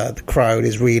 Here, the crowd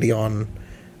is really on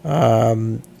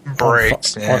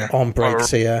breaks. On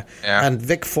breaks here. Yeah. And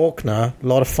Vic Faulkner, a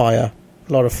lot of fire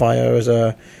as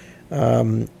a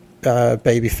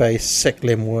babyface, sick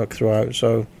limb work throughout.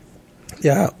 So,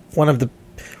 yeah, one of the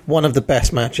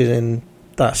best matches in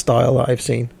that style that I've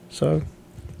seen. So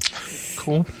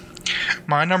cool.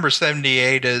 My number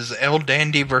 78 is El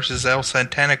Dandy versus El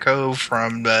Santanico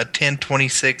from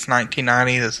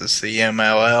 10/26/1990. This is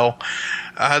CMLL.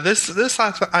 This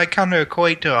I kind of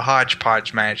equate to a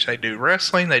hodgepodge match. They do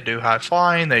wrestling, they do high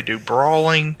flying, they do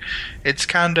brawling. It's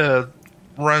kind of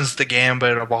runs the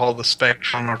gambit of all the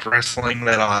spectrum of wrestling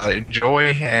that I enjoy,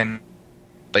 and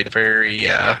they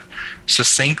very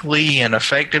succinctly and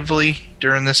effectively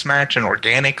during this match and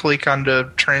organically kind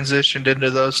of transitioned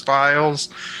into those styles.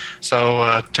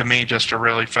 So to me, just a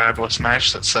really fabulous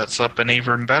match that sets up an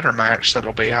even better match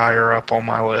that'll be higher up on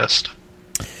my list.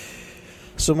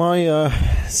 So my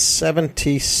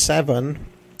 77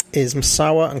 is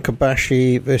Misawa and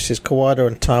Kobashi versus Kawada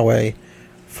and Taue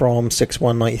from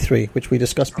 6/1/93, which we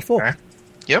discussed before. Okay.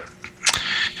 Yep.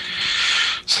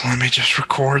 So let me just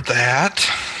record that,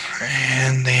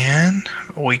 and then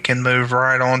we can move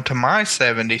right on to my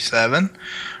 77,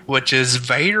 which is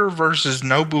Vader versus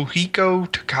Nobuhiko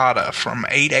Takada from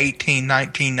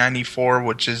 8/18/1994,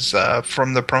 which is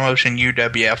from the promotion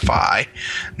UWFI.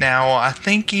 Now, I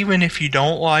think even if you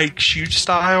don't like shoot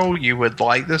style, you would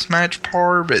like this match,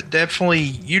 Parv. But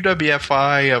definitely,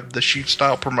 UWFI of the shoot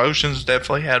style promotions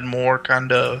definitely had more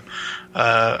kind of,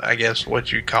 I guess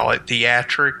what you call it,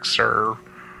 theatrics or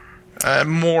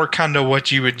more kind of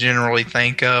what you would generally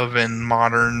think of in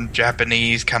modern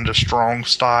Japanese kind of strong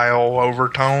style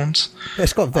overtones.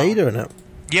 It's got Vader in it.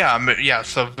 Yeah.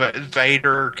 So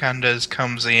Vader kind of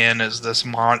comes in as this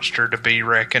monster to be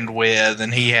reckoned with,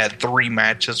 and he had 3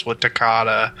 matches with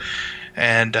Takada,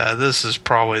 and this is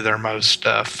probably their most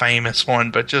famous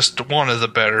one, but just one of the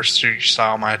better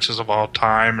style matches of all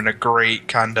time, and a great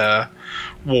kind of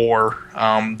war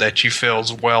that you feel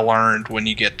is well earned when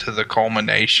you get to the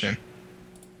culmination.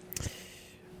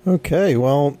 Okay,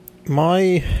 well,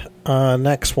 my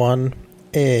next one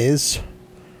is...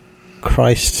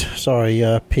 Christ, sorry,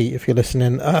 Pete, if you're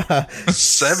listening.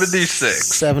 76.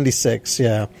 76,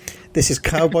 yeah. This is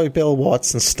Cowboy Bill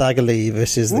Watts and Stagger Lee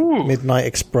versus the Midnight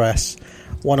Express.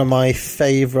 One of my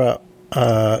favorite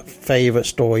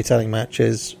storytelling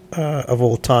matches of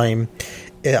all time.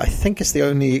 I think it's the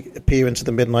only appearance of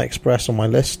the Midnight Express on my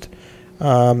list.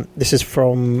 This is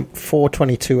from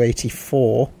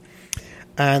 4/22/84,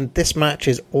 and this match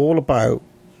is all about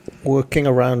working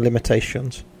around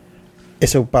limitations.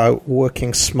 It's about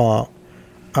working smart,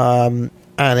 and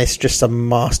it's just a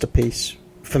masterpiece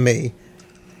for me.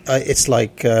 It's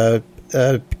like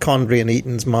Condrey and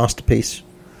Eaton's masterpiece,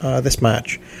 this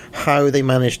match. How they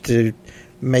managed to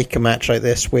make a match like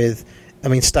this with, I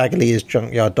mean, Stagger Lee is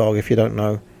Junkyard Dog, if you don't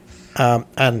know,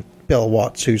 and Bill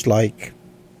Watts, who's like,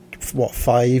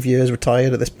 5 years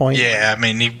retired at this point? Yeah, I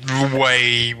mean, he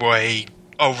way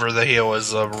over the hill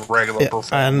as a regular performer.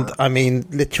 And, I mean,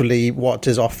 literally,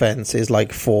 Watts' offense is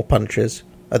like 4 punches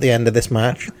at the end of this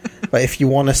match. But if you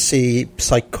want to see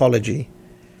psychology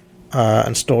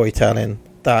and storytelling,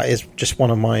 that is just one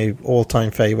of my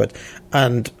all-time favorites.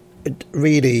 And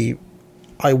really,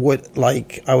 I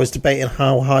was debating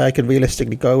how high I could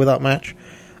realistically go with that match.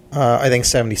 I think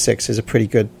 76 is a pretty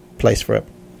good place for it.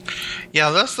 Yeah,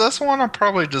 that's one that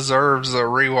probably deserves a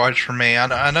rewatch for me.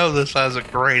 I know this has a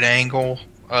great angle,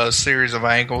 a series of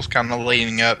angles kind of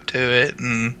leading up to it,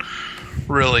 and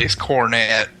really it's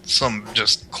Cornette, some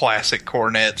just classic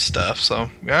Cornette stuff. So,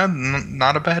 yeah,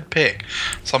 not a bad pick.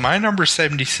 So my number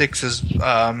 76 is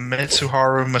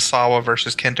Mitsuharu Misawa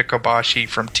versus Kenta Kobashi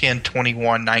from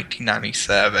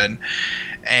 10/21/1997.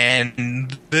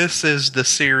 And this is the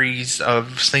series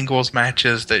of singles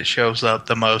matches that shows up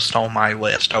the most on my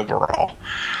list overall.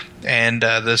 And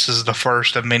this is the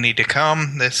first of many to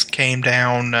come. This came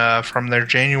down from their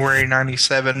January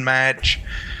 97 match.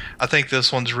 I think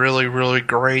this one's really, really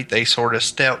great. They sort of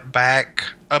stepped back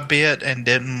a bit and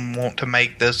didn't want to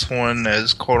make this one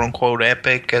as quote-unquote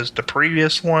epic as the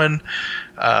previous one.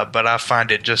 But I find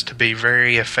it just to be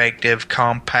very effective,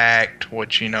 compact,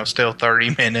 which, still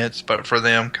 30 minutes, but for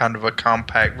them, kind of a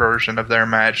compact version of their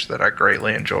match that I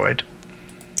greatly enjoyed.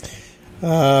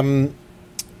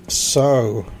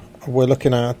 So, we're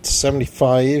looking at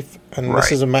 75, and Right.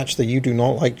 This is a match that you do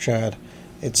not like, Chad.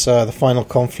 It's the Final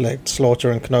Conflict,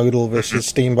 Slaughter and Knodel versus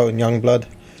Steamboat and Youngblood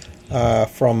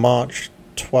from March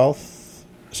 12th.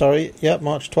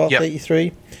 March 12th, Yep.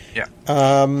 83. Yeah.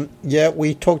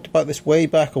 We talked about this way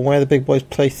back on Where the Big Boys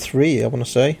Play 3, I want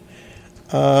to say.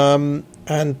 And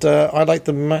I liked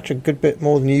the match a good bit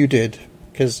more than you did.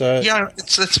 Cause,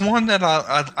 it's one that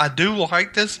I do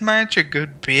like this match a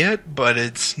good bit, but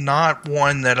it's not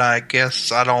one that I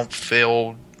guess I don't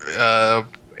feel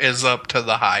is up to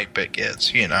the hype it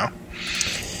gets, Yeah,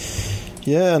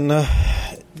 and,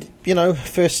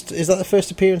 is that the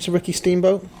first appearance of Ricky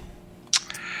Steamboat?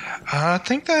 I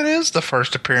think that is the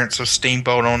first appearance of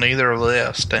Steamboat on either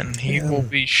list, and he will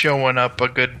be showing up a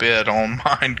good bit on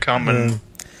mine coming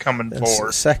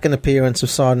forward. Second appearance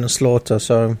of Sergeant Slaughter,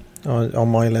 so on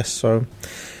my list. So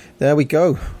there we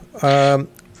go.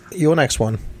 Your next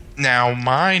one. Now,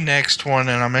 my next one,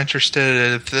 and I'm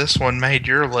interested if this one made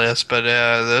your list, but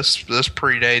this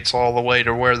predates all the way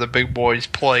to Where the Big Boys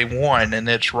Play 1, and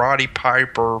it's Roddy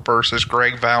Piper versus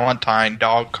Greg Valentine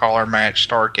dog collar match,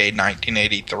 Starrcade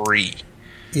 1983.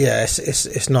 Yeah,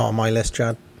 it's not on my list,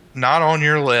 Chad. Not on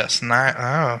your list, and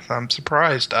I'm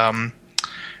surprised. I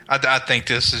think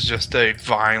this is just a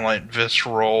violent,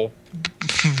 visceral,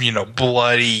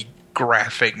 bloody,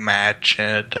 graphic match,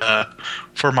 and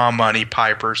for my money,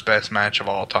 Piper's best match of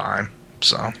all time.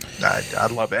 So I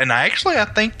love it, and I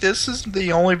think this is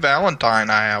the only Valentine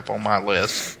I have on my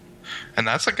list, and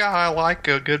that's a guy I like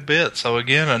a good bit. So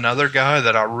again, another guy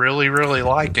that I really, really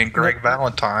like in Greg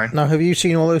Valentine. Now, have you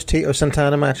seen all those Tito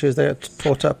Santana matches that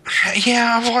taught up?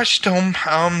 Yeah, I've watched them.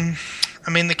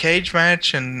 The cage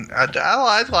match, and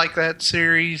I like that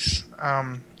series.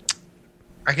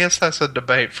 I I guess that's a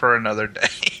debate for another day.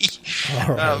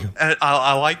 All right.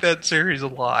 I like that series a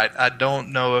lot. I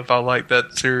don't know if I like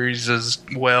that series as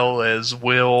well as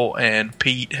Will and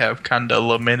Pete have kind of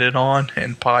lamented on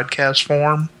in podcast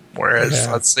form, whereas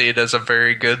I see it as a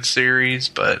very good series,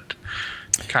 but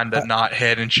kind of not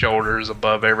head and shoulders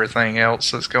above everything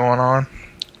else that's going on.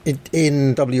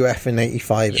 In WF in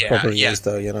 85, it probably is,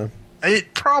 though, you know.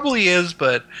 It probably is,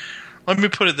 but let me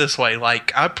put it this way.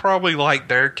 Like, I probably like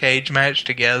their cage match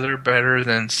together better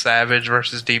than Savage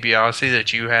versus DiBiase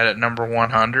that you had at number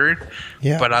 100.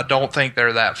 Yeah. But I don't think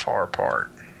they're that far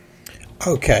apart.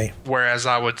 Okay. Whereas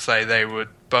I would say they would,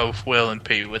 both Will and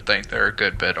Pete would think they're a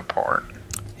good bit apart.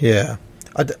 Yeah.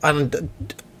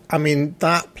 I mean,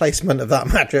 that placement of that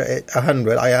match at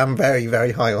 100, I am very,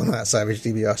 very high on that Savage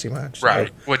DiBiase match. So.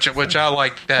 Right, which I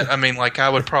like that. I mean, like, I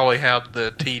would probably have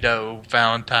the Tito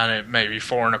Valentine at maybe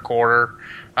 4 1/4.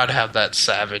 I'd have that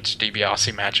Savage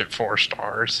DiBiase match at 4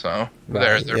 stars. So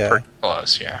they're pretty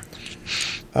close, yeah.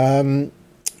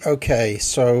 Okay,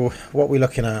 so what we're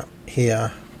looking at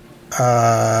here,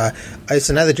 it's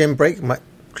another Jim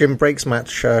Breaks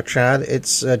match, Chad.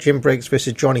 It's Jim Breaks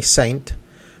versus Johnny Saint.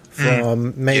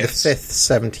 From May the 5th,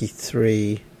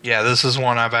 73. Yeah, this is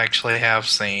one I've actually have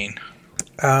seen.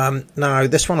 Now,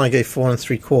 this one I gave 4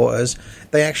 3/4.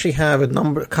 They actually have a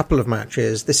couple of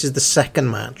matches. This is the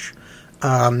second match,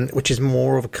 which is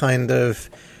more of a kind of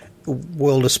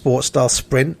World of Sport style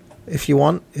sprint, if you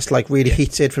want. It's like really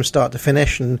heated from start to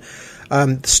finish. And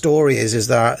the story is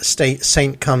that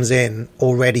Saint comes in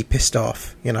already pissed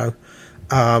off, you know.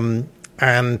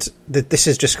 And this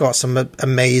has just got some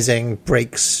amazing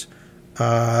breaks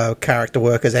character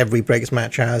work, as every breaks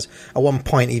match has. At one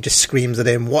point, he just screams at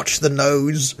him, "Watch the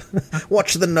nose!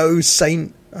 Watch the nose,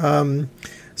 Saint!"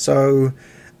 So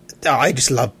I just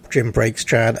love Jim Breaks,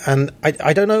 Chad. And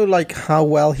I don't know like how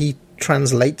well he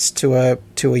translates to a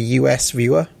US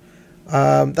viewer.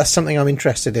 That's something I'm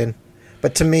interested in.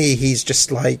 But to me, he's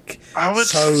just like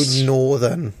so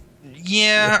northern.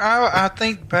 Yeah, I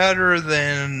think better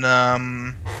than I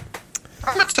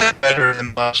would say better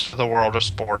than most of the World of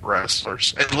Sport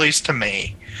wrestlers, at least to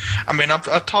me. I mean,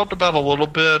 I've talked about a little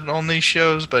bit on these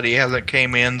shows, but he hasn't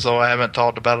came in, so I haven't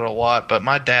talked about it a lot. But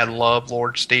my dad loved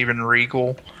Lord Steven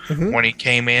Regal when he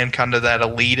came in, kind of that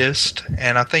elitist,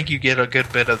 and I think you get a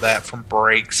good bit of that from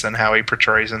Breaks and how he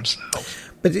portrays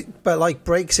himself. But like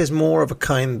Breaks is more of a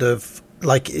kind of,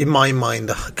 like in my mind,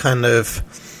 a kind of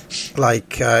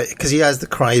like, because he has the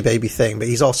crybaby thing, but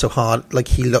he's also hard, like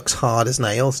he looks hard as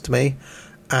nails to me,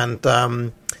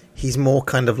 and he's more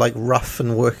kind of like rough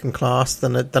and working class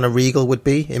than a Regal would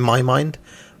be in my mind,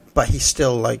 but he's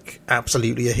still like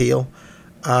absolutely a heel.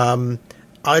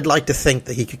 I'd like to think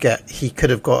that he could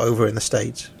have got over in the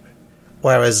States,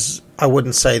 whereas I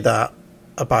wouldn't say that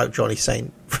about Johnny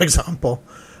Saint, for example.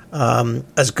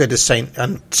 As good as Saint,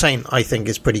 and Saint I think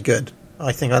is pretty good.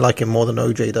 I think I like him more than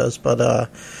OJ does, but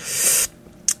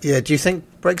yeah. Do you think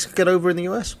Breaks could get over in the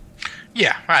US?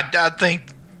 Yeah, I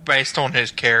think based on his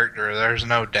character, there's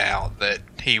no doubt that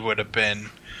he would have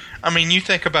been. I mean, you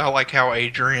think about like how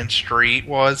Adrian Street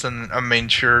was, and I mean,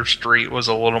 sure, Street was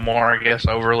a little more, I guess,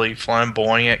 overly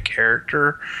flamboyant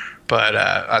character, but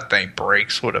I think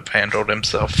Breaks would have handled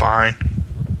himself fine.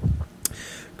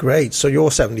 Great. So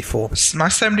you're 74. My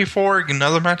 74,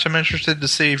 another match I'm interested to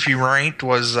see if you ranked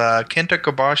was Kenta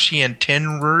Kobashi and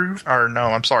Tenryu. Or no,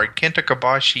 I'm sorry, Kenta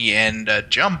Kobashi and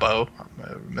Jumbo. I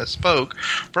misspoke.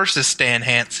 Versus Stan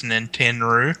Hansen and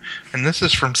Tenryu. And this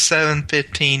is from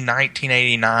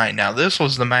 7/15/1989. Now, this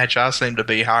was the match I seem to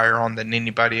be higher on than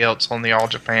anybody else on the All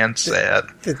Japan set.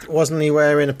 Wasn't he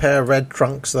wearing a pair of red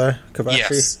trunks there,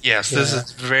 Kobashi? Yes. This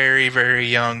is very, very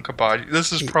young Kobashi.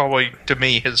 This is probably, to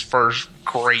me, his first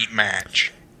great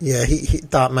match. Yeah,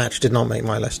 that match did not make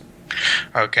my list.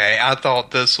 Okay, I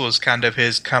thought this was kind of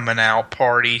his coming out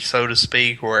party, so to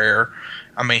speak, where,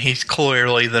 I mean, he's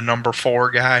clearly the number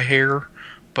 4 guy here,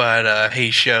 but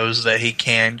he shows that he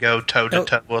can go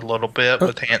toe-to-toe a little bit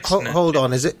with Hansen. Hold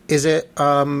on, is it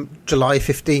July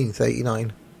 15th,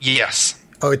 89? Yes.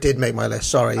 Oh, it did make my list,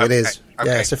 sorry, it is. Okay.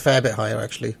 Yeah, it's a fair bit higher,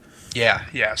 actually. Yeah.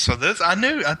 So this, I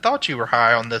thought you were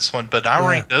high on this one, but I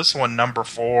ranked this one number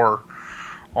 4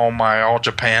 on my All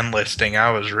Japan listing.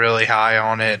 I was really high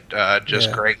on it.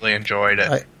 Greatly enjoyed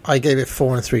it. I gave it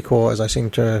 4 3/4. I seem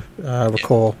to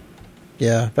recall.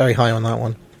 Yeah, very high on that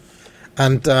one.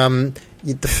 And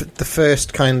the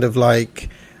first kind of like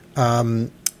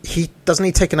he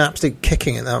take an absolute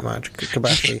kicking in that match,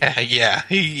 Kobashi. Yeah.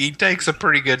 He takes a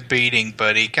pretty good beating,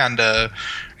 but he kind of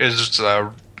is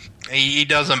he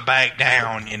doesn't back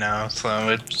down, so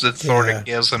it sort of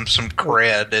gives him some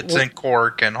cred. It's in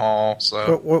Cork and all.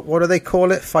 So what do they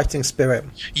call it? Fighting spirit.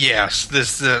 Yes,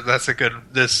 this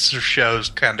shows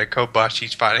kind of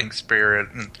Kobashi's fighting spirit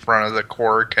in front of the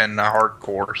Cork and the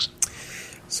hardcores.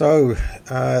 So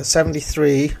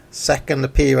 73, second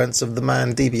appearance of the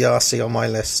man DiBiase on my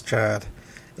list, Chad.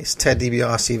 It's Ted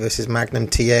DiBiase versus Magnum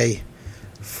TA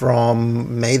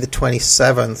from May the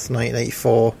 27th,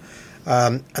 1984.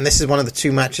 And this is one of the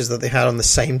two matches that they had on the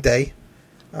same day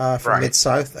from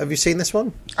Mid-South. Have you seen this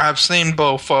one? I've seen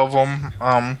both of them.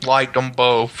 Liked them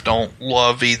both. Don't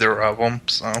love either of them.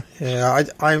 So yeah,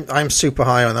 I'm super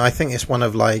high on it. I think it's one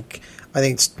of I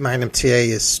think Magnum TA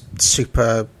is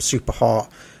super hot.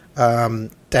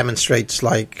 Demonstrates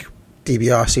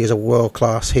DiBiase is a world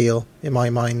class heel in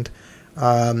my mind.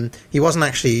 He wasn't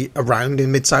actually around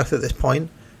in Mid-South at this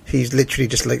point. He's literally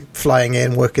just flying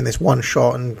in, working this one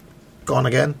shot and gone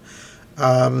again.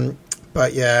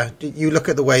 But yeah, you look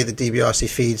at the way that DiBiase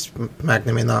feeds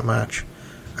Magnum in that match,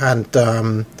 and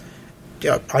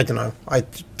yeah, I don't know.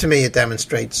 To me, it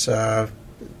demonstrates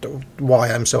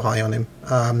why I'm so high on him.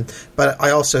 But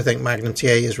I also think Magnum TA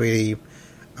is really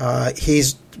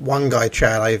he's one guy,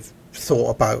 Chad, I've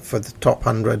thought about for the top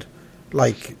 100.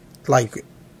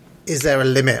 Is there a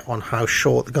limit on how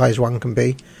short the guy's run can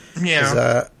be?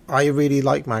 Yeah. I really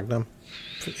like Magnum.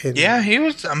 Yeah,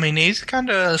 he's kind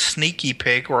of a sneaky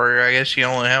pick where I guess you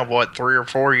only have, 3 or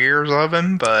 4 years of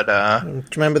him, but... Do you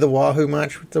remember the Wahoo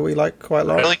match that we liked quite a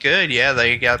lot? Really good, yeah,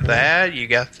 they got that. You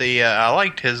got the... I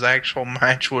liked his actual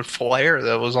match with Flair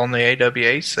that was on the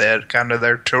AWA set, kind of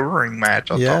their touring match.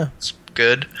 I thought it was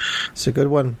good. It's a good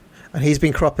one. And he's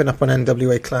been cropping up on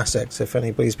NWA Classics, if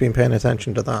anybody's been paying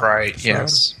attention to that. Right,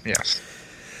 yes.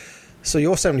 So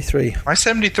you're 73. My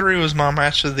 73 was my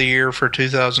match of the year for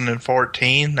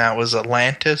 2014. That was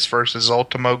Atlantis versus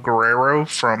Ultimo Guerrero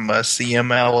from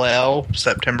CMLL,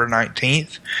 September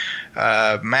 19th.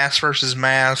 Mask versus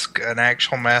mask, an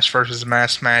actual mask versus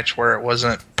mask match where it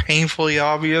wasn't painfully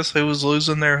obvious who was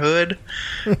losing their hood.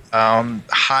 A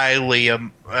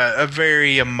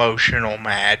very emotional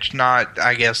match. Not,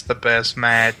 I guess, the best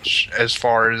match as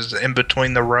far as in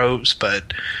between the ropes,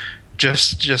 but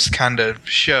just kind of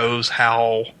shows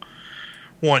how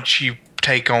once you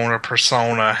take on a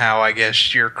persona, how I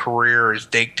guess your career is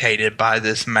dictated by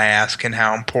this mask and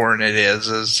how important it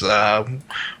is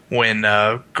when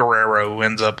Guerrero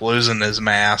ends up losing his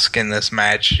mask in this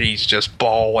match, he's just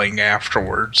bawling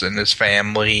afterwards, and his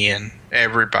family and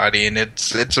everybody, and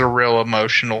it's a real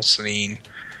emotional scene.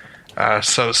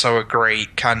 So a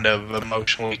great kind of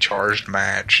emotionally charged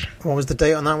match. What was the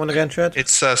date on that one again, Chad?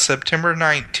 It's September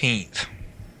 19th.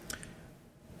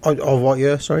 Oh, what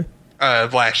year? Sorry.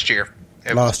 Last year.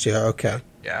 Last year. Okay.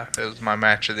 Yeah, it was my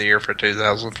match of the year for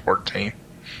 2014.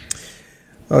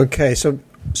 Okay, so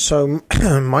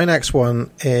my next one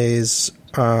is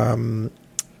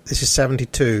this is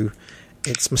 72.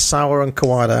 It's Misawa and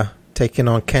Kawada taking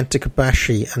on Kenta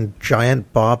Kobashi and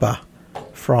Giant Baba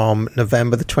from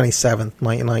November the 27th,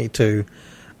 1992.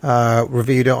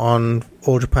 Reviewed it on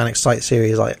All Japan Excite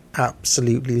Series. I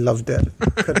absolutely loved it.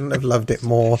 Couldn't have loved it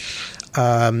more.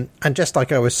 And just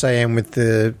like I was saying with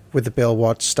the Bill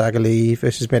Watts Stagger Lee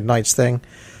versus Midnight's thing,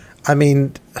 I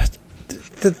mean,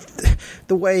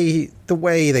 the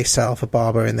way they sell for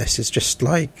Barber in this is just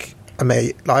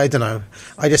amazing. I don't know.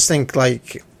 I just think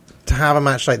to have a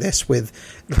match like this with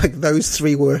those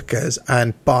three workers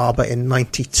and Barber in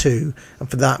 92, and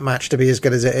for that match to be as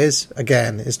good as it is,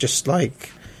 again, is just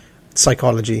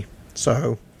psychology.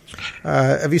 So,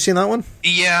 have you seen that one?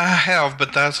 Yeah, I have,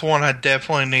 but that's one I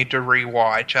definitely need to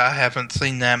rewatch. I haven't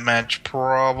seen that match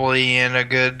probably in a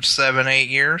good 7-8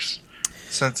 years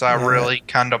since I really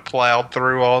kind of plowed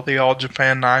through all the All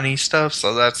Japan 90 stuff,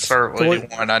 so that's certainly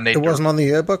one I need to... It wasn't on the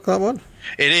yearbook, that one?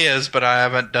 It is, but I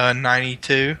haven't done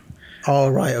 92. Oh,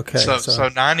 right, okay. So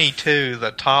 92,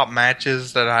 the top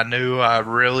matches that I knew I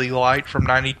really liked from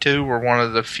 92 were one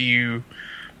of the few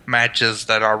matches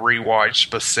that I rewatched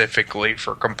specifically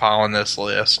for compiling this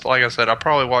list. Like I said, I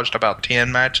probably watched about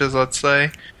 10 matches, let's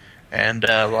say, and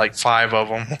 5 of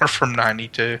them were from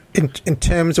 92. In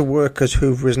terms of workers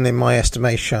who've risen in my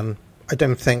estimation, I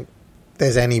don't think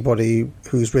there's anybody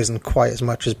who's risen quite as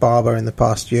much as Barber in the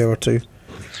past year or two.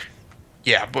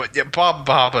 Yeah, but Bob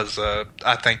Baba's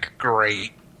I think, a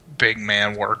great big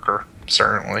man worker,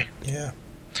 certainly. Yeah.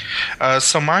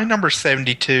 So my number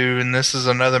 72, and this is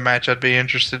another match I'd be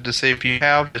interested to see if you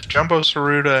have, is Jumbo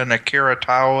Tsuruta and Akira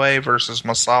Taue versus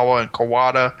Misawa and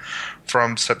Kawada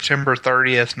from September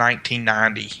 30th,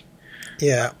 1990.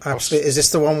 Yeah, absolutely. Is this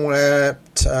the one where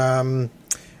Taue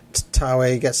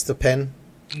gets the pin?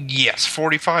 Yes,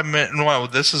 45-minute. Well,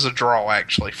 this is a draw,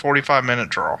 actually. 45-minute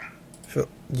draw.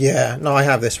 Yeah, no, I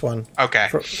have this one. Okay.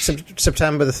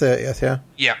 September the 30th, yeah?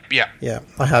 Yeah,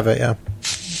 I have it, yeah.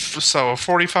 So a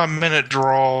 45-minute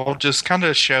draw just kind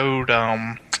of showed,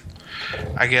 I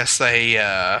guess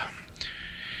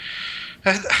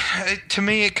to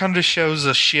me, it kind of shows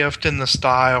a shift in the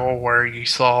style where you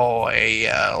saw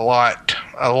a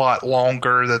lot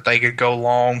longer that they could go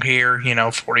long here.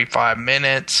 45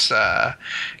 minutes.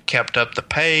 Kept up the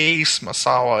pace.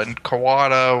 Masawa and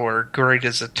Kawada were great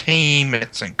as a team.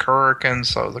 It's in Kurikan,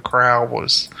 so the crowd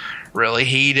was really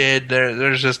heated.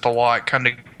 There's just a lot kind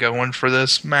of going for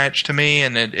this match to me,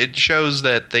 and it shows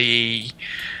that the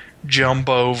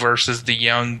Jumbo versus the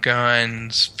Young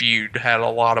Guns feud had a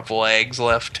lot of legs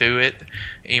left to it,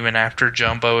 even after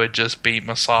Jumbo had just beat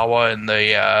Masawa in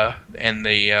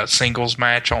the singles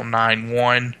match on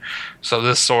 9-1. So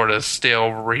this sort of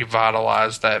still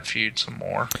revitalized that feud some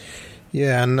more.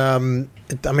 Yeah, and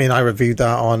I reviewed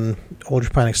that on All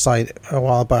Japan Excite a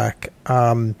while back.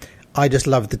 I just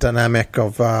love the dynamic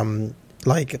of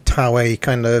Taue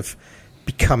kind of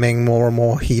becoming more and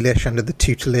more heelish under the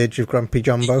tutelage of Grumpy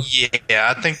Jumbo. Yeah,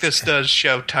 I think this does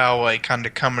show Taue kind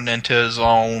of coming into his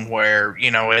own where,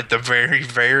 at the very,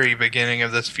 very beginning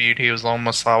of this feud, he was on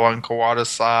Masawa and Kawada's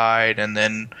side, and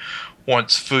then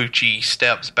once Fuji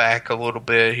steps back a little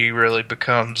bit, he really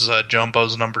becomes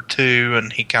Jumbo's number 2,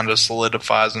 and he kind of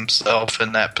solidifies himself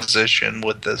in that position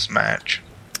with this match.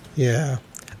 Yeah,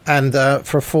 and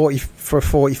for a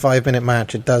 45-minute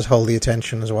match, it does hold the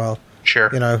attention as well.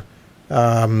 Sure.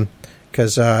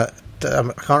 Because I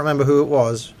can't remember who it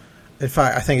was. In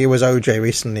fact, I think it was OJ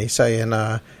recently saying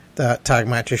that tag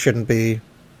matches shouldn't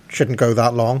go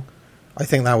that long. I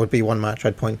think that would be one match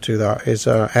I'd point to that is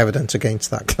evidence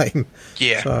against that claim.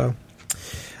 Yeah.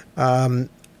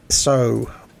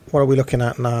 So what are we looking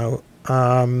at now?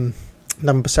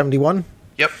 Number 71?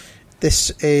 Yep.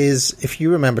 This is, if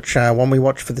you remember, Chad, one we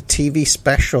watched for the TV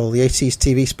special, the 80s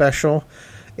TV special.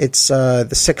 It's the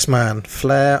 6-man,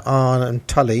 Flair, Arn, and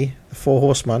Tully, the 4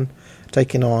 horsemen,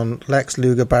 taking on Lex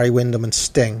Luger, Barry Windham, and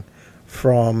Sting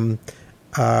from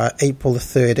April the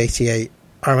 3rd, 88.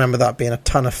 I remember that being a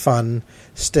ton of fun.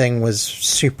 Sting was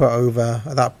super over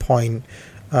at that point.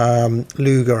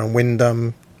 Luger and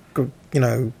Windham,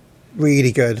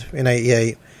 really good in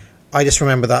 88. I just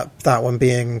remember that one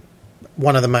being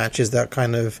one of the matches that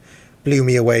kind of blew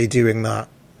me away during that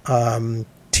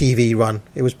TV run.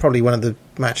 It was probably one of the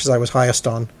matches I was highest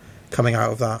on coming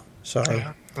out of that. So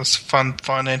that's a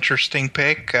fun, interesting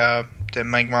pick. Didn't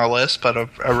make my list, but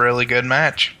a really good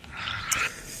match.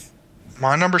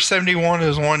 My number 71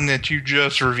 is one that you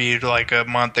just reviewed like a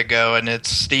month ago, and it's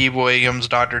Steve Williams,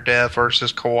 Dr. Death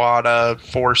versus Kawada,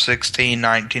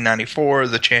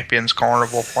 4/16/1994, the Champions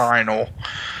Carnival Final.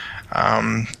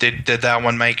 Did that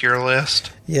one make your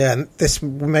list? Yeah, and this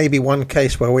may be one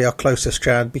case where we are closest,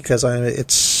 Chad, because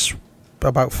it's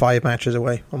about 5 matches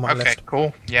away on my list. Okay,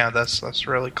 cool. Yeah, that's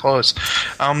really close.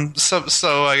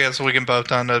 So I guess we can both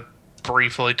kind of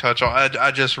briefly touch on.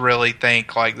 I just really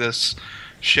think like this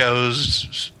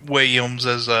shows Williams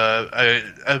as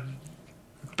a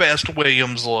best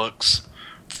Williams looks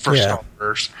for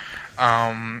starters.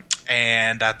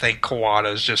 And I think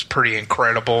Kawada is just pretty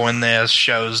incredible in this.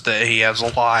 Shows that he has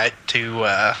a lot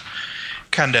to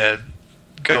kind of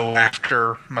go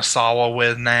after Masawa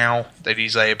with now, that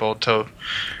he's able to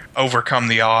overcome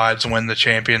the odds, win the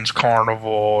Champions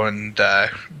Carnival, and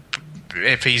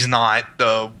if he's not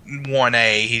the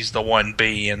 1A, he's the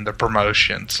 1B in the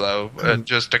promotion. So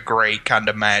just a great kind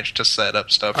of match to set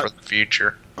up stuff for the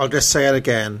future. I'll just say it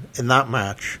again. In that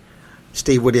match,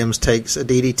 Steve Williams takes a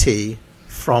DDT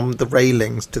from the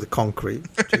railings to the concrete,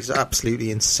 which is absolutely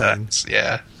insane.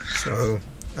 Yeah. So,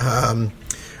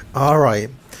 all right.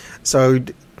 So,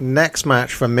 next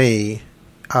match for me,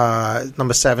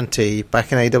 number 70,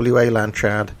 back in AWA land,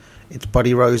 Chad. It's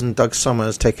Buddy Rose and Doug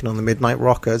Summers taking on the Midnight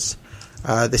Rockers.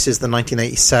 This is the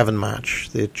 1987 match,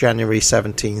 the January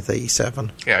 17th,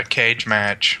 87. Yeah, cage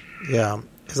match. Yeah.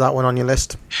 Is that one on your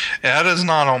list? Yeah, that is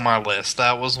not on my list.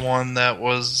 That was one that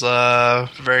was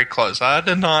very close. I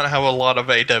did not have a lot of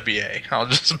AWA. I'll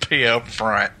just be up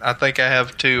front. I think I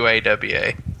have 2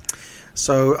 AWA.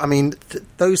 So, I mean,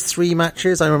 those 3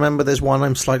 matches, I remember there's one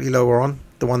I'm slightly lower on.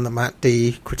 The one that Matt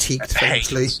D critiqued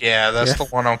famously. Yeah, that's the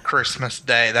one on Christmas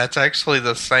Day. That's actually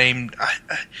the same.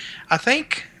 I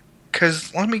think,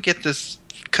 because, let me get this,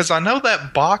 because I know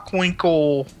that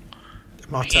Bockwinkel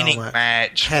Hennig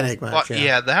match.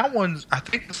 Yeah, that one, I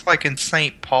think it's like in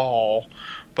St. Paul,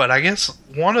 but I guess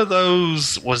one of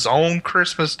those was on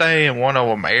Christmas Day and one of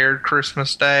them aired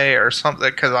Christmas Day or something,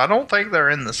 because I don't think they're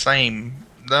in the same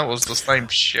that was the same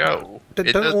show.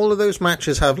 Don't all of those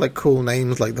matches have like cool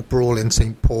names, like the Brawl in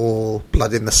St. Paul,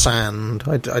 Blood in the Sand?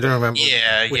 I don't remember.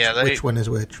 Which one is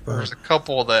which? But there's a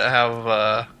couple that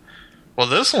have. Well,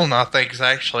 this one I think is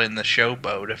actually in the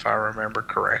Showboat, if I remember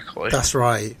correctly. That's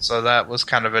right. So that was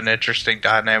kind of an interesting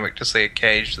dynamic to see a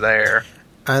cage there.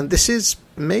 And this is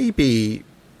maybe.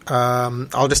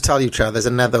 I'll just tell you, Chad. There's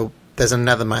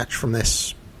another match from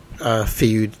this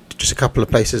feud, just a couple of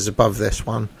places above this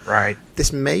one. Right.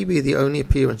 This may be the only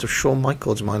appearance of Shawn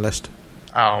Michaels in my list.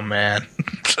 Oh man.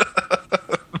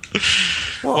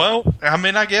 Well,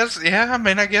 I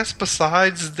guess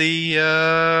besides the,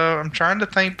 I'm trying to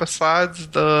think besides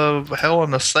the Hell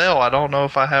in a Cell, I don't know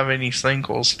if I have any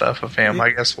singles stuff of him.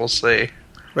 I guess we'll see.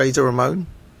 Razor Ramon?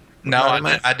 No,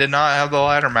 I did not have the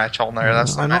ladder match on there.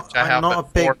 That's the match I have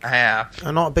at 4.5.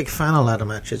 I'm not a big fan of ladder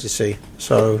matches, you see.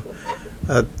 So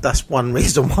that's one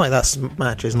reason why that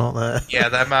match is not there. Yeah,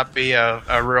 that might be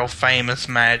a real famous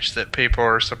match that people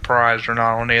are surprised are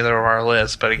not on either of our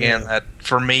lists. But again, that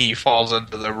for me falls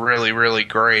into the really, really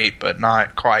great, but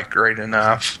not quite great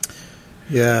enough.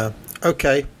 Yeah.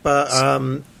 Okay. But,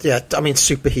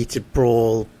 Superheated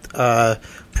Brawl,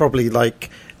 probably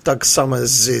like Doug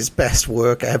Summers' best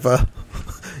work ever.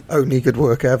 Only good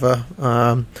work ever.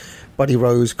 Buddy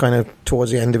Rose kind of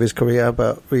towards the end of his career,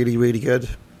 but really, really good.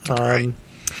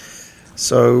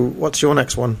 So, what's your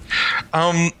next one?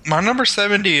 My number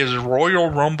 70 is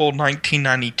Royal Rumble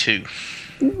 1992.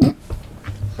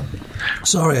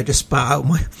 Sorry, I just spat out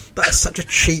my... That's such a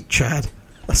cheat, Chad.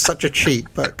 That's such a cheat,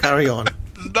 but carry on.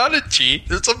 It's not a cheat.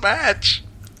 It's a match.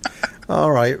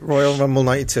 All right, Royal Rumble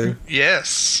 92.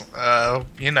 Yes.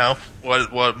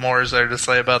 What more is there to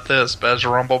say about this? Best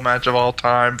Rumble match of all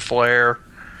time, Flair.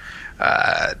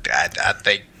 I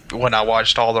think when I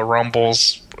watched all the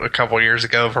Rumbles a couple years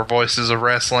ago for Voices of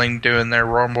Wrestling doing their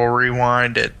Rumble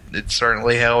Rewind, it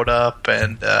certainly held up,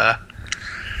 and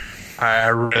I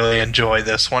really enjoy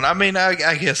this one. I mean, I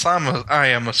guess I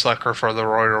am a sucker for the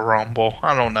Royal Rumble.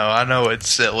 I don't know. I know it's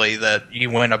silly that you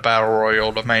win a Battle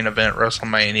Royal to main event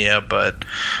WrestleMania, but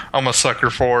I'm a sucker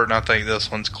for it, and I think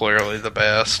this one's clearly the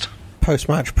best.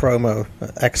 Post-match promo,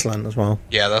 excellent as well.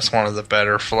 Yeah, that's one of the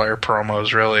better Flair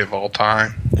promos, really, of all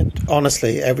time. And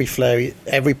honestly, every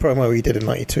promo he did in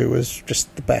 92 was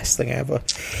just the best thing ever.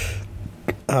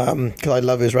 Because I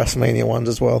love his WrestleMania ones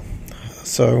as well.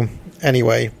 So,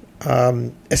 anyway...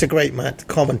 it's a great match. The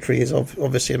commentary is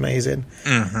obviously amazing.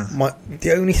 Mm-hmm.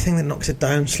 The only thing that knocks it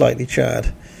down slightly,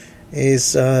 Chad,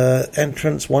 is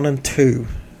entrance 1 and 2.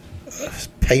 It's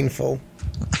painful.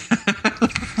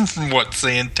 What,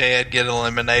 seeing Ted get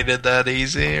eliminated that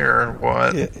easy, or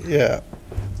what? Yeah.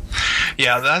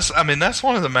 Yeah, that's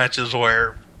one of the matches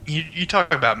where you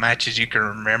talk about matches you can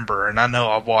remember, and I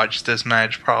know I've watched this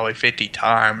match probably 50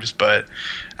 times, but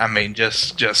I mean,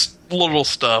 just little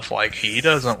stuff like he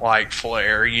doesn't like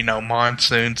Flair,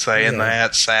 Monsoon saying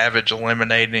that, Savage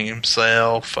eliminating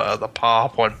himself, the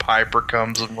pop when Piper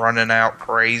comes and running out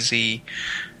crazy.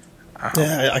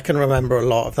 I can remember a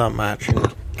lot of that match in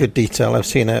good detail. I've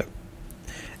seen it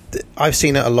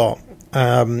a lot,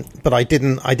 but I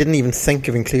didn't even think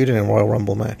of including a Royal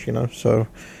Rumble match, so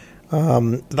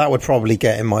that would probably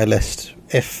get in my list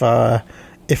if I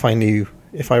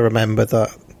remembered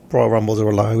that Royal Rumbles are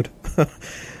allowed.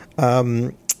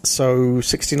 So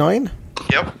 69?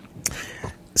 Yep.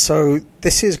 So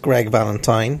this is Greg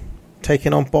Valentine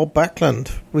taking on Bob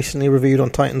Backlund, recently reviewed on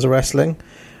Titans of Wrestling,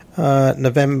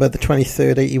 November the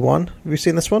 23rd, 81. Have you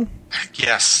seen this one?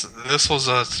 Yes, this was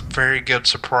a very good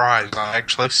surprise. I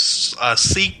actually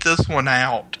seeked this one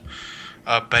out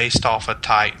based off of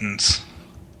Titans.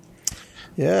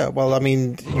 Yeah, well, I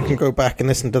mean, you can go back and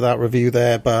listen to that review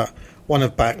there, but one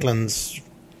of Backlund's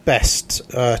best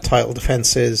title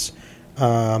defenses.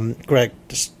 Greg,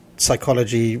 just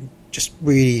psychology, just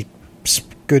really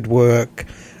good work.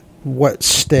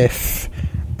 Stiff,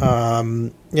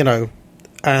 and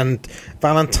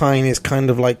Valentine is kind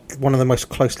of like one of the most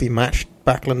closely matched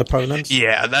Backlund opponents.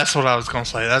 Yeah, that's what I was going to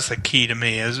say. That's the key to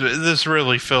me. This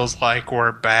really feels like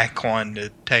where Backlund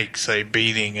takes a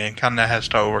beating and kind of has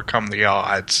to overcome the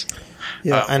odds.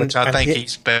 Yeah, which I think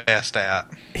he's best at.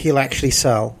 He'll actually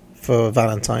sell for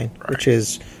Valentine, right, which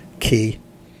is key.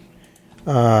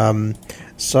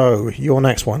 So, your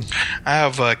next one. I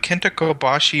have Kenta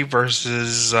Kobashi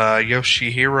versus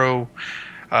Yoshihiro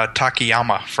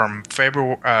Takayama from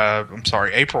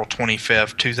April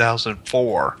 25th,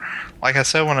 2004. Like I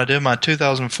said, when I did my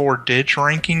 2004 Ditch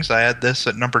rankings, I had this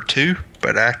at number 2.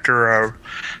 But after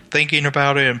thinking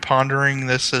about it and pondering,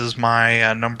 this is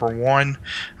my number 1.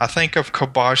 I think of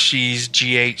Kobashi's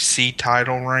GHC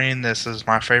title reign. This is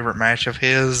my favorite match of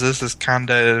his. This is kind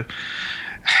of...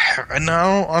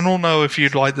 No, I don't know if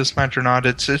you'd like this match or not.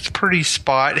 It's pretty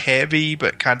spot heavy,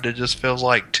 but kind of just feels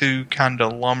like two kind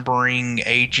of lumbering,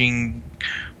 aging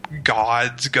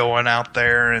gods going out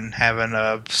there and having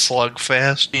a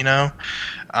slugfest, you know.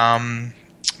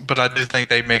 But I do think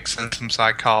they mix in some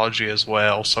psychology as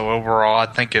well. So overall, I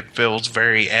think it feels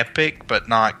very epic, but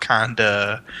not kind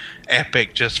of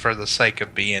epic just for the sake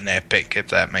of being epic, if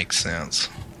that makes sense.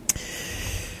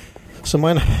 So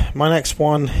my next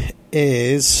one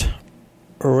is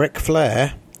Ric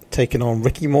Flair taking on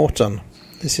Ricky Morton.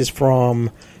 This is from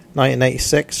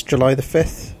 1986, July the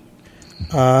 5th.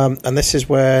 And this is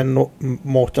where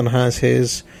Morton has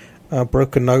his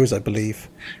broken nose, I believe.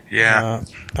 Yeah.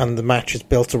 And the match is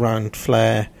built around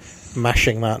Flair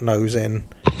mashing that nose in.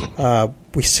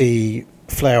 We see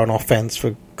Flair on offense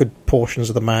for good portions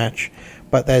of the match,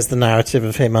 but there's the narrative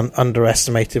of him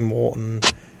underestimating Morton.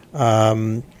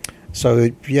 The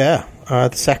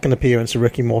second appearance of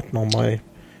Ricky Morton on my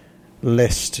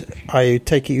list. I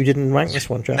take it you didn't rank this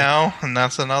one, Jack? No, and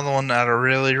that's another one that I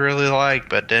really, really like,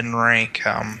 but didn't rank.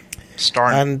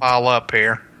 Starting to pile up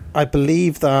here. I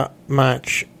believe that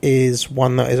match is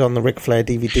one that is on the Ric Flair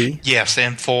DVD. Yes,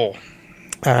 in full.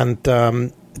 And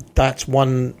that's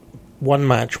one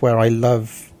match where I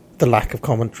love the lack of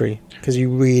commentary, because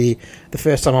the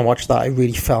first time I watched that, I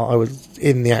really felt I was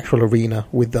in the actual arena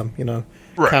with them, you know.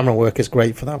 Right. Camera work is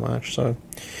great for that match, so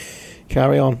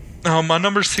carry on. My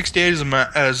number 68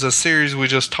 is a series we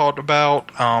just talked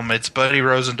about. It's Buddy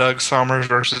Rose and Doug Summers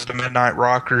versus the Midnight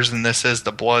Rockers, and this is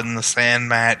the Blood in the Sand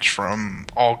match from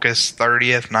August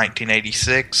 30th,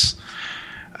 1986.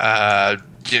 I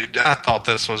thought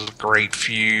this was a great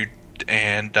feud,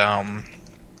 and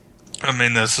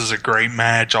this is a great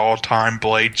match, all-time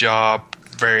blade job,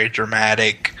 very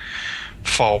dramatic,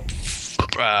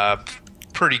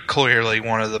 pretty clearly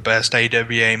one of the best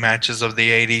AWA matches of the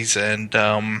 80s, and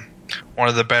one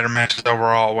of the better matches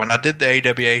overall. When I did the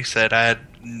AWA set, I had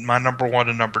my number 1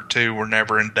 and number 2 were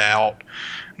never in doubt,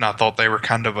 and I thought they were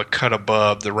kind of a cut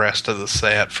above the rest of the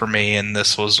set for me, and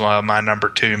this was my number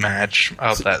 2 match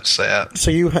of that set.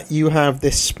 So you have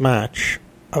this match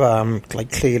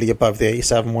clearly above the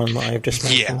 87 one that I've just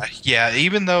mentioned. Yeah,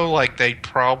 even though they'd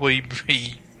probably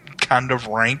be kind of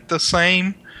ranked the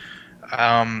same.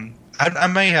 I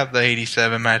may have the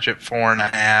 87 match at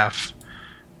 4.5,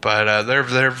 but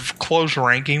they're close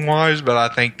ranking wise. But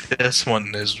I think this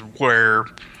one is where,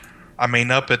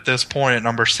 up at this point at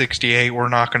number 68, we're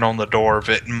knocking on the door of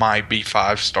it might be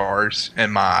 5 stars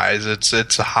in my eyes. It's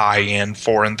a high end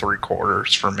 4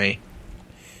 3/4 for me.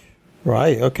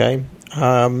 Right. Okay.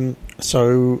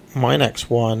 So my next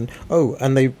one. Oh,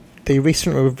 and they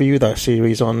recently reviewed that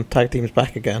series on Tag Teams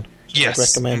Back Again. So yes. I'd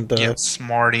recommend. Yes,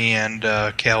 Marty and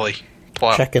Kelly.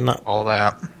 Checking that, all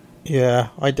that. Yeah,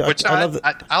 I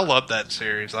love that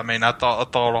series. I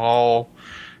thought all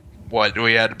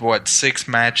we had 6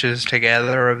 matches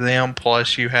together of them,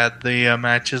 plus you had the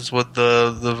matches with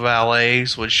the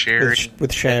valets with Sherry,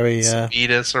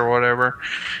 Edis or whatever,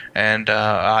 and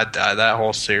that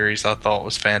whole series I thought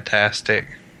was fantastic.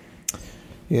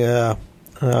 Yeah.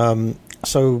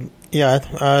 So yeah,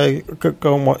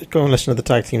 go and listen to the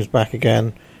Tag Teams Back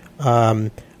Again. I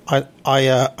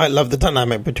love the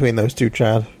dynamic between those two,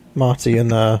 Chad. Marty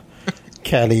and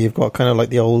Kelly. You've got kind of like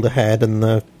the older head and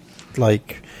the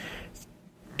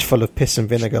full of piss and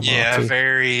vinegar Marty. Yeah,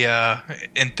 very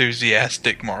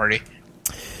enthusiastic Marty.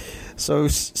 So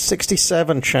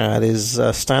 67, Chad, is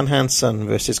Stan Hansen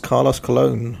versus Carlos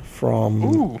Colon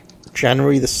from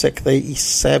January the 6th,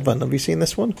 87. Have you seen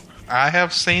this one? I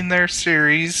have seen their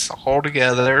series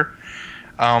altogether.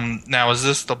 Now, is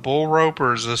this the bull rope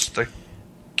or is this the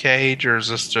cage or is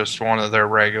this just one of their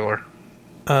regular?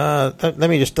 Let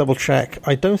me just double check.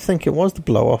 I don't think it was the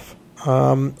blow off.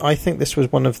 I think this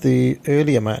was one of the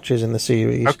earlier matches in the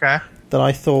series that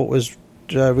I thought was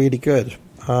really good.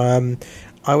 I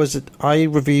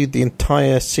reviewed the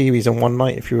entire series in one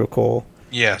night, if you recall.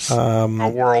 Yes, a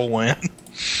whirlwind.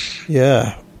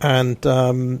 Yeah, and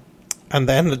then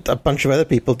a bunch of other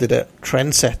people did it.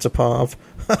 Trendsetter Parv.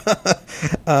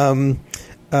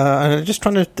 And I'm just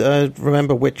trying to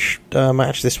remember which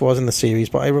match this was in the series,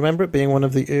 but I remember it being one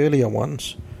of the earlier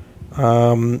ones,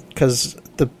 because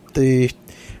the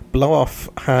blow off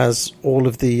has all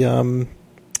of the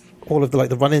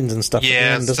the run-ins and stuff.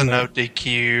 Yeah, it's the no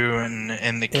DQ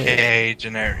and the cage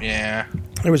and everything. Yeah,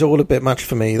 it was all a bit much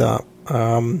for me that,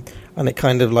 and it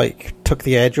kind of took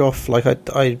the edge off.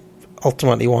 I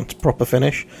ultimately want a proper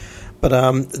finish, but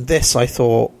this I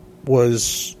thought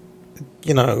was,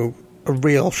 a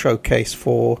real showcase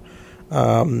for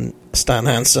Stan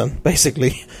Hansen,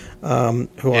 basically.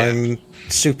 who I'm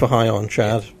super high on,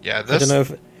 Chad. Yeah, this I don't know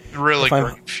if really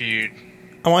great feud.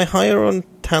 Am I higher on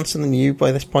Hanson than you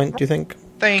by this point, do you think?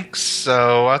 Think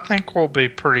so. I think we'll be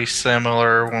pretty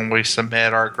similar when we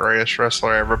submit our greatest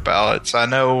wrestler ever ballots. I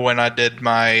know when I did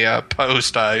my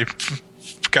post, I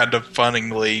kind of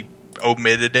funnily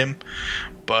omitted him.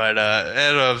 But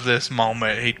out of this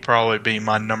moment, he'd probably be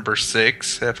my number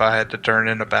 6 if I had to turn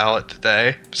in a ballot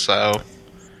today. So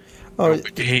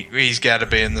he's got to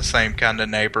be in the same kind of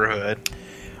neighborhood.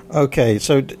 Okay,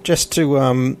 so just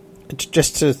to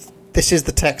this is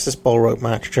the Texas Bull Rope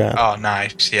match, Chad. Oh,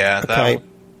 nice, yeah. Okay,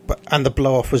 and the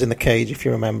blow off was in the cage, if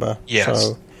you remember. Yes.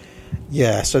 So,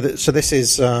 yeah. So this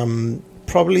is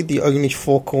probably the only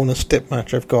 4-corner stip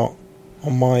match I've got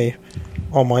on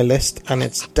my list, and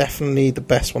it's definitely the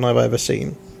best one I've ever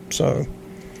seen. So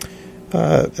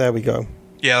there we go.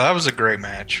 Yeah, that was a great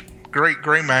match. Great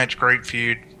match, great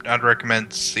feud. I'd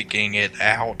recommend seeking it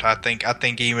out. I think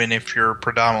even if you're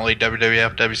predominantly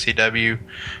WWF, WCW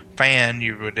fan,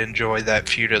 you would enjoy that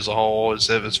feud as a whole, as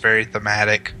it was very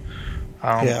thematic.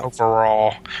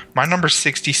 Overall, my number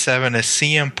 67 is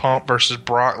CM Punk versus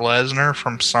Brock Lesnar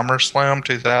from SummerSlam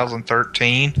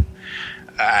 2013.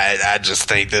 I just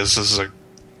think this is a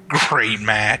great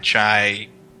match. There's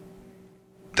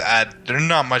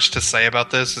not much to say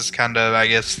about this. It's kind of, I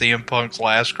guess, CM Punk's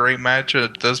last great match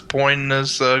at this point in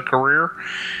his career.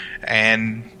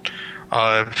 And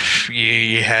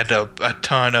you had a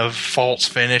ton of false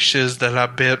finishes that I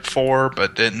bit for,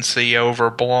 but didn't see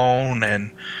overblown.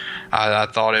 And I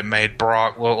thought it made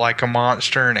Brock look like a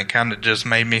monster, and it kind of just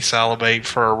made me salivate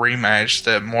for a rematch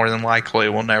that more than likely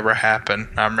will never happen.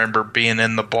 I remember being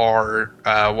in the bar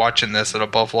watching this at a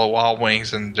Buffalo Wild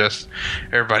Wings, and just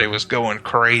everybody was going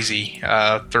crazy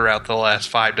throughout the last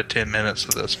 5 to 10 minutes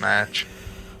of this match.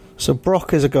 So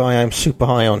Brock is a guy I'm super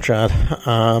high on, Chad,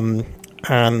 and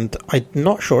I'm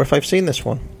not sure if I've seen this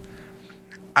one.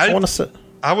 I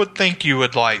would think you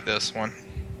would like this one.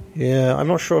 Yeah, I'm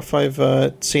not sure if I've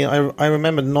seen. I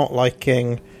remember not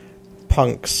liking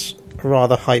Punk's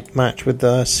rather hype match with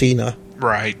Cena,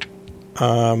 right?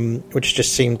 Which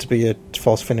just seemed to be a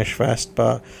false finish fest.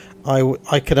 But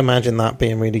I could imagine that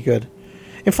being really good.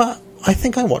 In fact, I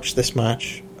think I watched this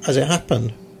match as it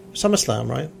happened. SummerSlam,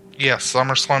 right? Yes,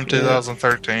 SummerSlam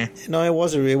 2013. Yeah. No, it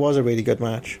was a really good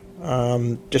match.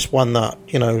 Just one that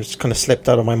it's kind of slipped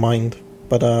out of my mind.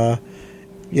 But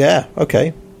yeah,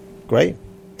 okay, great.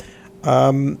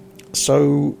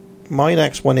 So my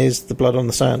next one is the Blood on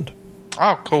the Sand.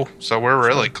 Oh, cool. So we're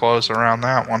really close around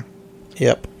that one.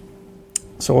 Yep.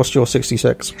 So what's your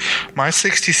 66? My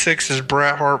 66 is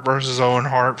Bret Hart versus Owen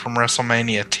Hart from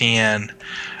WrestleMania 10.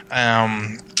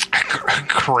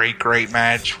 Great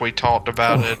match. We talked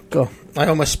about it. God. I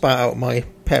almost spat out my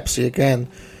Pepsi again.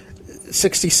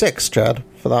 66, Chad,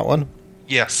 for that one.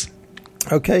 Yes.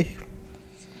 Okay.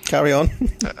 Carry on.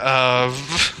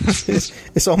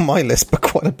 It's on my list, but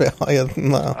quite a bit higher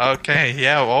than that. Okay,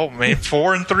 yeah. Well,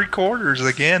 4 3/4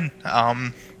 again.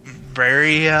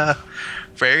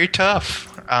 Very tough.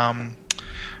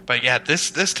 But yeah,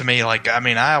 this to me, I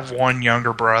have one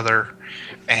younger brother,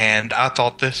 and I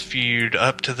thought this feud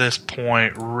up to this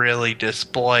point really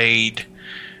displayed,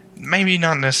 maybe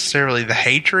not necessarily the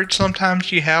hatred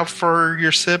sometimes you have for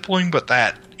your sibling, but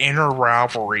that inner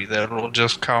rivalry that will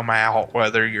just come out,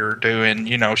 whether you're doing,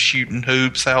 shooting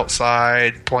hoops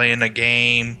outside, playing a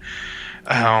game,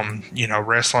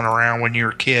 wrestling around when you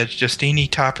were kids, just any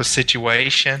type of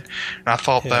situation. And I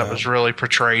thought that was really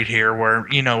portrayed here, where,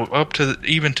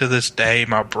 even to this day,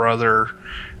 my brother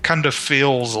kind of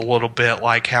feels a little bit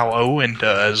like how Owen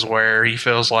does, where he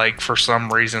feels like for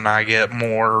some reason I get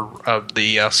more of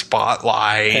the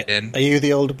spotlight. And are you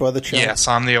the older brother, Chad? Yes,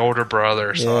 I'm the older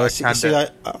brother. So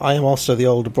I am also the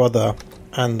older brother,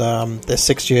 and there's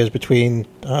 6 years between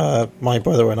my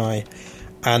brother and I.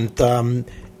 And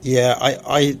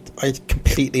I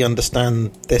completely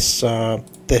understand this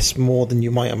more than you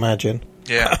might imagine.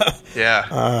 Yeah.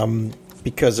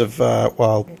 Because of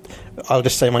I'll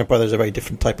just say my brother's a very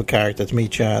different type of character to me,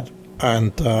 Chad,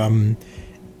 and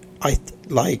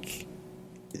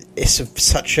it's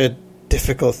such a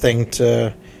difficult thing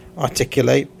to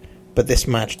articulate, but this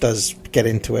match does get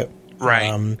into it.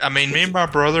 Right. Me and my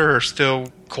brother are still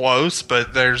close,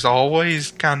 but there's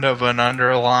always kind of an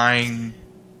underlying,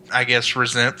 I guess,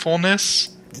 resentfulness.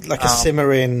 Like a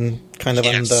simmering kind of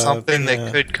under... something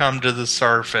that could come to the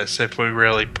surface if we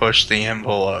really push the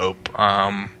envelope.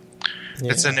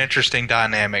 It's an interesting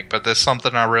dynamic, but there's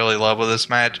something I really love with this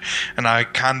match, and I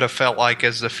kind of felt like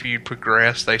as the feud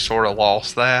progressed, they sort of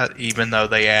lost that, even though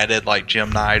they added like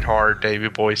Jim Neidhart, Davey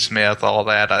Boy Smith, all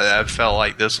that. I felt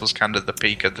like this was kind of the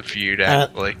peak of the feud,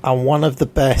 actually. And one of the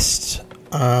best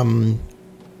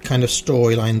kind of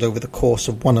storylines over the course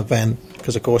of one event,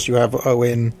 because of course you have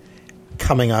Owen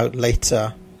coming out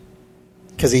later,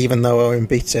 because even though Owen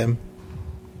beat him,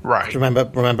 right? Remember,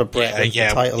 Brett wins the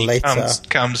title he later.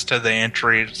 Comes to the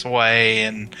entryway,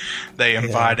 and they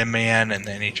invite him in, and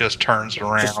then he just turns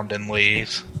around and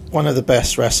leaves. One of the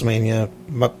best WrestleMania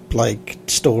like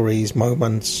stories,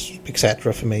 moments,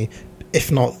 etc. for me,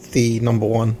 if not the number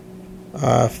one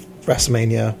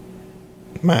WrestleMania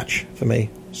match for me.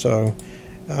 So,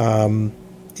 I'm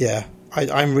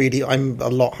a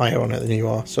lot higher on it than you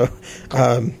are. So,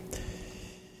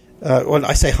 well,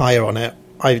 I say higher on it.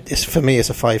 For me, it's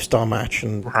a 5-star match,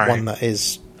 and one that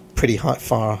is pretty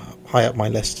far high up my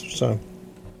list. So,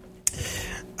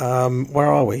 where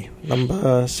are we?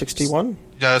 Number 61?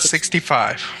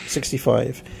 65.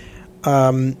 65.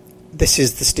 This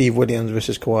is the Steve Williams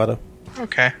versus Kawada.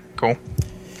 Okay, cool.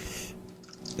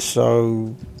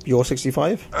 So, your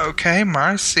 65? Okay,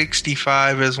 my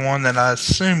 65 is one that I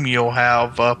assume you'll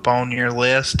have up on your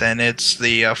list, and it's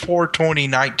the 420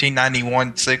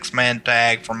 1991 six-man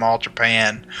tag from All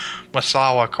Japan,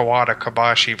 Masawa Kawada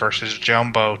Kobashi versus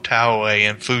Jumbo, Taue,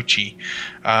 and Fuchi.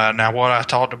 Now, what I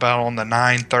talked about on the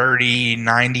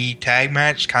 9:30-90 tag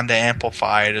match kind of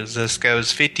amplified as this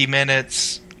goes 50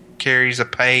 minutes, carries a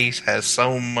pace, has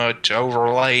so much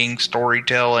overlaying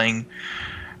storytelling.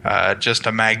 Just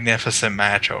a magnificent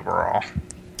match overall.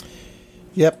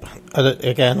 Yep.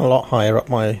 Again, a lot higher up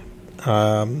my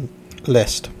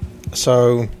list.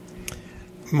 So,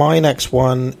 my next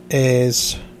one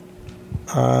is...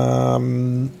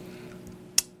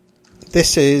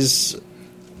 this is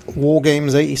War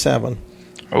Games 87.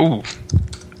 Oh.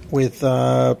 With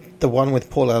the one with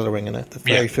Paul Ellering in it. The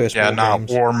very first War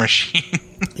Games. War Machine.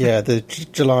 Yeah, the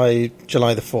July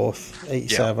the 4th,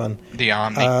 87. Yep. The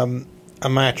Omni. A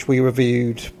match we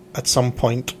reviewed at some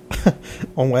point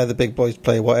on Where the Big Boys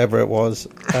Play, whatever it was.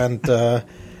 And,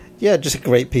 just a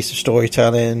great piece of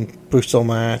storytelling, brutal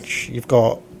match. You've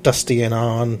got Dusty and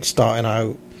Arn starting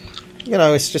out.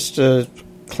 It's just a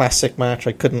classic match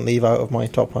I couldn't leave out of my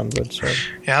top 100. So.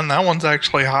 Yeah, and that one's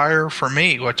actually higher for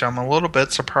me, which I'm a little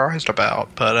bit surprised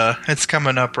about. But it's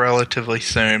coming up relatively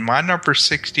soon. My number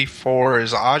 64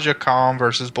 is Aja Kong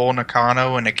versus Bull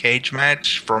Nakano in a cage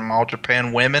match from All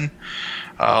Japan Women,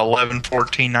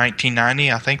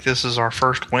 11/14/1990. I think this is our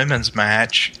first women's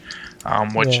match,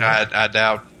 which I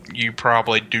doubt you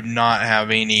probably do not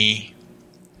have any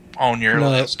on your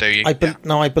list, do you?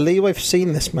 I believe I've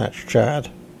seen this match,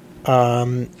 Chad.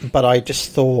 But I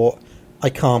just thought I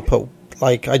can't put,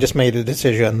 I just made a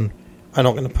decision. I'm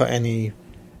not going to put any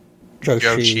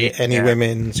Joshi,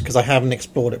 women's, because I haven't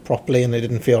explored it properly and it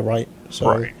didn't feel right.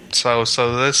 So. Right. So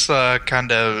this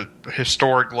kind of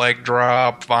historic leg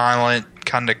drop, violent,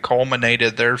 kind of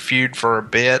culminated their feud for a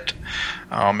bit,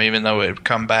 even though it would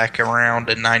come back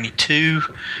around in 92.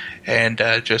 And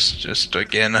just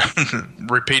again,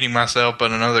 repeating myself, but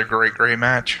another great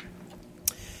match.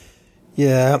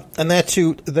 Yeah, and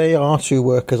they are two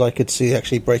workers I could see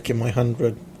actually breaking my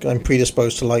 100. I'm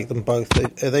predisposed to like them both.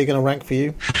 Are they going to rank for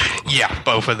you? Yeah,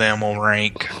 both of them will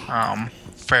rank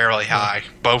fairly high.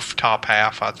 Both top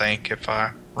half, I think, if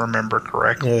I remember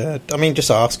correctly. Yeah, I mean,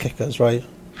 just ass kickers, right?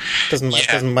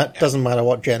 Doesn't matter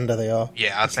what gender they are.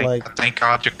 Yeah, I think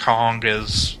Aja Kong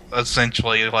is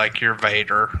essentially like your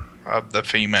Vader of the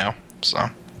female. So.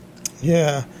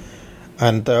 Yeah,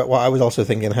 and I was also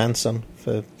thinking Hansen.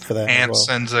 For that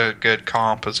Hanson's a good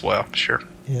comp as well, sure.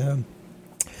 Yeah.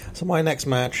 So my next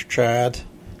match, Chad,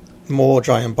 more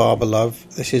Giant Barber love.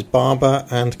 This is Barber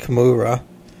and Kimura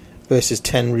versus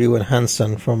Tenryu and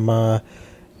Hansen from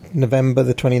November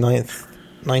the 29th,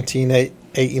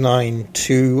 1989.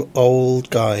 Two old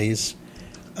guys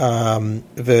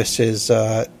versus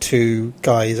two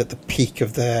guys at the peak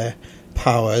of their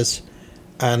powers.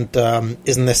 And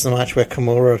isn't this the match where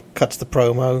Kimura cuts the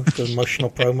promo, the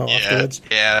emotional promo afterwards?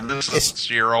 Yeah, this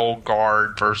is your old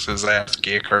guard versus ass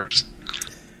kickers.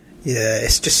 Yeah,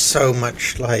 it's just so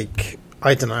much I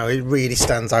don't know, it really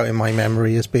stands out in my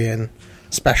memory as being a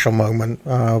special moment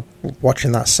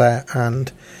watching that set.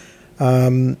 And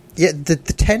the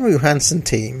Tenryu Hansen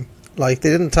team, they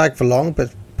didn't tag for long,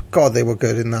 but God, they were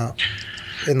good in that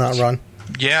run.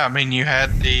 Yeah, I mean, you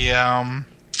had the...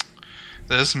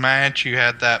 this match, you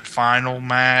had that final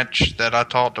match that I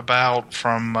talked about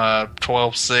from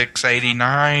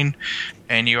 12/6/89,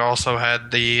 And you also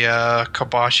had the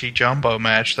Kobashi Jumbo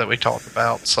match that we talked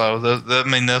about. So,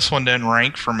 this one didn't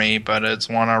rank for me, but it's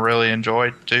one I really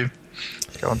enjoyed, too,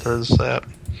 going through the set.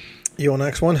 Your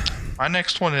next one? My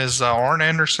next one is Arn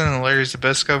Anderson and Larry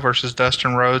Zbyszko versus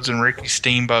Dustin Rhodes and Ricky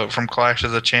Steamboat from Clash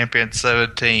of the Champions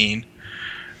 17.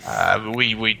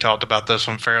 We talked about this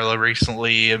one fairly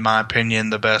recently. In my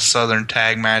opinion, the best Southern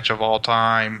tag match of all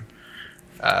time.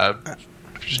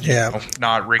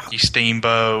 Not Ricky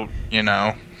Steamboat,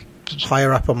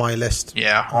 Higher up on my list.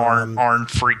 Yeah, Arn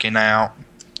freaking out.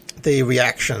 The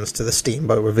reactions to the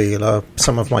Steamboat reveal are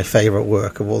some of my favourite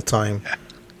work of all time.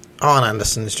 Arn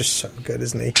Anderson is just so good,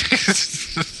 isn't he?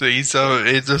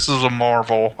 This is a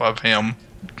marvel of him.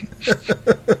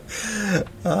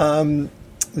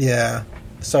 Yeah.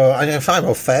 So I find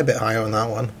I'm a fair bit higher on that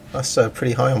one. That's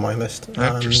pretty high on my list.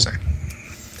 Interesting.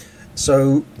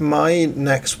 So my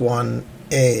next one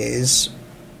is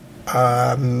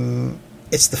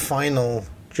it's the final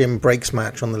Jim Breaks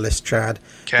match on the list, Chad.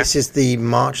 Okay. This is the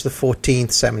March the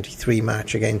 14th 73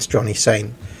 match against Johnny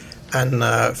Saint,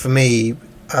 and for me,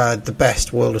 the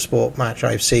best World of Sport match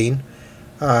I've seen.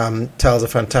 Tells a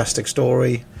fantastic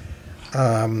story.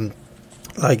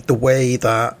 Like the way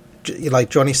that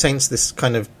Johnny Saint's this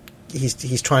kind of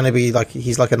he's trying to be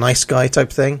he's like a nice guy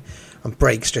type thing, and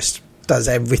Breaks just does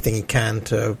everything he can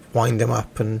to wind him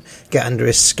up and get under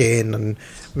his skin and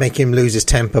make him lose his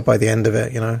temper by the end of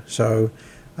it, So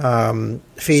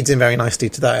feeds in very nicely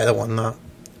to that other one that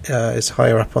is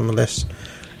higher up on the list.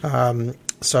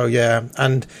 So yeah,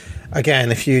 and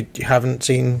again, if you haven't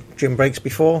seen Jim Breaks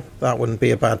before, that wouldn't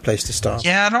be a bad place to start.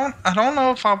 Yeah, I don't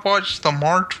know if I've watched the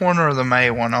March one or the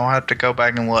May one. I'll have to go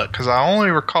back and look because I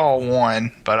only recall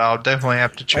one, but I'll definitely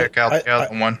have to check out the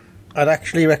other one. I'd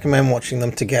actually recommend watching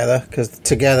them together because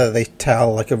together they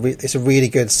tell it's a really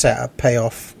good setup,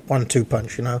 payoff, 1-2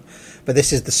 punch, But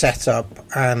this is the setup,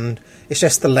 and it's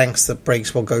just the lengths that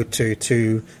Breaks will go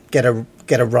to get a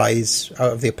rise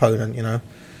out of the opponent,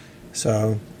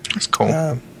 So that's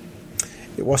cool.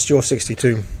 What's your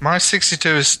 62? My 62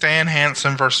 is Stan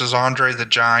Hansen versus Andre the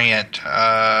Giant.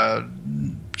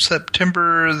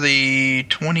 September the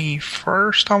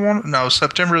 21st,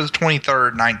 September the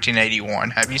 23rd,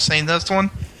 1981. Have you seen this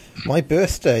one? My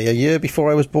birthday, a year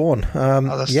before I was born.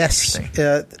 That's yes.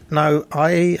 interesting. No,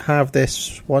 I have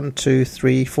this 1, 2,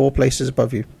 3, 4 places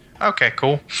above you. Okay,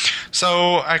 cool.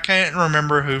 So I can't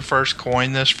remember who first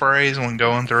coined this phrase when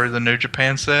going through the New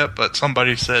Japan set, but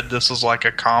somebody said this is like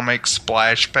a comic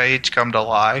splash page come to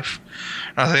life.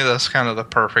 And I think that's kind of the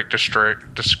perfect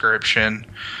description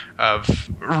of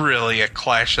really a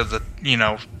Clash of the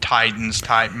Titans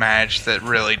type match that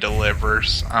really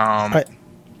delivers. I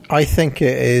think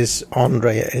it is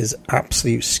Andre at his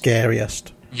absolute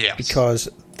scariest. Yes. Because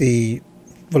the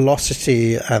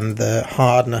velocity and the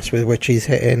hardness with which he's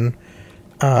hitting,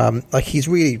 he's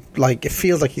really it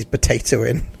feels like he's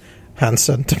potatoing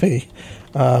Hansen to me.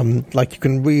 You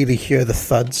can really hear the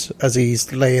thuds as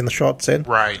he's laying the shots in.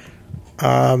 Right.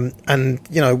 And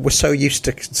we're so used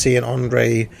to seeing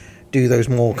Andre do those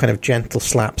more kind of gentle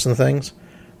slaps and things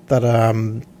that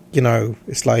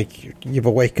it's like you've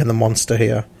awakened the monster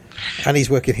here. And he's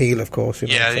working heel, of course.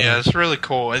 Yeah, it's really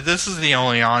cool. This is the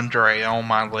only Andre on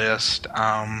my list.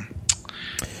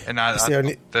 It's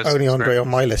the only Andre on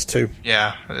my list, too.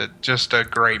 Yeah, just a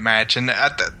great match. And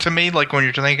to me, when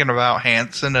you're thinking about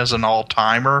Hansen as an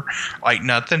all-timer,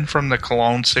 nothing from the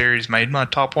Cologne series made my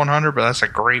top 100, but that's a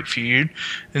great feud.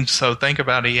 And so think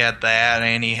about he had that,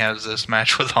 and he has this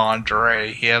match with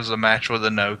Andre. He has a match with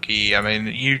Inoki. I mean,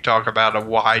 you talk about a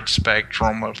wide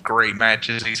spectrum of great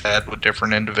matches he's had with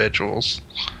different individuals.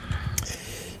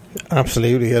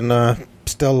 Absolutely, and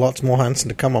still lots more Hansen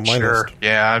to come on my list.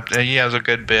 Yeah, he has a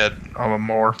good bit of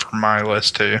more for my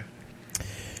list too.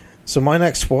 So my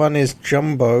next one is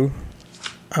Jumbo,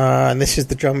 and this is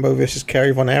the Jumbo versus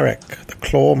Kerry Von Erich, the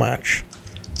claw match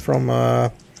from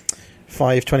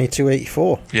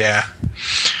 5/22/84. Yeah.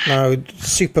 Now,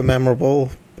 super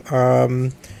memorable,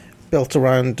 built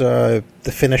around the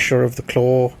finisher of the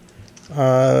claw.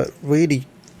 Really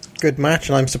good match,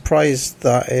 and I'm surprised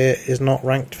that it is not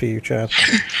ranked for you, Chad.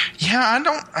 Yeah,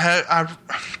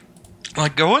 I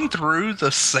going through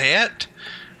the set,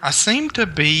 I seem to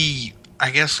be, I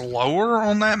guess, lower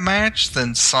on that match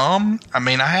than some. I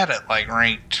mean, I had it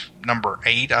ranked number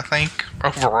 8, I think,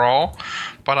 overall,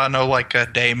 but I know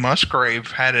Dave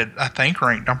Musgrave had it, I think,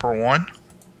 ranked number 1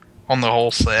 on the whole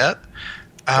set.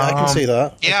 I can see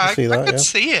that. Yeah, I could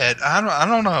see it. I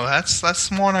don't know.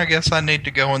 That's one I guess I need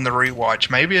to go in the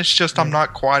rewatch. Maybe it's just I'm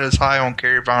not quite as high on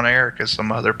Kerry Von Erich as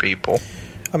some other people.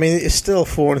 I mean, it's still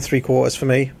 4 3/4 for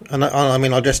me. And I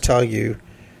mean, I'll just tell you,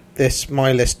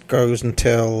 my list goes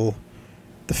until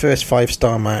the first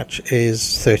 5-star match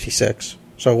is 36.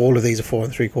 So all of these are 4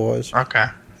 3/4. Okay.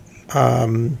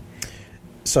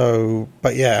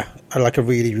 But yeah, I like a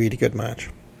really, really good match.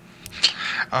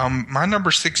 My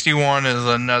number 61 is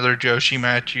another Joshi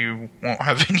match you won't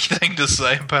have anything to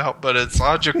say about, but it's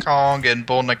Aja Kong and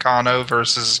Bull Nakano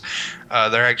versus,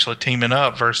 they're actually teaming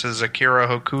up versus Akira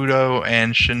Hokuto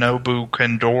and Shinobu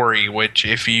Kandori, which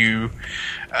if you,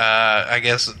 I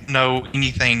guess, know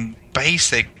anything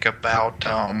basic about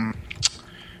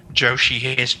Joshi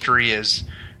history is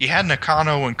you had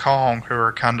Nakano and Kong, who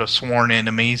are kind of sworn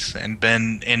enemies and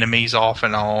been enemies off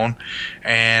and on,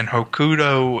 and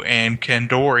Hokuto and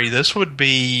Kandori. This would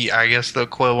be, I guess, the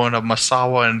equivalent of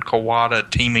Masawa and Kawada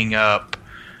teaming up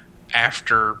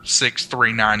after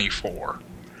 6-3-94.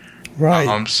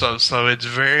 Right. So it's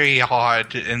very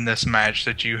odd in this match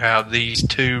that you have these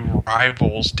two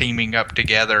rivals teaming up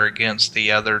together against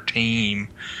the other team.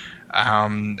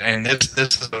 And this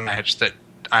is a match that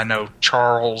I know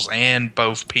Charles and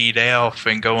both Pete Elf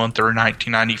and going through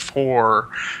 1994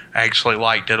 actually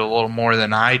liked it a little more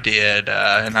than I did,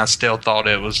 and I still thought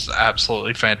it was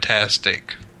absolutely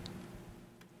fantastic.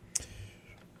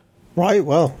 Right.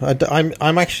 Well,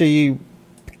 I'm actually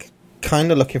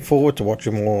kind of looking forward to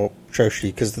watching more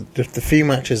Joshi because the few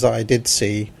matches that I did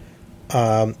see,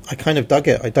 I kind of dug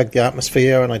it. I dug the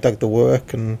atmosphere and I dug the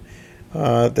work, and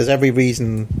there's every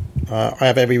reason. I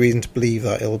have every reason to believe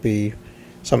that it'll be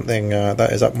something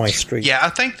that is up my street. Yeah, I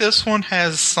think this one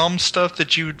has some stuff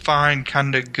that you would find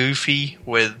kind of goofy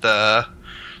with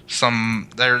some...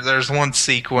 There's one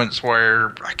sequence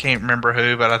where, I can't remember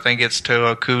who, but I think it's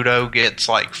Hokuto gets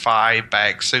like 5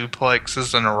 back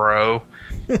suplexes in a row,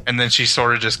 and then she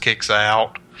sort of just kicks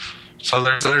out. So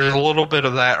there's a little bit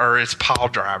of that, or it's pile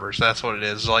drivers. That's what it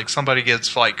is. Like somebody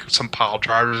gets like some pile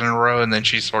drivers in a row, and then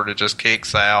she sort of just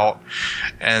kicks out.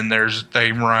 And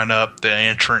they run up the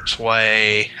entrance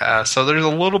way. So there's a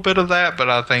little bit of that, but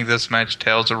I think this match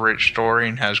tells a rich story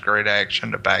and has great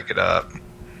action to back it up.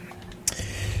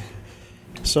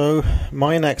 So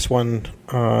my next one,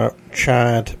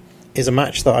 Chad, is a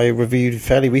match that I reviewed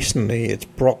fairly recently. It's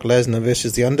Brock Lesnar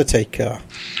versus The Undertaker.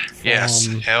 Yes,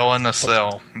 Hell in a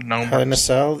Cell. Hell in a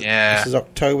Cell. Yeah. This is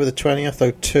October the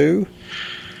 20th, 02.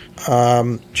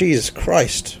 Jesus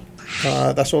Christ.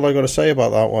 That's all I got to say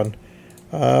about that one.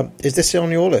 Is this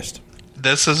on your list?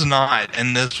 This is not,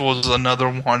 and this was another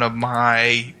one of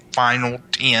my final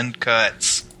 10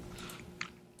 cuts.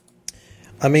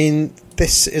 I mean,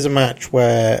 this is a match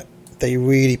where they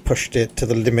really pushed it to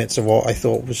the limits of what I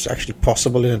thought was actually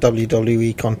possible in a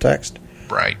WWE context.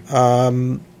 Right.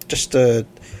 Just a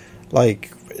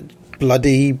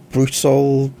bloody,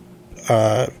 brutal,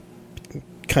 kind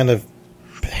of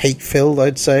hate-filled,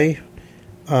 I'd say.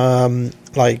 The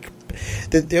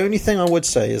only thing I would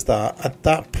say is that at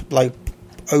that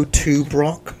 02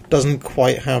 Brock doesn't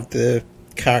quite have the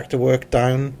character work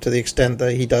down to the extent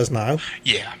that he does now.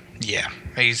 Yeah.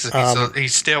 He's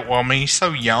still, well, I mean, he's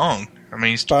so young. I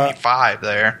mean, he's 25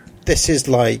 there. This is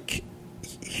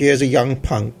here's a young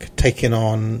punk taking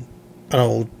on an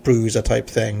old bruiser type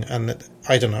thing, and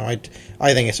I don't know. I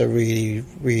think it's a really,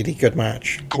 really good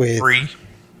match with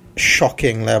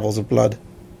shocking levels of blood.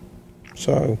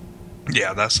 So,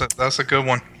 yeah, that's a good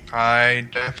one. I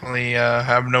definitely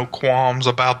have no qualms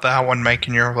about that one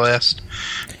making your list.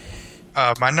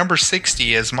 My number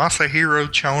 60 is Masahiro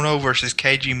Chono versus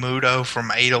Keiji Muto from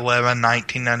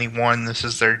 8/11/1991. This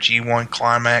is their G1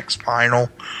 Climax final.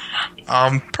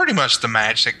 Pretty much the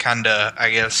match that kind of,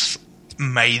 I guess,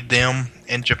 made them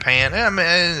in Japan. I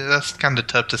mean, that's kind of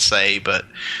tough to say, but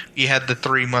you had the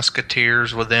Three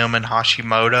Musketeers with them and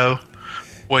Hashimoto,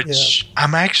 which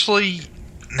I'm actually,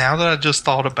 now that I just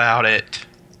thought about it,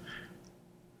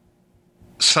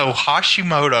 so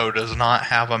Hashimoto does not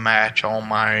have a match on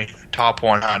my top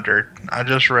 100. I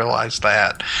just realized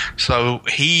that. So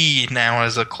he now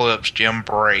has eclipsed Jim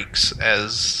Breaks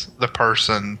as the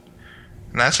person,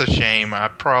 and that's a shame. I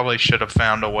probably should have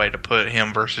found a way to put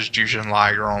him versus Jushin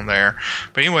Liger on there.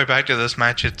 But anyway, back to this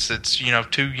match. It's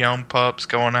two young pups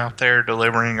going out there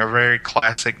delivering a very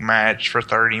classic match for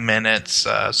 30 minutes.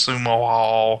 Sumo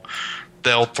Hall.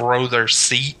 They'll throw their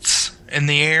seats in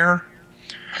the air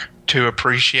to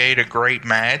appreciate a great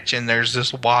match, and there's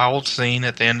this wild scene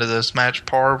at the end of this match,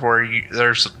 Parv, where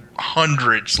there's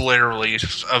hundreds, literally,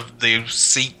 of the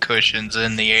seat cushions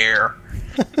in the air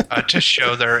to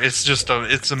show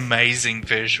it's amazing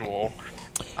visual.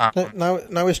 Now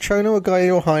is Chono a guy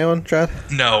you're high on, Chad?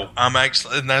 No, I'm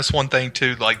actually, and that's one thing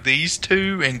too. Like these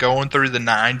two, and going through the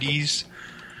 90s,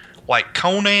 like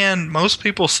Conan. Most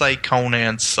people say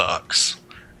Conan sucks,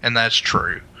 and that's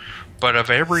true. but of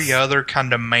every other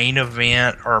kind of main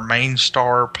event or main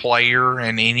star player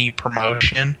in any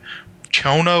promotion,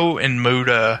 Chono and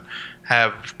Muta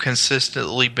have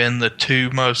consistently been the two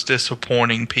most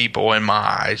disappointing people in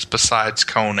my eyes, besides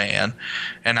Conan.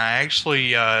 And I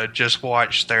actually just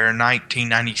watched their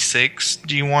 1996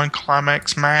 G1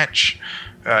 Climax match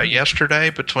yesterday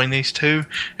between these two,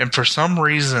 and for some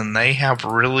reason they have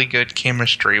really good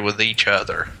chemistry with each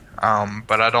other.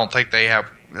 But I don't think they have.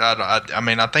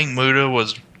 I think Muta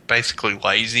was basically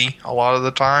lazy a lot of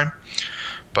the time,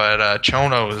 but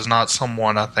Chono is not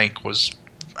someone I think was,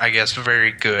 I guess,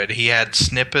 very good. He had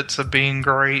snippets of being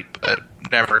great, but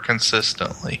never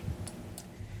consistently.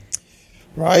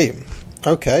 Right.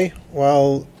 Okay.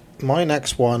 Well, my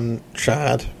next one,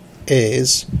 Chad,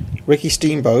 is Ricky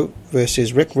Steamboat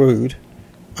versus Rick Rude,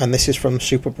 and this is from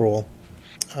Super Brawl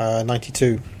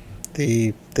 92,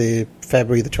 the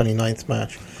February the 29th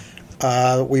match.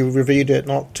 We reviewed it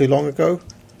not too long ago.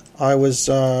 I was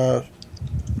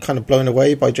kind of blown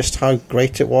away by just how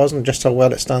great it was and just how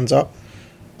well it stands up.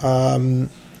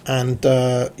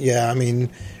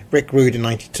 Rick Rude in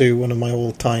 92, one of my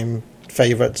all-time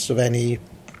favourites of any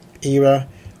era.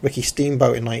 Ricky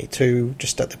Steamboat in 92,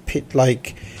 just at the pit,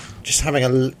 just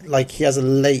having he has a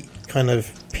late kind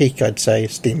of peak, I'd say,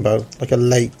 Steamboat, like a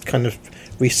late kind of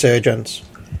resurgence,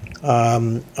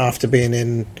 after being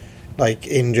in,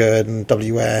 injured and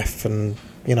WF, and,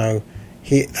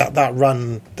 that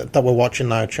run that we're watching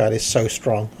now, Chad, is so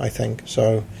strong, I think.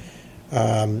 So,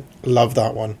 love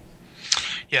that one.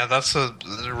 Yeah, that's a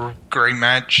great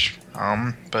match,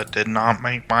 but did not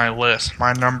make my list.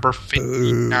 My number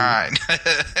 59.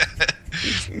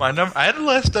 I had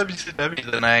less WCW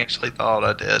than I actually thought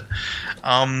I did.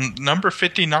 Number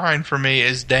 59 for me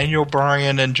is Daniel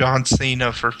Bryan and John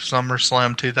Cena for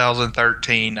SummerSlam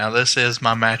 2013. Now, this is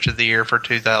my match of the year for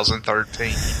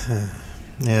 2013.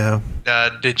 Yeah.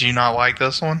 Did you not like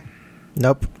this one?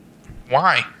 Nope.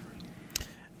 Why?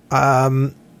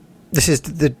 This is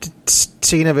the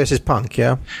Cena versus Punk,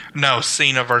 yeah? No,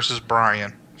 Cena versus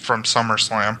Bryan from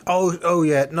SummerSlam. Oh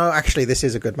yeah. No, actually, this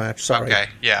is a good match. Sorry. Okay,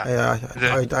 yeah.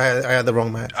 I had the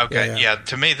wrong match. Okay, yeah.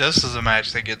 To me, this is a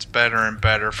match that gets better and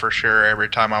better for sure every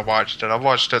time I watched it. I've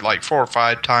watched it like 4 or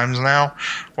 5 times now.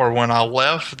 Or when I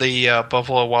left the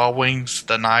Buffalo Wild Wings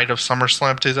the night of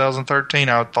SummerSlam 2013,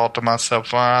 I thought to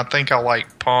myself, I think I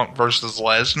like Punk versus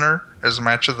Lesnar as a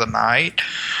match of the night.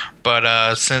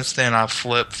 But since then, I've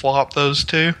flip-flopped those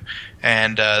two.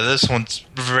 And this one's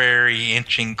very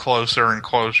inching closer and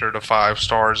closer to 5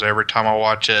 stars every time I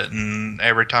watch it. And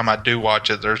every time I do watch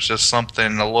it, there's just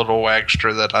something a little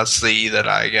extra that I see that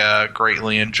I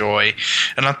greatly enjoy.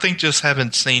 And I think just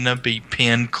having Cena be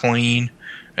pinned clean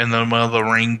in the middle of the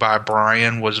ring by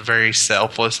Bryan was very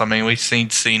selfless. I mean, we've seen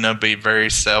Cena be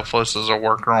very selfless as a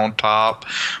worker on top,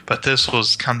 but this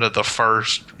was kind of the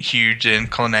first huge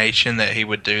inclination that he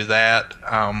would do that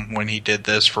when he did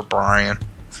this for Bryan.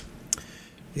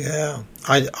 Yeah,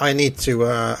 I need to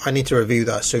review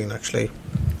that soon, actually,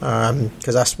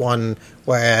 because that's one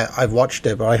where I've watched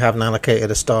it, but I haven't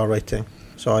allocated a star rating.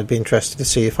 So I'd be interested to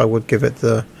see if I would give it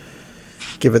the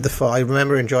 4. I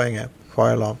remember enjoying it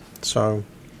quite a lot. So,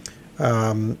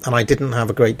 and I didn't have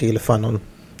a great deal of fun on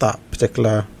that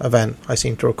particular event, I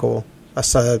seem to recall.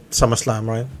 That's SummerSlam,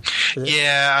 right?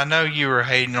 Yeah, I know you were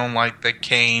hating on the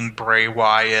Kane, Bray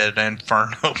Wyatt,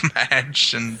 Inferno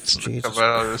match and Jesus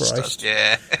other Christ. stuff.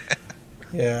 Yeah.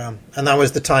 Yeah, and that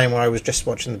was the time where I was just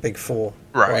watching the Big Four.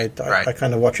 Right. I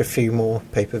kind of watch a few more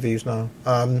pay-per-views now.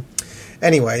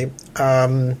 Anyway,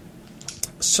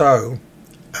 so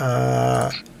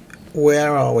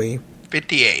where are we?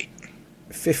 58.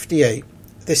 58.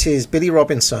 This is Billy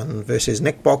Robinson versus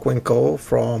Nick Bockwinkel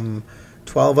from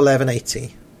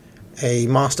 12-11-80, a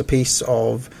masterpiece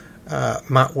of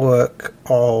mat work,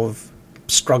 of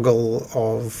struggle,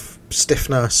 of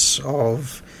stiffness,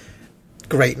 of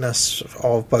greatness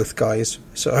of both guys.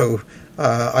 So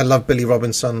I love Billy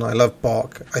Robinson. I love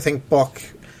Bock. I think Bock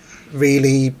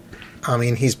really, I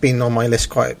mean, he's been on my list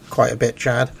quite a bit,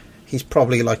 Chad. He's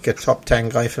probably like a top 10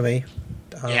 guy for me.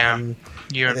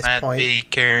 You and Matt B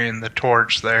carrying the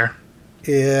torch there.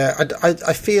 Yeah,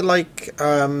 I feel like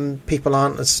people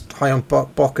aren't as high on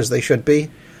Bock as they should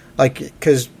be.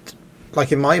 Because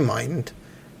in my mind,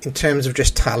 in terms of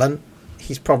just talent,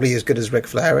 he's probably as good as Ric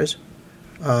Flair is.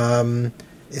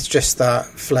 It's just that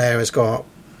Flair has got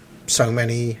so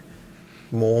many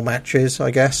more matches, I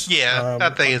guess. Yeah, I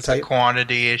think it's a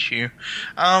quantity issue.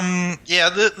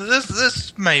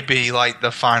 This may be like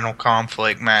the final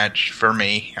conflict match for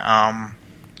me.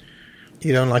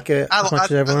 You don't like it as much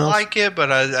as everyone else? I like it,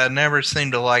 but I never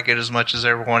seem to like it as much as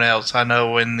everyone else. I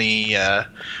know when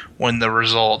the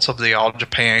results of the All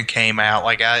Japan came out,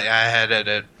 like I had it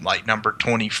at like number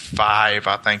 25.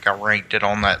 I think I ranked it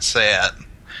on that set.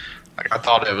 Like I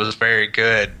thought it was very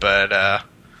good, but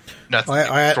nothing.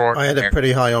 I had it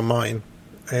pretty high on mine.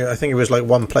 I think it was like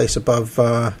one place above.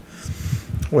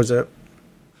 Was it?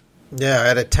 Yeah, I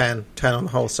had it 10 on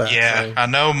the whole set. Yeah, so. I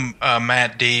know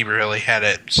Matt D really had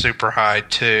it super high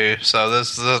too. So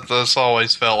this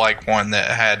always felt like one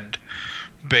that had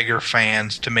bigger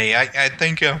fans to me. I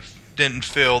think I didn't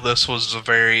feel this was a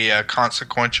very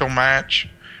consequential match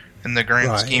in the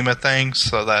grand scheme of things.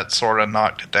 So that sort of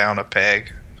knocked it down a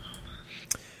peg.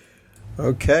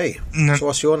 Okay, so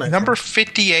what's your next number one?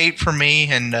 58 for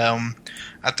me, and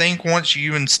I think once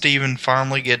you and Steven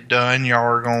finally get done, y'all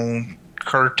are going to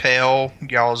curtail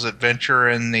y'all's adventure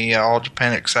in the All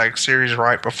Japan Exact Series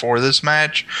right before this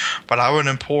match, but I would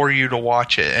implore you to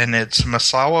watch it, and it's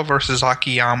Misawa versus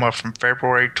Akiyama from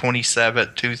February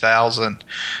 27th, 2000,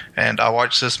 and I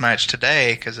watched this match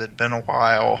today because it had been a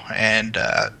while, and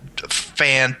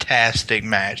fantastic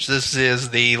match. This is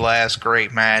the last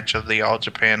great match of the All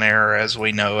Japan era as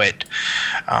we know it.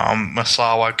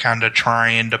 Misawa kind of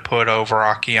trying to put over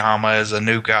Akiyama as a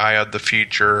new guy of the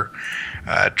future,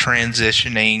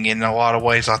 transitioning in a lot of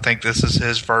ways. I think this is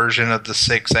his version of the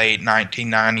 6-8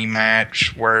 1990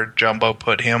 match where Jumbo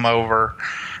put him over.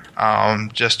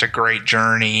 Just a great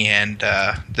journey, and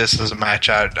this is a match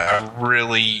I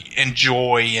really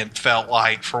enjoy and felt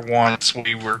like for once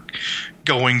we were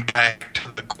going back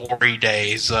to the glory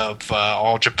days of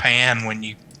All Japan when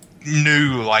you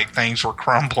knew like things were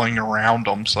crumbling around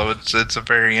them. So it's a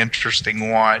very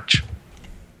interesting watch.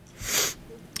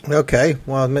 Okay,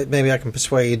 well, maybe I can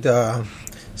persuade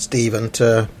Steven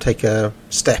to take a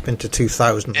step into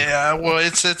 2000. Yeah, well,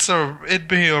 it'd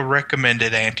be a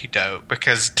recommended antidote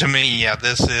because to me, yeah,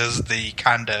 this is the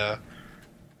kind of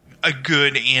a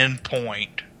good end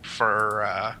point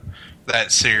for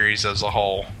that series as a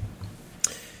whole.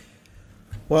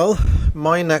 Well,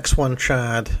 my next one,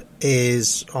 Chad,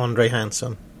 is Andre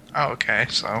Hansen. Oh, okay,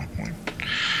 so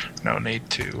no need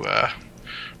to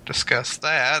discuss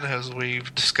that as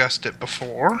we've discussed it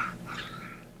before.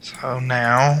 So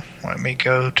now let me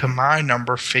go to my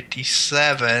number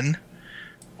 57,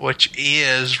 which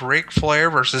is Ric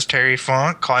Flair versus Terry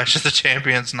Funk, Clash of the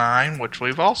Champions 9, which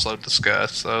we've also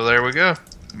discussed. So there we go,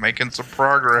 making some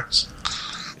progress.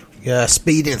 Yeah,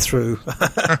 speeding through.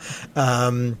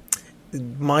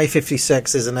 My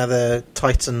 56 is another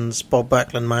Titans Bob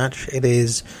Backlund match. It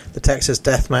is the Texas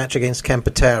Death Match against Ken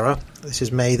Patera. This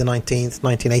is May the 19th,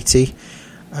 1980.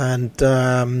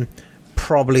 And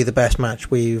probably the best match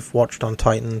we've watched on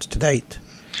Titans to date.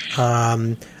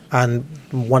 And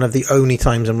one of the only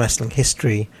times in wrestling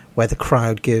history where the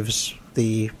crowd gives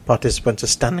the participants a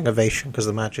standing ovation because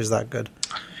the match is that good.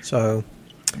 So...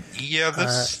 yeah,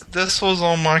 this was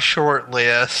on my short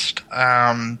list.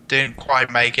 Didn't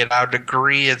quite make it. I would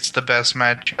agree it's the best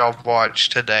match I've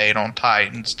watched to date on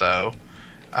Titans, though.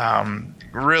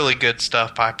 Really good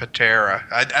stuff by Patera.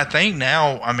 I think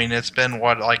now, I mean, it's been,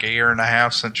 like a year and a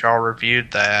half since y'all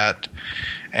reviewed that.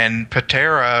 And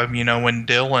Patera, you know, when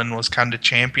Dylan was kind of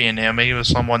championing him, he was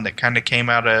someone that kind of came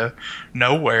out of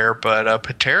nowhere. But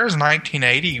Patera's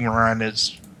 1980 run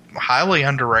is highly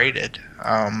underrated.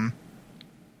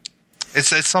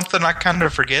 It's something I kind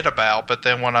of forget about, but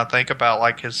then when I think about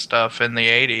like his stuff in the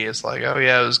 80s, it's like, oh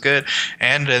yeah, it was good.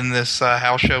 And in this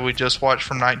house show we just watched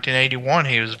from 1981,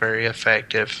 he was very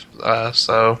effective.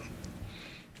 So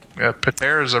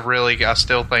Patera's a really, I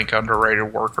still think,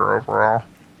 underrated worker overall.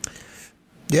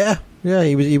 Yeah,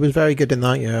 he was very good in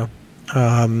that.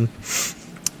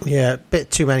 Yeah, a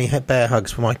bit too many bear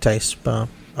hugs for my taste, but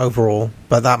overall,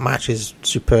 that match is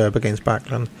superb against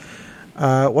Backlund.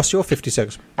 What's your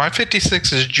 56? My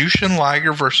 56 is Jushin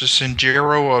Liger versus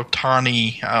Shinjiro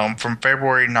Otani from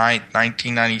February 9th,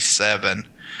 1997.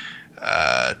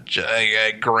 A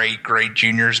great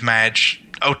juniors match.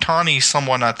 Otani's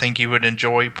someone I think you would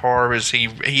enjoy, Parv, as he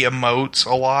emotes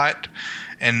a lot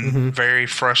and very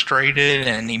frustrated,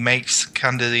 and he makes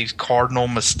kind of these cardinal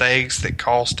mistakes that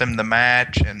cost him the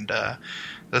match, and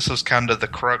this was kind of the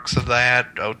crux of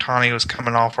that. Otani was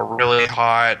coming off a really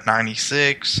hot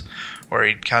 96, where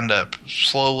he'd kind of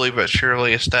slowly but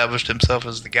surely established himself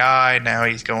as the guy. Now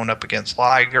he's going up against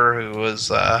Liger, who was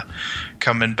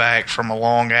coming back from a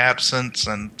long absence,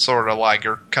 and sort of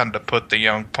Liger kind of put the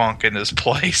young punk in his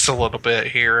place a little bit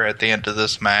here at the end of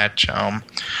this match.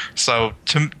 So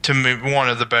to me, one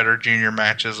of the better junior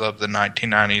matches of the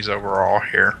 1990s overall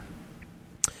here.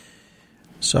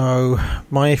 So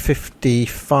my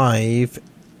 55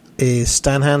 is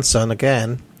Stan Hansen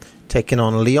again taking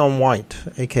on Leon White,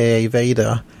 aka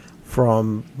Vader,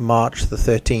 from March the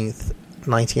 13th,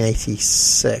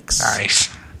 1986. Nice.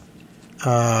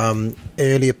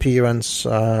 Early appearance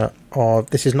of...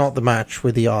 This is not the match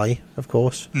with the eye, of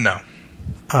course. No.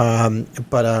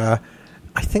 But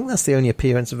I think that's the only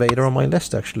appearance of Vader on my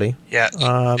list, actually. Yeah,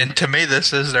 and to me,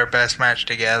 this is their best match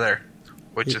together,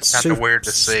 which is kind of weird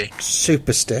to see.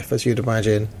 Super stiff, as you'd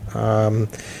imagine.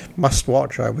 Must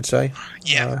watch, I would say.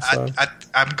 Yeah,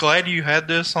 I'm glad you had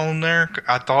this on there.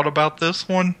 I thought about this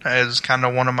one as kind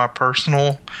of one of my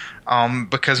personal...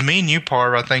 because me and you,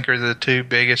 Parv, I think are the two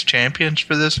biggest champions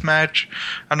for this match.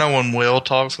 I know when Will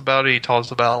talks about it, he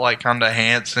talks about like kind of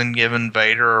Hansen giving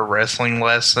Vader a wrestling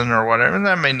lesson or whatever. And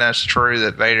I mean, that's true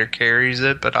that Vader carries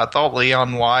it, but I thought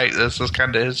Leon White, this was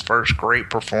kind of his first great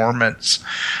performance.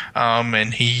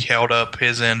 And he held up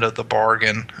his end of the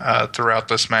bargain throughout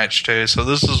this match too. So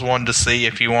this is one to see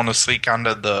if you want to see kind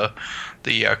of the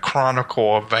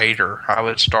chronicle of Vader. I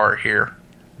would start here.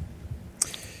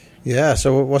 Yeah,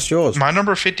 so what's yours? My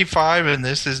number 55, and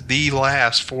this is the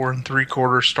last 4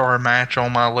 3/4 star match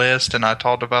on my list, and I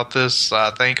talked about this,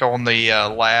 I think, on the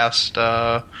last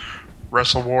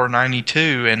Wrestle War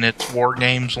 92, and it's War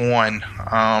Games 1.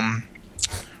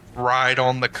 Right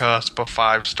on the cusp of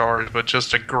 5 stars, but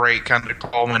just a great kind of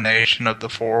culmination of the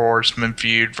Four Horsemen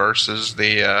feud versus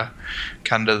the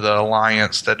kind of the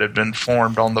alliance that had been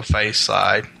formed on the face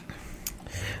side.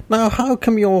 Now, how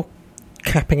come you're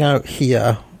capping out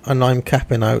here and I'm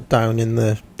capping out down in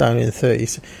the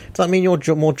 30s? Does that mean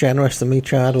you're more generous than me,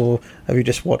 Chad, or have you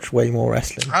just watched way more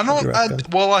wrestling? I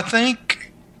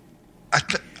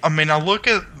look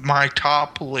at my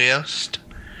top list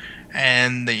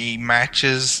and the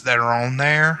matches that are on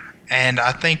there, and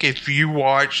I think if you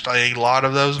watched a lot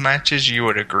of those matches, you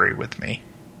would agree with me.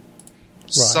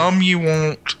 Right. Some you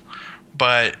won't,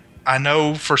 but I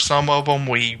know for some of them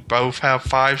we both have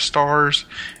 5 stars,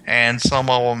 and some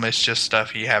of them it's just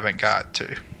stuff you haven't got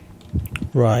to.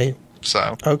 Right.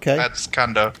 So okay, that's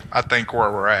kind of, I think, where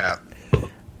we're at.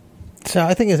 So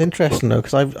I think it's interesting though,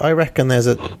 because I reckon there's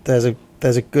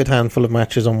a good handful of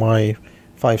matches on my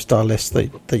 5-star list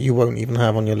that you won't even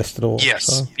have on your list at all. Yes,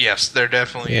 so. Yes, there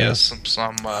definitely is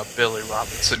some Billy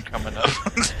Robinson coming up.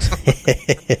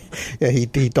 Yeah,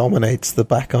 he dominates the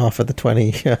back half of the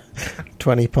 20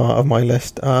 part of my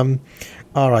list. All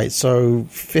right, so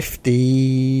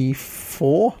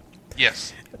 54.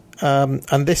 Yes.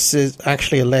 And this is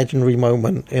actually a legendary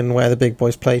moment in Where the Big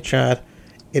Boys Play, Chad.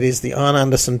 It is the Arn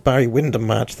Anderson-Barry Windham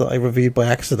match that I reviewed by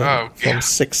accident from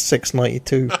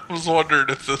 6/6/92. I was wondering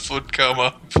if this would come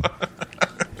up.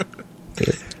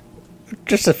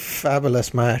 Just a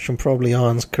fabulous match, and probably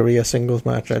Arn's career singles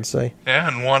match, I'd say. Yeah,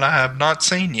 and one I have not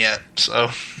seen yet, so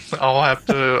I'll have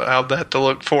that to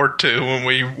look forward to when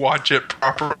we watch it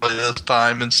properly this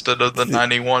time instead of the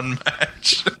 91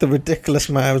 match. The ridiculous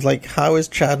match. I was like, how is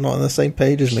Chad not on the same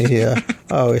page as me here?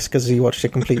 Oh, it's because he watched a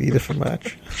completely different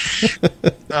match.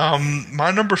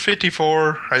 My number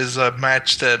 54 is a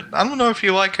match that, I don't know if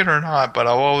you like it or not, but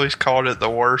I've always called it the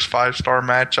worst 5-star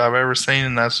match I've ever seen,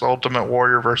 and that's Ultimate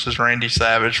Warrior versus Randy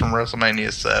Savage from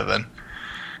WrestleMania 7.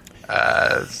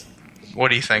 What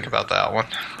do you think about that one?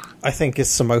 I think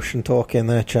it's emotion talking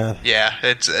there, Chad. Yeah,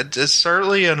 it's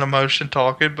certainly an emotion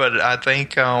talking, but I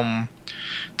think to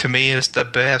me it's the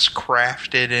best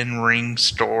crafted in-ring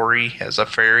story as a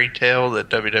fairy tale that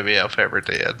WWF ever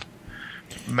did.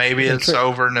 Maybe it's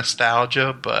over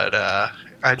nostalgia, but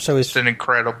it's an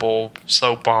incredible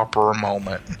soap opera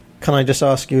moment. Can I just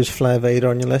ask you, is Flair Vader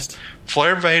on your list?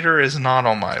 Flair Vader is not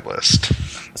on my list.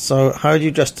 So how do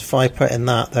you justify putting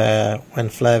that there when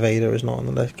Flair Vader is not on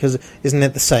the list? Because isn't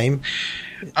it the same?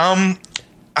 I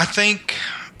think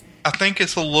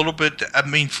it's a little bit... I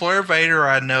mean, Flair Vader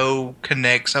I know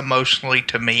connects emotionally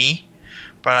to me,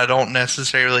 but I don't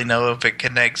necessarily know if it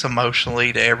connects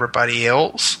emotionally to everybody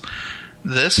else.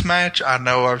 This match, I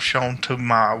know I've shown to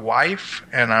my wife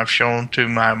and I've shown to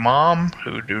my mom,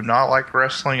 who do not like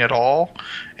wrestling at all,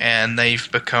 and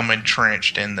they've become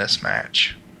entrenched in this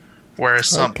match. Whereas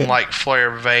something like Flair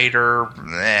Vader,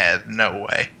 no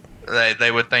way.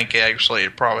 They would think actually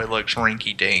it probably looks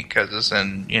rinky-dink because it's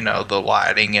in, the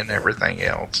lighting and everything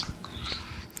else.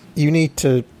 You need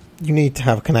to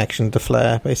have a connection to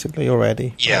Flair, basically,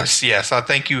 already. Yes. I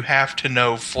think you have to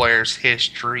know Flair's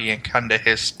history and kind of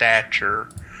his stature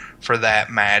for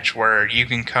that match, where you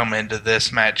can come into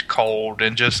this match cold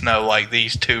and just know, like,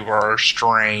 these two are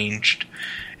estranged.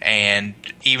 And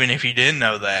even if you didn't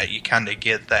know that, you kind of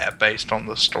get that based on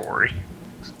the story.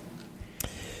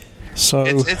 So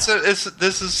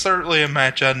this is certainly a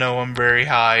match I know I'm very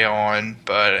high on,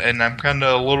 and I'm kind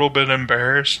of a little bit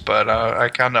embarrassed, but I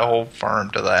kind of hold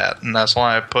firm to that, and that's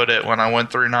why I put it when I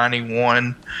went through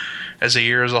 91 as a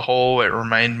year as a whole. It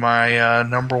remained my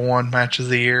number one match of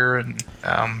the year, and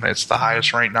it's the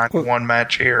highest ranked 91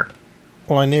 match here.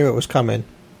 Well, I knew it was coming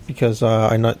because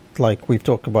I know, like we've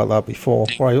talked about that before,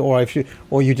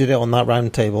 or you did it on that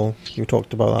round table. You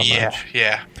talked about that match.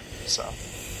 Yeah.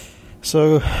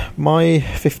 So my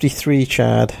 53,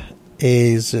 Chad,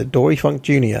 is Dory Funk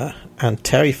Jr. and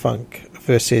Terry Funk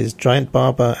versus Giant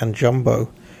Barber and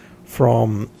Jumbo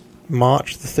from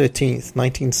March the 13th,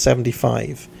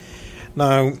 1975.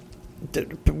 Now,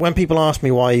 when people ask me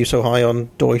why are you so high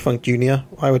on Dory Funk Jr.,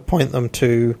 I would point them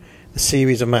to the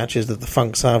series of matches that the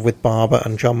Funks have with Barber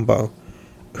and Jumbo,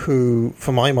 who,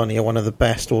 for my money, are one of the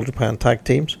best All Japan tag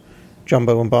teams,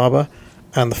 Jumbo and Barber,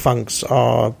 and the Funks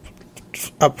are,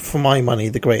 up for my money,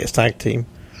 the greatest tag team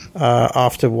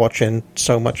after watching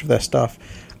so much of their stuff.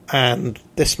 And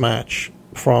this match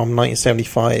from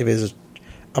 1975 is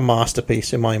a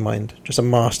masterpiece in my mind, just a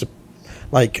master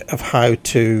of how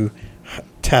to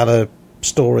tell a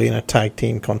story in a tag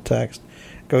team context.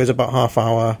 Goes about half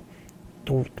hour.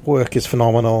 The work is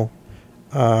phenomenal,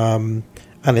 and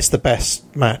it's the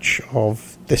best match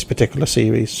of this particular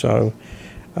series. So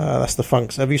that's the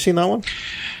Funks. Have you seen that one?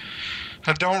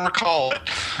 I don't recall it,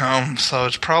 so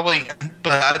it's probably.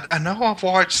 But I know I've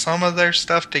watched some of their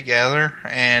stuff together,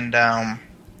 and I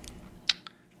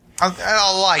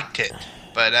liked it.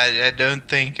 But I don't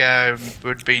think I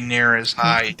would be near as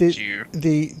high as you.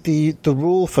 The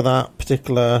rule for that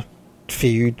particular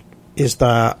feud is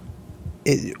that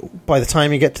by the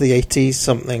time you get to the 80s,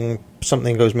 something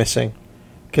goes missing,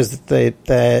 because their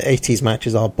 80s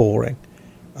matches are boring.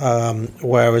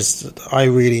 Whereas I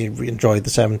really enjoyed the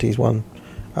 70s one.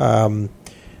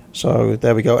 So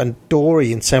there we go. And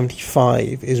Dory in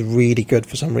 75 is really good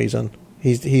for some reason.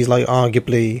 He's like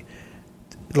arguably,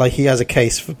 like, he has a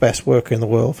case for best worker in the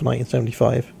world for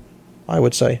 1975, I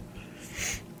would say.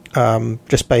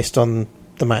 Just based on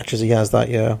the matches he has that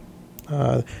year.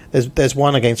 There's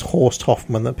one against Horst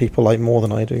Hoffman that people like more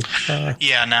than I do. I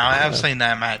have seen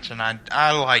that match, and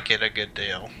I like it a good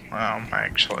deal,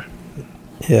 actually.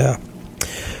 Yeah.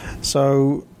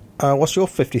 So, what's your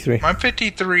 53? My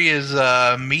 53 is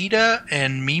Mita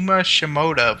and Mima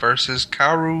Shimoda versus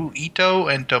Kaoru Ito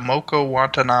and Tomoko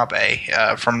Watanabe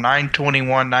from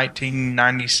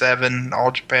 9/21/1997,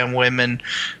 All Japan Women.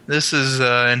 This is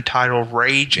entitled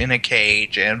Rage in a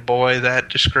Cage, and boy, that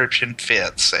description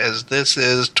fits, as this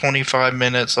is 25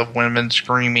 minutes of women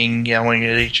screaming, yelling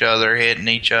at each other, hitting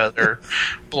each other,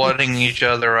 blooding each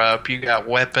other up. You got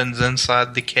weapons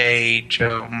inside the cage.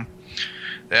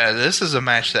 This is a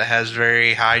match that has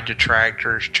very high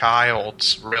detractors.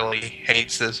 Childs really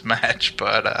hates this match,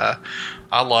 but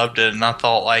I loved it, and I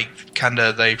thought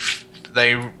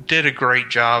they did a great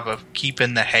job of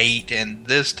keeping the hate, and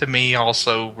this to me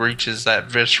also reaches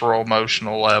that visceral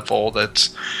emotional level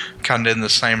that's kind of in the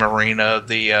same arena of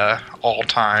the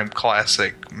all-time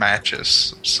classic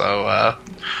matches. So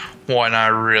one I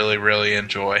really, really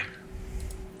enjoy.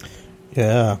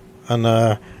 Yeah,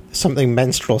 and something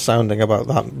menstrual sounding about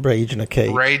that Rage in a Cage.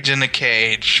 Rage in a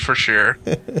Cage, for sure.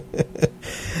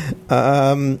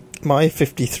 My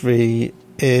 53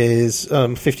 is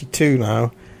 52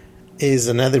 now, is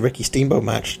another Ricky Steamboat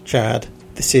match, Chad.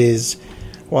 This is,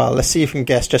 well, let's see if you can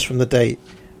guess just from the date.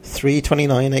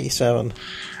 3/29/87.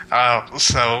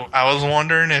 So I was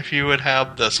wondering if you would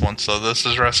have this one. So this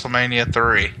is WrestleMania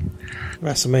 3.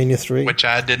 WrestleMania 3. Which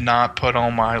I did not put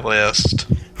on my list.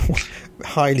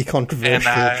 Highly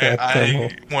controversial.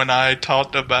 And when I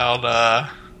talked about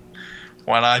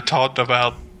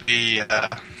the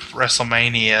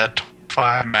WrestleMania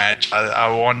 5 match, I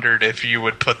wondered if you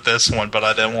would put this one, but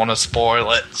I didn't want to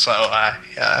spoil it. So a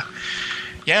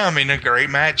great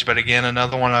match, but again,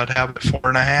 another one I'd have at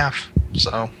 4.5.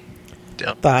 So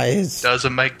that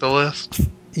doesn't make the list.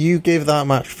 You give that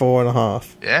match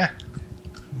 4.5. Yeah.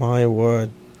 My word.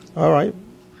 All right.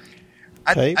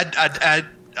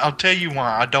 I'll tell you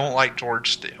why. I don't like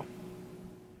George Steele.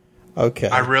 Okay.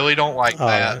 I really don't like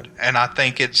that. Right. And I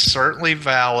think it's certainly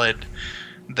valid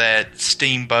that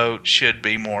Steamboat should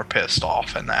be more pissed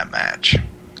off in that match.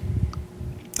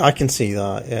 I can see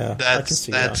that, yeah.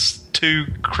 That's two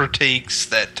critiques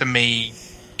that, to me,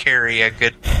 carry a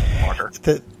good water.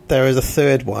 There is a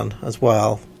third one as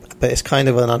well, but it's kind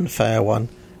of an unfair one.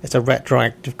 It's a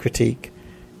retroactive critique.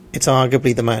 It's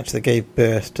arguably the match that gave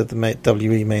birth to the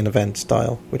WWE main event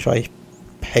style, which I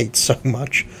hate so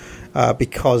much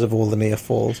because of all the near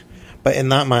falls. But in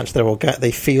that match,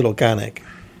 they feel organic.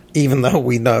 even though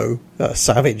we know that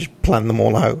Savage planned them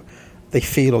all out, they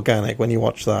feel organic when you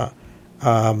watch that.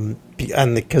 And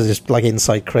because it's like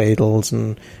inside cradles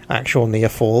and actual near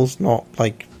falls, not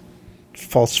like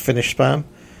false finish spam.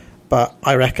 But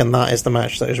I reckon that is the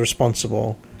match that is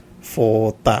responsible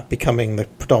for that becoming the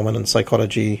predominant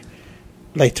psychology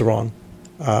later on.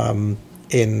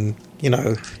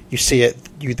 You see it,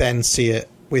 you then see it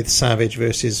with Savage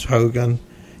versus Hogan.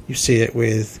 You see it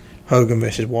with Hogan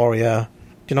versus Warrior.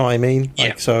 Do you know what I mean? Yeah.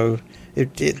 Like, so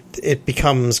it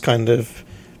becomes kind of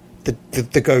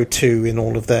the go-to in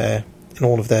all of their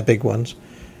big ones.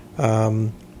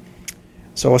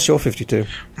 So what's your 52?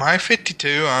 My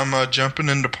 52, I'm jumping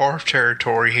into Parv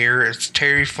territory here. It's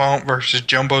Terry Funk versus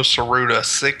Jumbo Tsuruta,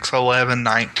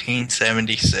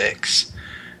 6/11/1976.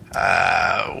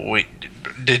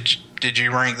 Did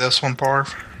you rank this one,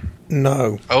 Parv?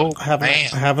 No. Oh, I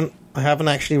haven't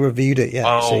actually reviewed it yet.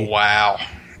 Oh, see? wow.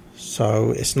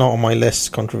 So it's not on my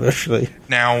list, controversially.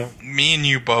 Now, me and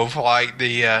you both like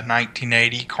the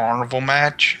 1980 Carnival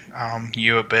match.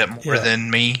 You a bit more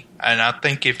than me. And I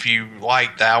think if you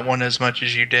like that one as much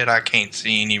as you did, I can't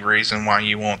see any reason why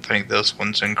you won't think this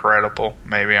one's incredible.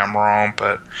 Maybe I'm wrong,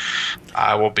 but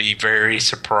I will be very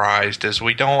surprised, as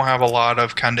we don't have a lot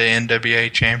of kind of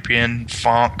NWA champion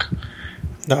Funk.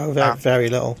 No, very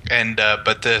little. And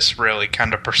but this really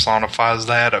kind of personifies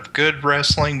that of good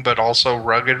wrestling, but also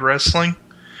rugged wrestling.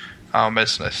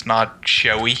 It's not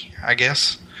showy, I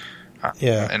guess.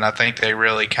 Yeah. And I think they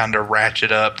really kind of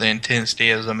ratchet up the intensity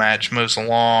as the match moves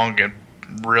along, and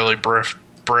really brisk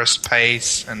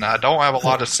pace. And I don't have a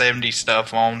lot of 70s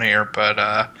stuff on here,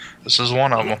 but this is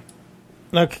one of them.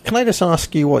 Now, can I just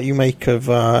ask you what you make of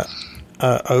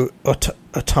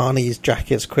Otani's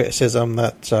Jacket's criticism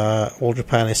that All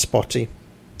Japan is spotty?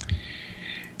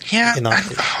 Yeah,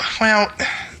 well,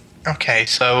 okay,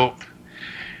 so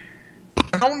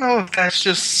I don't know if that's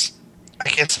just, I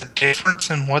guess, a difference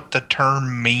in what the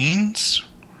term means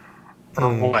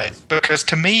or what. Because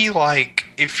to me, like,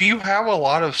 if you have a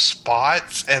lot of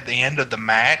spots at the end of the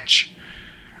match,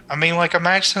 I mean, like a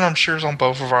match that I'm sure is on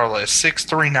both of our lists,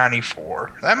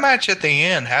 6/3/94. That match at the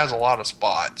end has a lot of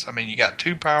spots. I mean, you got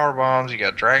 2 power bombs, you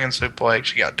got Dragon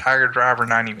Suplex, you got Tiger Driver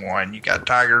 91, you got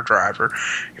Tiger Driver,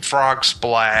 Frog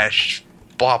Splash,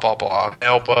 blah, blah, blah,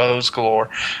 elbows galore.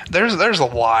 There's a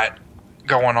lot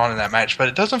going on in that match, but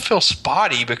it doesn't feel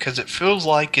spotty because it feels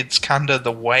like it's kind of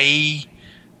the way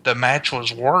the match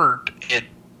was worked.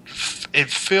 It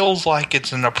feels like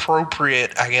it's an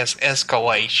appropriate, I guess,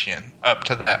 escalation up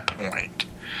to that point.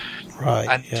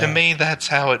 Right. To me, that's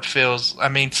how it feels. I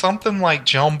mean, something like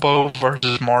Jumbo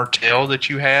versus Martel that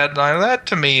you had, that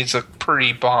to me is a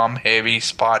pretty bomb-heavy,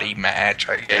 spotty match,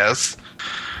 I guess.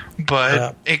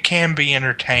 But it can be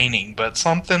entertaining. But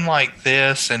something like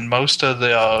this and most of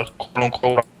the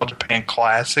quote-unquote Japan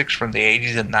classics from the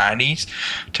 80s and 90s,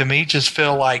 to me just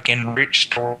feel like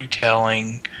enriched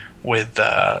storytelling with,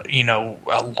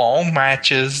 long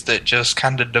matches that just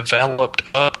kind of developed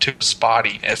up to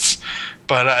spottiness.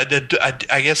 But I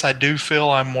guess I do feel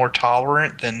I'm more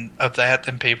tolerant of that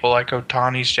than people like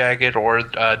Otani's Jacket or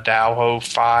Dowho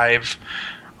 5.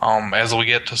 As we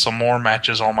get to some more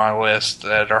matches on my list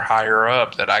that are higher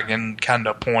up that I can kind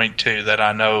of point to that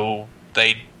I know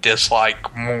they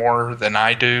dislike more than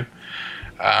I do.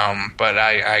 But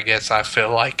I guess I feel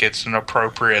like it's an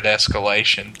appropriate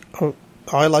escalation. Oh,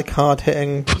 I like hard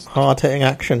hitting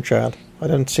action, Chad. I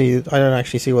don't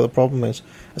actually see what the problem is,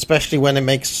 especially when it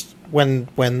makes when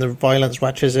the violence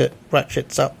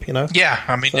ratchets up. You know. Yeah,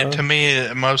 I mean, to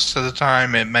me, most of the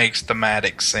time it makes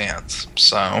thematic sense.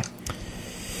 So.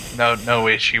 No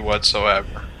issue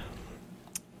whatsoever.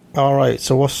 All right,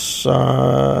 so what's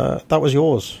that was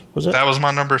yours, was it? That was my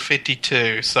number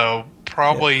 52. So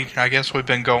probably, I guess we've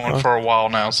been going for a while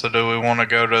now. So do we want to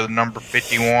go to number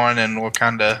 51 and we'll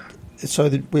kind of? So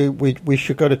we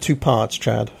should go to 2 parts,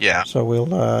 Chad. Yeah. So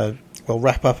we'll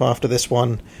wrap up after this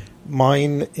one.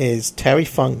 Mine is Terry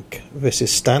Funk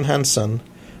versus Stan Hansen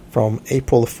from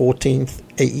April 14th,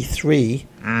 83.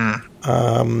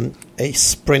 A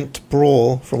sprint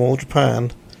brawl from All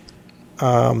Japan,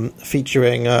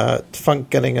 featuring Funk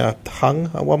getting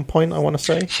hung at one point, I want to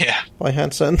say, by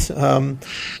Hansen.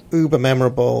 Uber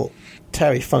memorable.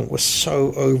 Terry Funk was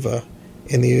so over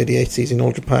in the early 80s in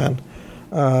All Japan.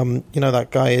 That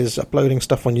guy is uploading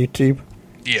stuff on YouTube.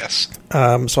 Yes.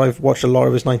 So I've watched a lot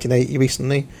of his 1980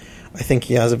 recently. I think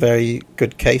he has a very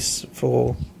good case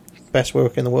for best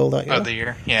work in the world that year. Of the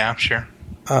year, yeah, I'm sure.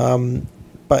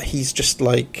 But he's just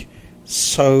like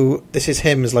this is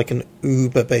him as like an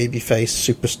uber babyface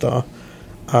superstar.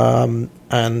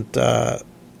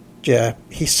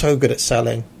 He's so good at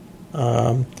selling.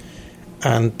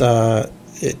 and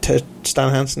Stan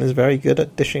Hansen is very good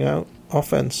at dishing out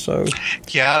offense. So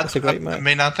yeah, that's a great match. I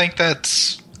mean, I think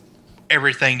that's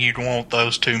everything you'd want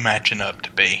those two matching up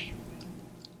to be.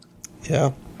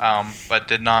 Yeah. But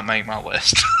did not make my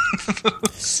list.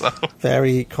 So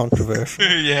very controversial.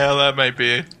 Yeah, that may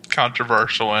be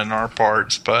controversial in our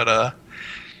parts, but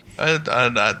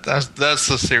that's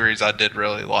the series I did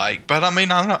really like. But I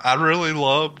mean, I really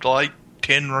loved like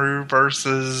Tenryu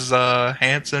versus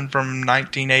Hansen from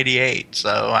 1988. So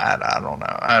I don't know.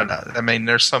 I mean,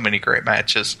 there's so many great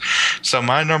matches. So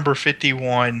my number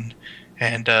 51,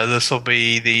 and this will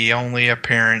be the only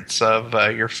appearance of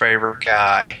your favorite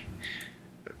guy,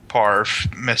 Parv,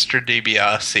 Mr.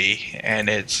 DiBiase, and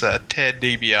it's Ted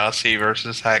DiBiase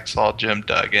versus Hacksaw Jim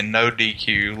Duggan. No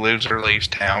DQ, loser leaves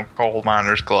town, coal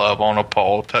miner's glove on a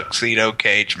pole, tuxedo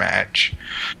cage match.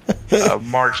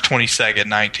 March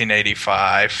 22nd,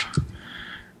 1985.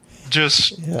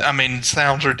 I mean,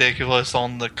 sounds ridiculous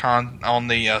on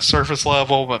the surface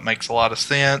level, but makes a lot of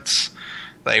sense.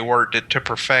 They worked it to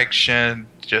perfection.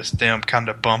 Just them kind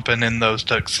of bumping in those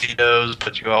tuxedos,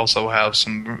 but you also have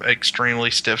some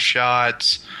extremely stiff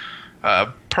shots.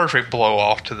 Perfect blow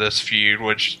off to this feud,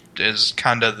 which is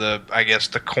kind of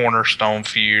the cornerstone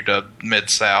feud of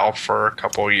Mid-South for a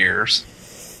couple of years.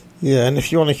 Yeah, and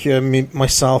if you want to hear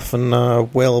myself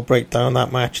and Will break down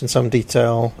that match in some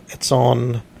detail, it's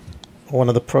on one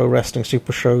of the Pro Wrestling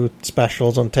Super Show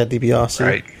specials on Ted DiBiase.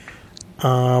 Right.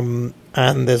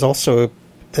 And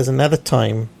there's another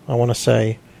time, I want to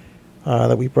say,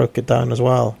 that we broke it down as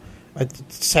well.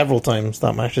 Several times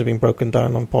that match has been broken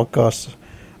down on podcasts.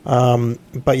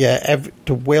 But yeah,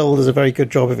 Will does a very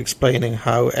good job of explaining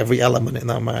how every element in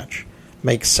that match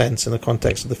makes sense in the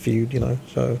context of the feud,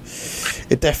 So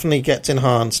it definitely gets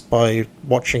enhanced by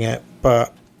watching it.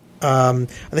 But and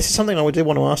this is something I did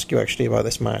want to ask you actually about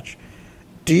this match.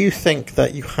 Do you think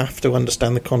that you have to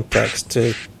understand the context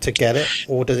to get it,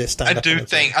 or does it stand up?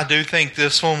 I do think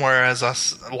this one, whereas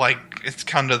it's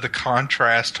kind of the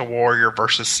contrast to Warrior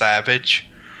versus Savage,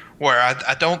 where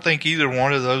I don't think either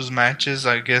one of those matches,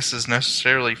 I guess, is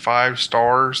necessarily 5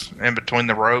 stars in between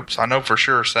the ropes. I know for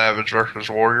sure Savage versus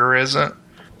Warrior isn't,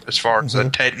 as far as a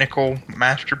technical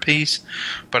masterpiece,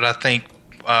 but I think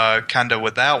kind of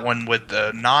with that one, with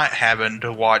the not having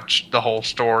to watch the whole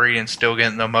story and still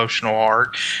getting the emotional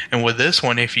arc, and with this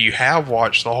one, if you have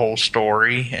watched the whole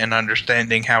story and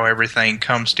understanding how everything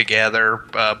comes together,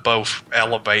 both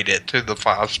elevate it to the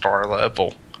 5-star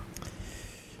level.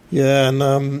 Yeah,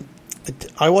 and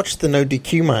I watched the No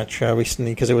DQ match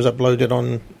recently because it was uploaded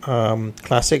on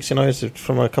Classics, it's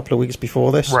from a couple of weeks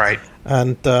before this. Right.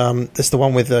 And it's the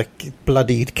one with the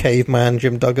bloodied caveman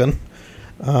Jim Duggan.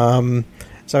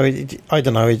 So I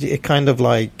don't know. It kind of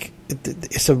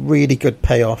it's a really good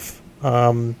payoff.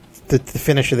 The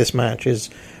finish of this match is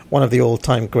one of the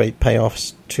all-time great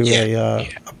payoffs to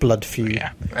a blood feud.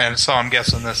 Yeah, and so I'm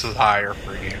guessing this is higher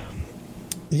for you.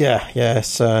 Yeah,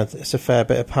 it's a fair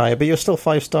bit of higher, but you're still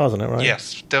 5 stars on it, right? Yes,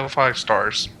 still 5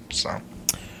 stars. So,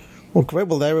 well, great.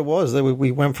 Well, there it was.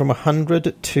 We went from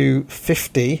 100 to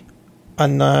 50,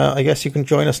 and I guess you can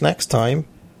join us next time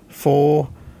for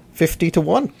 50 to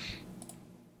 1.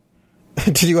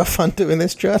 Did you have fun doing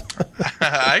this, Chad?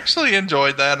 I actually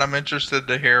enjoyed that. I'm interested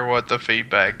to hear what the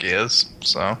feedback is.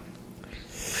 So,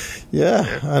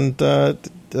 yeah. And I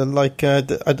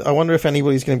wonder if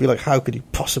anybody's going to be like, "How could you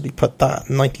possibly put that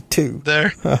 92?"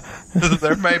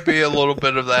 There may be a little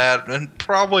bit of that, and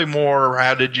probably more.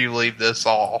 How did you leave this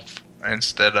off?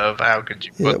 Instead of how could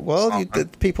you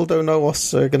put people don't know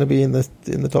what's going to be in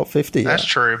the top 50 That's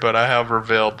true, but I have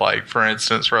revealed, for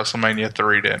instance, WrestleMania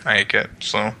 3 didn't make it,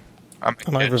 so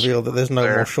and I've revealed that there's no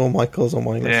more Shawn Michaels on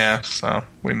my list. Yeah, so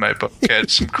we may both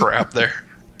catch some crap there.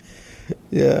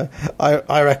 Yeah,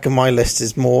 I reckon my list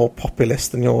is more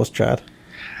populist than yours, Chad.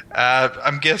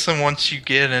 I'm guessing once you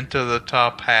get into the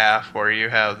top half, where you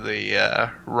have the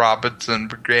Robinson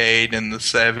Brigade in the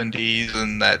 70s,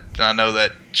 and that I know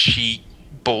that Sheik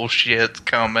bullshit's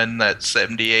coming, that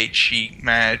 78 Sheik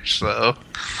match. So,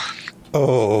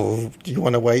 do you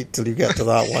want to wait till you get to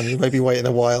that one? You may be waiting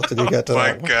a while till you get to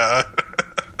that one. Oh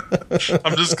my god!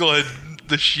 I'm just glad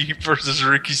the Sheik versus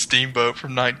Ricky Steamboat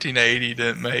from 1980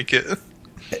 didn't make it.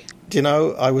 Do you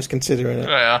know, I was considering it.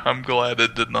 Yeah, I'm glad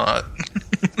it did not.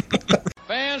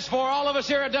 Fans, for all of us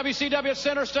here at WCW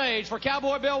Center Stage, for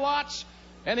Cowboy Bill Watts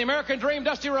and the American Dream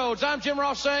Dusty Rhodes, I'm Jim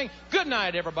Ross saying good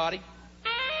night, everybody.